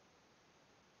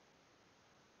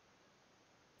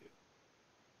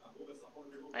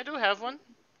 I do have one.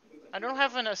 I don't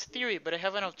have a theory, but I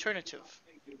have an alternative.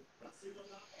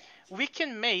 We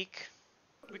can make,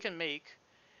 we can make,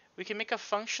 we can make a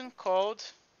function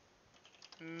called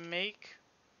make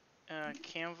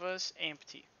canvas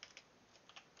empty,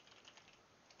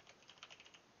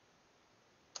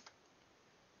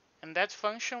 and that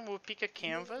function will pick a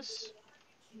canvas,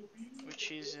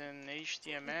 which is an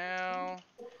HTML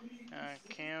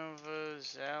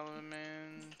canvas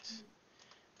element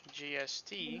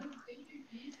GST,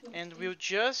 and we'll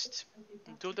just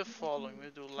do the following.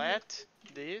 We'll do let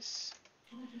this,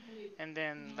 and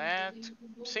then let,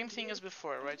 same thing as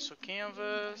before, right? So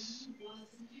canvas,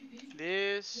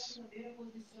 this.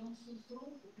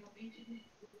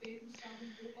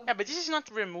 Yeah, but this is not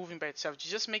removing by itself, it's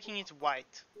just making it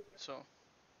white. So,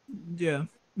 Yeah,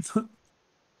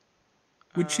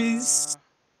 which uh, is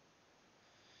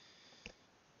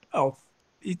oh,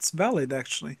 it's valid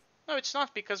actually. no, it's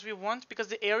not, because because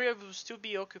the area will still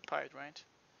be occupied, right?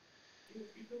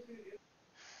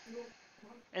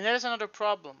 And that is another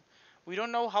problem. We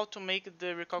don't know how to make the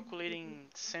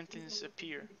recalculating sentence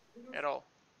appear at all.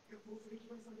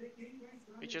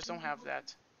 We just don't have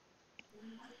that.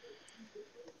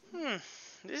 Hmm,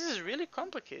 this is really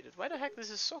complicated. Why the heck this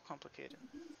is so complicated?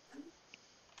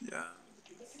 Yeah,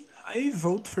 I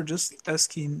vote for just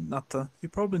asking Nata. He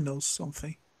probably knows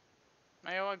something.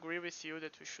 I will agree with you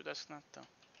that we should ask Nata.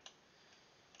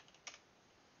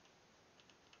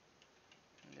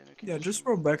 And then we can Yeah, just just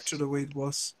roll remove back to this. the way it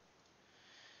was.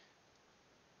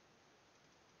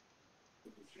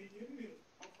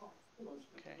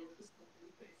 Okay.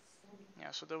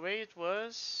 Yeah, so the way it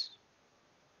was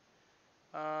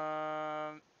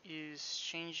is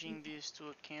changing this to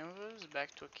a canvas,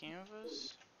 back to a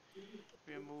canvas.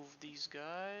 Remove these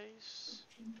guys.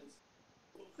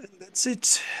 And that's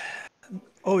it.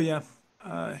 Oh yeah.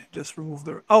 Just remove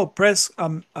the. Oh, press.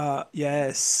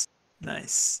 Yes.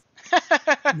 Nice.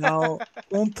 Now,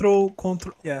 control.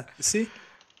 Yeah. You see?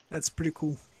 That's pretty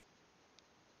cool.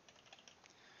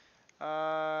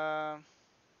 uh,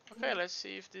 okay, let's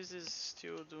see if this is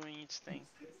still doing its thing.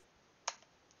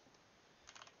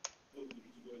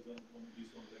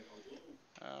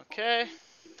 Okay,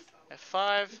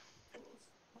 F5.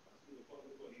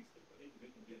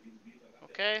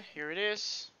 Okay, here it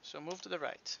is. So move to the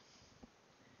right.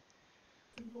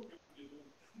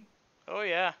 Oh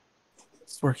yeah.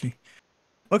 It's working.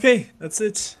 Okay, that's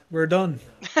it. We're done.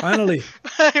 Finally.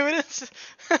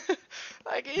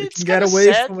 Like We it's can kind get of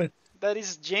away sad from it. that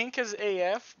it's jank as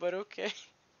AF, but okay.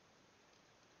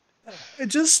 I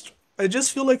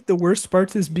just feel like the worst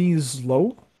part is being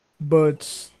slow,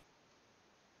 but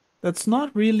that's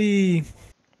not really.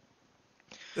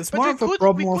 That's But more of a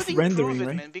problem we could of improve rendering,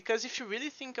 it, right? man. Because if you really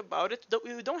think about it,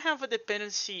 we don't have a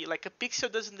dependency. Like a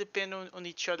pixel doesn't depend on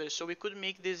each other, so we could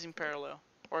make this in parallel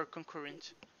or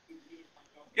concurrent.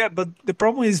 Yeah, but the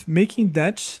problem is making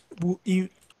that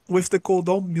with the code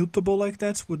all mutable like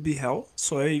that would be hell.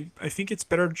 So I think it's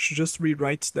better to just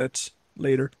rewrite that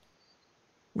later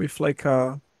with like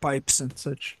pipes and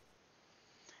such.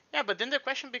 Yeah, but then the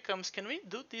question becomes, can we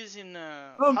do this in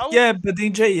how? Yeah, but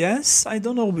in JS, I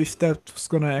don't know if that's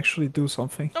gonna actually do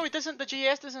something. No, it doesn't. The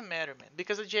JS doesn't matter, man,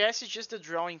 because the JS is just the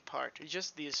drawing part. It's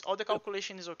just this. All the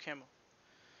calculation is OCaml.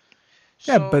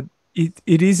 Yeah, So, but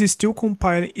it is still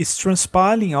compiling, it's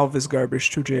transpiling all this garbage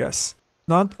to JS,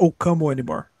 not OCaml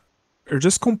anymore. You're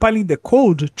just compiling the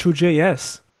code to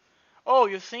JS. oh,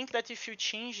 you think that if you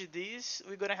change this,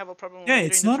 we're gonna have a problem Yeah,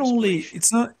 later in it's the not only, transpilation?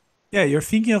 it's not, yeah, you're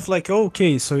thinking of like, oh,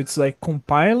 okay, so it's like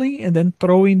compiling and then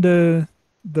throwing the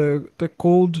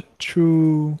code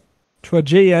to a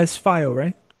JS file,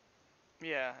 right?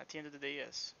 Yeah, at the end of the day,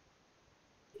 yes.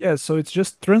 Yeah, so it's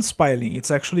just transpiling.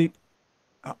 It's actually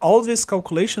all these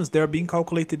calculations they're being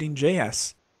calculated in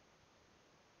JS.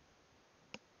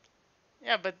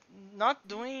 Yeah, but not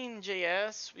doing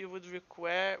JS, we would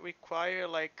require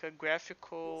like a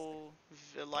graphical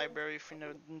library for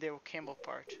the OCaml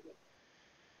part.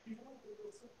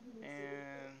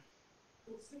 And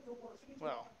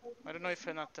well, I don't know if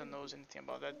Renata knows anything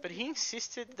about that, but he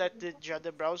insisted that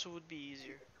the browser would be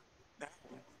easier.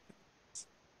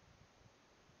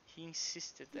 He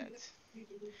insisted that.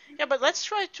 Yeah, but let's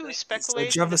try to It's a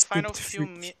speculate in the final JavaScript few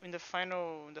freak. in the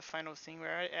final thing.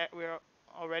 We're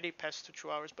already past to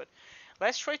 2 hours, but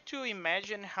let's try to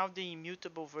imagine how the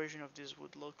immutable version of this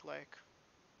would look like.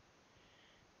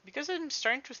 Because I'm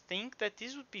starting to think that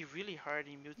this would be really hard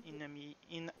in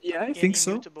Yeah, I think any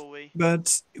so. immutable way.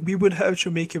 But we would have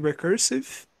to make it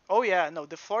recursive. Oh yeah, no,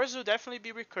 the floors will definitely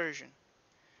be recursion.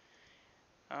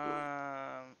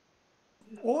 Um,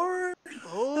 Or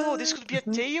oh, this could be a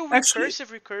tail actually, recursive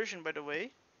recursion, by the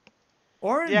way.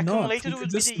 or The not. accumulated We could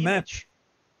would be just the map. image.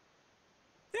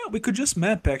 Yeah, we could just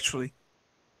map actually.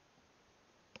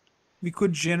 We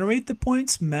could generate the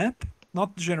points, map,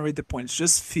 not generate the points,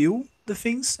 just fill the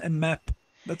things and map.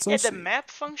 That's Yeah, the also. map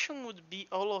function would be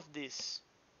all of this.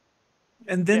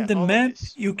 And then Yeah, the all of map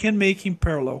this. you can make in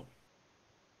parallel.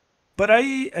 But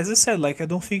as I said, like I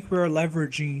don't think we're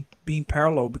leveraging being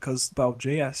parallel because about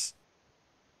JS.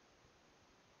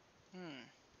 Hmm.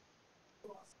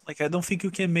 Like I don't think you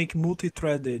can make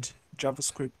multi-threaded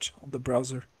JavaScript on the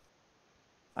browser.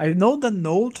 I know that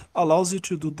Node allows you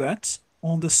to do that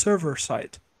on the server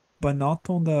side, but not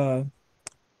on the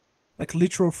like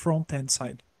literal front end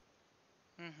side.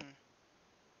 Mm-hmm.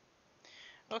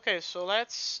 Okay, so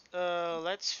let's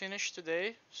finish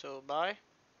today. So bye.